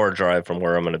 4-hour drive from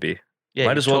where I'm going to be. Yeah,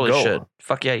 might you as well totally go. should.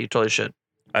 Fuck yeah, you totally should.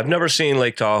 I've never seen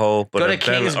Lake Tahoe, but Go to I've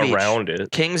been Kings Beach. around it.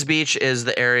 Kings Beach is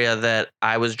the area that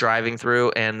I was driving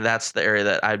through, and that's the area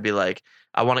that I'd be like,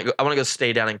 I want to go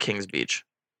stay down in Kings Beach.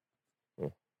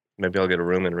 Maybe I'll get a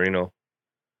room in Reno.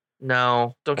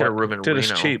 No, don't get a room in Dude,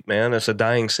 Reno. it's cheap, man. It's a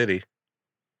dying city.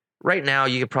 Right now,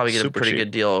 you could probably get a Super pretty cheap.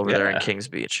 good deal over there in Yeah. Kings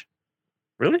Beach.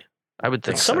 Really? I would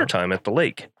think It's so. summertime at the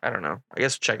lake. I don't know. I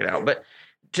guess check it out. But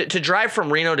to drive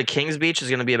from Reno to Kings Beach is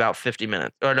going to be about 50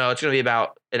 minutes. Or no, it's going to be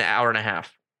about an hour and a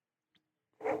half.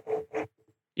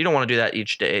 You don't want to do that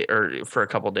each day or for a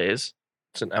couple days.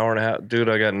 It's an hour and a half. Dude,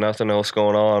 I got nothing else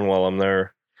going on while I'm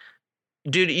there.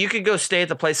 Dude, you could go stay at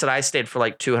the place that I stayed for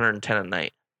like $210 a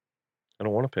night. I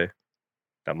don't want to pay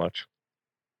that much.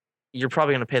 You're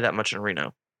probably going to pay that much in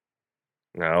Reno.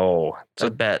 No. It's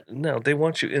a bet. No, they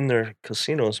want you in their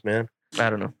casinos, man. I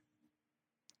don't know.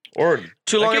 Or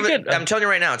Too long of could a, I'm telling you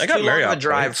right now, it's I got too long of a Marriott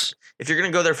drive. points. If you're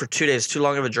going to go there for 2 days, too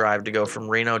long of a drive to go from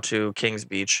Reno to Kings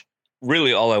Beach.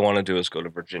 Really, all I want to do is go to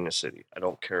Virginia City. I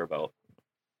don't care about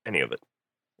any of it.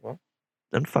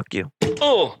 Then fuck you.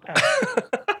 Oh!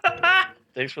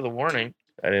 Thanks for the warning.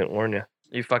 I didn't warn you.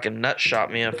 You fucking nut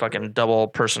shot me a fucking double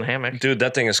person hammock. Dude,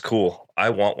 that thing is cool. I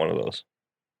want one of those.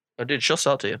 Oh, dude, she'll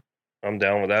sell it to you. I'm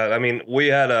down with that. I mean, we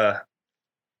had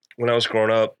when I was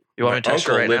growing up, You want me my to text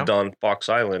her uncle right lived now? on Fox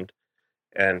Island,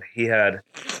 and he had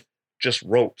just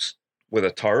ropes with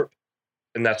a tarp,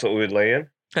 and that's what we would lay in.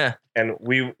 Huh. And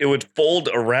it would fold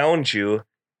around you,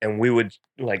 and we would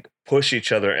like push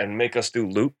each other and make us do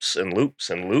loops and loops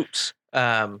and loops.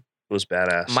 It was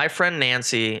badass. My friend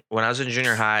Nancy, when I was in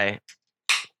junior high,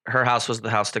 her house was the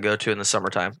house to go to in the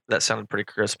summertime. That sounded pretty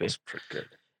crispy. Pretty good.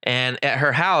 And at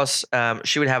her house,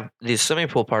 she would have these swimming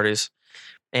pool parties,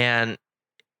 and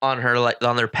on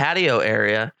their patio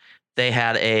area, they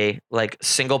had a like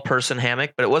single person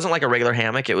hammock, but it wasn't like a regular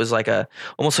hammock. It was like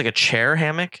almost like a chair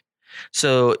hammock.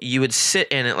 So you would sit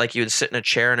in it like you would sit in a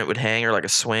chair and it would hang, or like a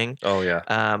swing. Oh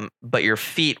yeah. But your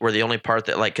feet were the only part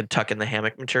that like could tuck in the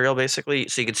hammock material, basically.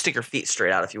 So you could stick your feet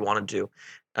straight out if you wanted to,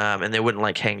 and they wouldn't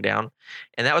like hang down.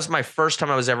 And that was my first time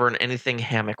I was ever in anything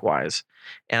hammock wise.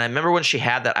 And I remember when she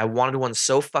had that, I wanted one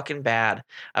so fucking bad.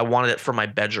 I wanted it for my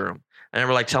bedroom. I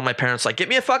remember like telling my parents like, "Get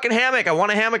me a fucking hammock. I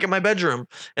want a hammock in my bedroom,"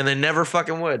 and they never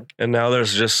fucking would. And now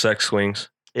there's just sex swings.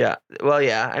 Yeah. Well,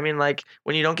 yeah. I mean, like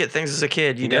when you don't get things as a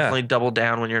kid, you Yeah. definitely double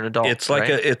down when you're an adult. It's like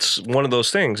right? it's one of those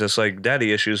things. It's like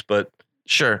daddy issues, but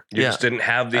Sure. you yeah. just didn't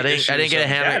have the I didn't get issues a of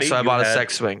hammock, daddy. so I You bought a had-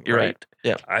 sex swing. You're right.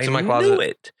 Yeah. I It's in my knew closet.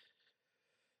 it.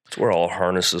 It's where all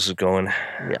harnesses are going.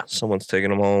 Yeah. Someone's taking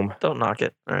them home. Don't knock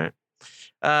it. All right.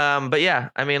 But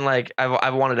yeah, I mean, like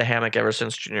I've wanted a hammock ever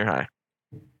since junior high.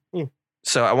 Hmm.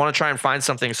 So I want to try and find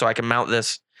something so I can mount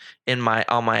this on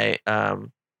my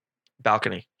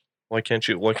balcony. Why can't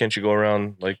you go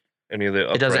around like any of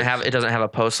the It doesn't uprights? have a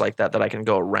post like that I can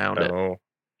go around it. No.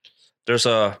 There's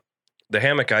the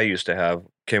hammock I used to have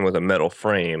came with a metal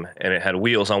frame and it had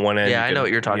wheels on one end. Yeah, You I know could,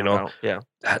 what you're talking you know, about. Yeah.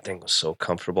 That thing was so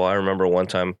comfortable. I remember one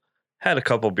time had a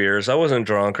couple beers. I wasn't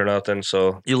drunk or nothing,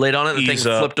 so You laid on it and the thing Ease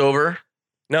up. flipped over.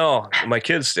 no, my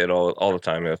kids did all the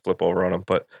time. I'd flip over on them,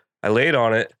 but I laid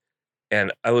on it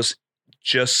and I was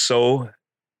just so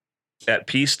at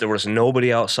peace. There was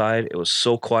nobody outside. It was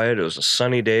so quiet. It was a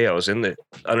sunny day. I was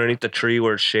underneath the tree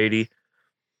where it's shady.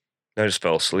 I just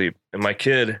fell asleep. And my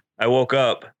kid, I woke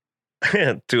up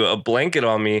to a blanket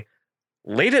on me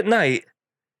late at night,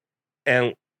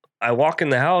 and I walk in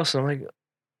the house and I'm like,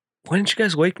 "Why didn't you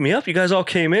guys wake me up? You guys all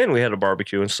came in. We had a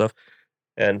barbecue and stuff."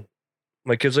 And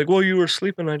my kid's like, "Well, you were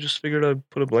sleeping. I just figured I'd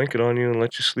put a blanket on you and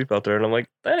let you sleep out there." And I'm like,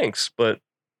 "Thanks, but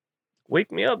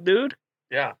wake me up, dude."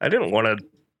 Yeah. I didn't want to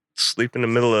sleep in the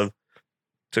middle of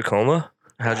Tacoma.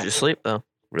 How'd you sleep though?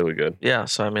 Really good. Yeah.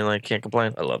 So I mean, like, can't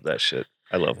complain. I love that shit.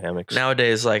 I love hammocks.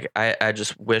 Nowadays, like I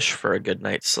just wish for a good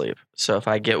night's sleep. So if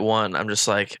I get one, I'm just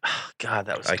like, oh, God,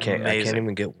 that was I can't amazing.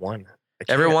 even get one.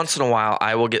 Every once in a while,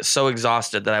 I will get so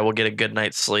exhausted that I will get a good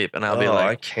night's sleep, and I'll be I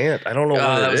like, can't. I don't know "Oh,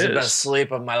 what that it was is. the best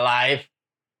sleep of my life."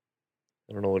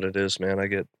 I don't know what it is, man. I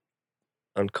get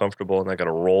uncomfortable and I got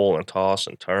to roll and toss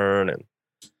and turn. And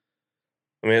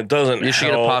I mean, it doesn't. You should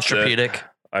get a help that posturepedic.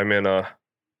 I'm in a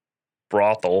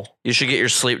brothel. You should get your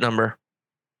sleep number.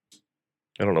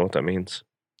 I don't know what that means.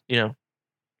 You know,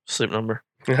 sleep number.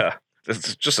 Yeah,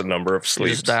 it's just a number of You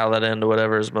sleeps. just dial that into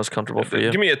whatever is most comfortable for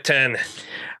you. Give me a 10.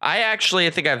 I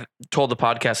think I've told the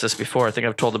podcast this before. I think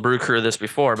I've told the brew crew this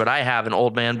before, but I have an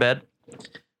old man bed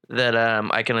that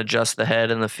I can adjust the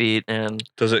head and the feet, and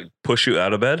Does it push you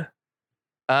out of bed?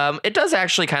 it does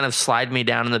actually kind of slide me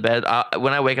down in the bed.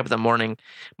 When I wake up in the morning,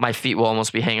 my feet will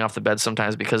almost be hanging off the bed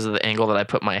sometimes because of the angle that I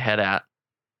put my head at.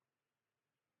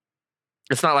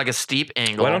 It's not like a steep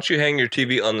angle. Why don't you hang your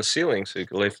TV on the ceiling so you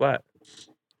can lay flat?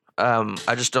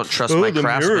 I just don't trust Oh, my the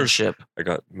mirrors. craftsmanship. I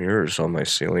got mirrors on my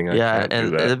ceiling. I Yeah, can't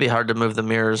and do that. it'd be hard to move the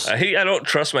mirrors. I don't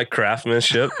trust my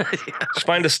craftsmanship. Just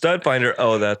find a stud finder.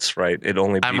 Oh, that's right. It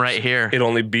only beeps. I'm right here. It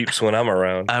only beeps when I'm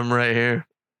around. I'm right here.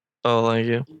 Oh, thank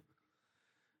you.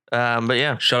 But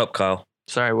yeah, Shut up, Kyle.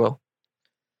 sorry, Will.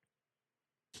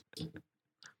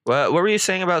 What were you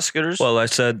saying about scooters? Well, I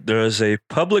said there is a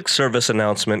public service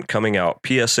announcement coming out.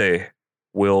 PSA,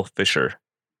 Will Fisher.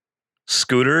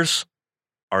 Scooters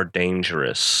are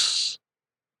dangerous.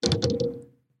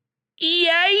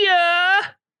 Yeah.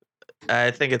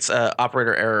 I think it's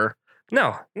operator error.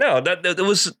 No, that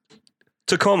was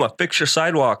Tacoma. Fix your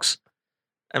sidewalks,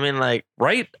 I mean, like,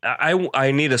 right?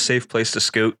 I need a safe place to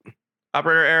scoot.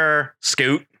 operator error.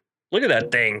 Scoot. Look at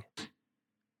that thing.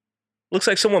 Looks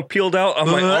like someone peeled out on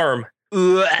my arm.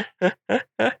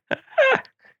 I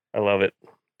love it.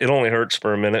 It only hurts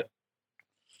for a minute.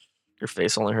 Your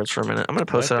face only hurts for a minute. I'm going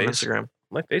to post My that on face. Instagram.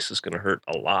 My face is going to hurt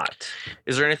a lot.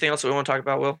 Is there anything else that we want to talk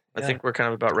about, Will? I Yeah. think we're kind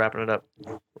of about wrapping it up.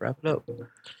 Wrap it up.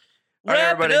 right,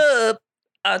 everybody. up.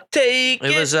 I'll take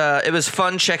It was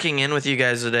fun checking in with you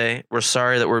guys today. We're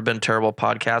sorry that we've been terrible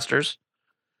podcasters.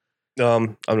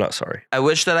 I'm not sorry. I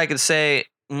wish that I could say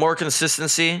more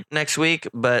consistency next week,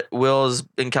 but Will is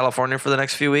in California for the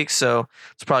next few weeks, so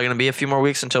it's probably going to be a few more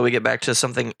weeks until we get back to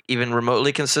something even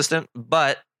remotely consistent.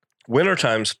 But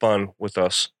Wintertime's fun with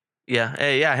us. yeah,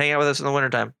 hey, yeah, hang out with us in the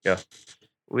wintertime. Yeah.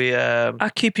 We I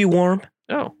keep you warm.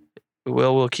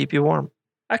 we'll keep you warm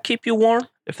I keep you warm.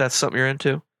 if that's something you're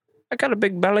into. I got a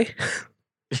big belly.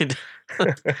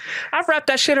 I've wrapped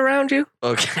that shit around you.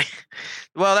 Okay.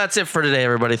 Well, that's it for today,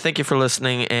 everybody. Thank you for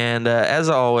listening. And as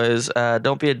always,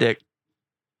 don't be a dick.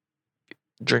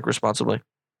 Drink responsibly.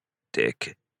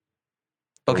 Dick.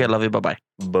 Okay, love you. Bye-bye.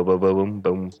 Boom, boom, boom,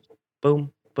 boom,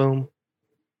 boom, boom,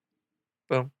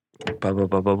 Boom. Boom, boom,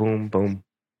 boom, boom,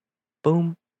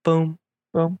 boom, boom,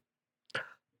 Boom.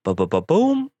 boom, boom,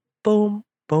 boom, boom,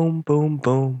 boom, boom,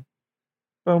 boom,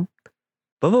 Boom.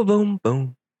 boom, boom,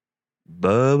 boom,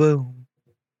 boom,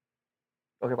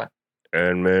 Okay, bye.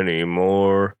 and many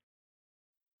more.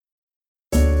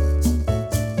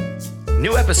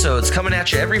 New episodes coming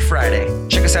at you every Friday.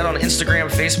 Check us out on Instagram,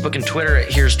 Facebook, and Twitter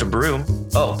at Here's to Brew.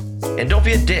 Oh, and don't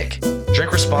be a dick.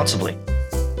 Drink responsibly.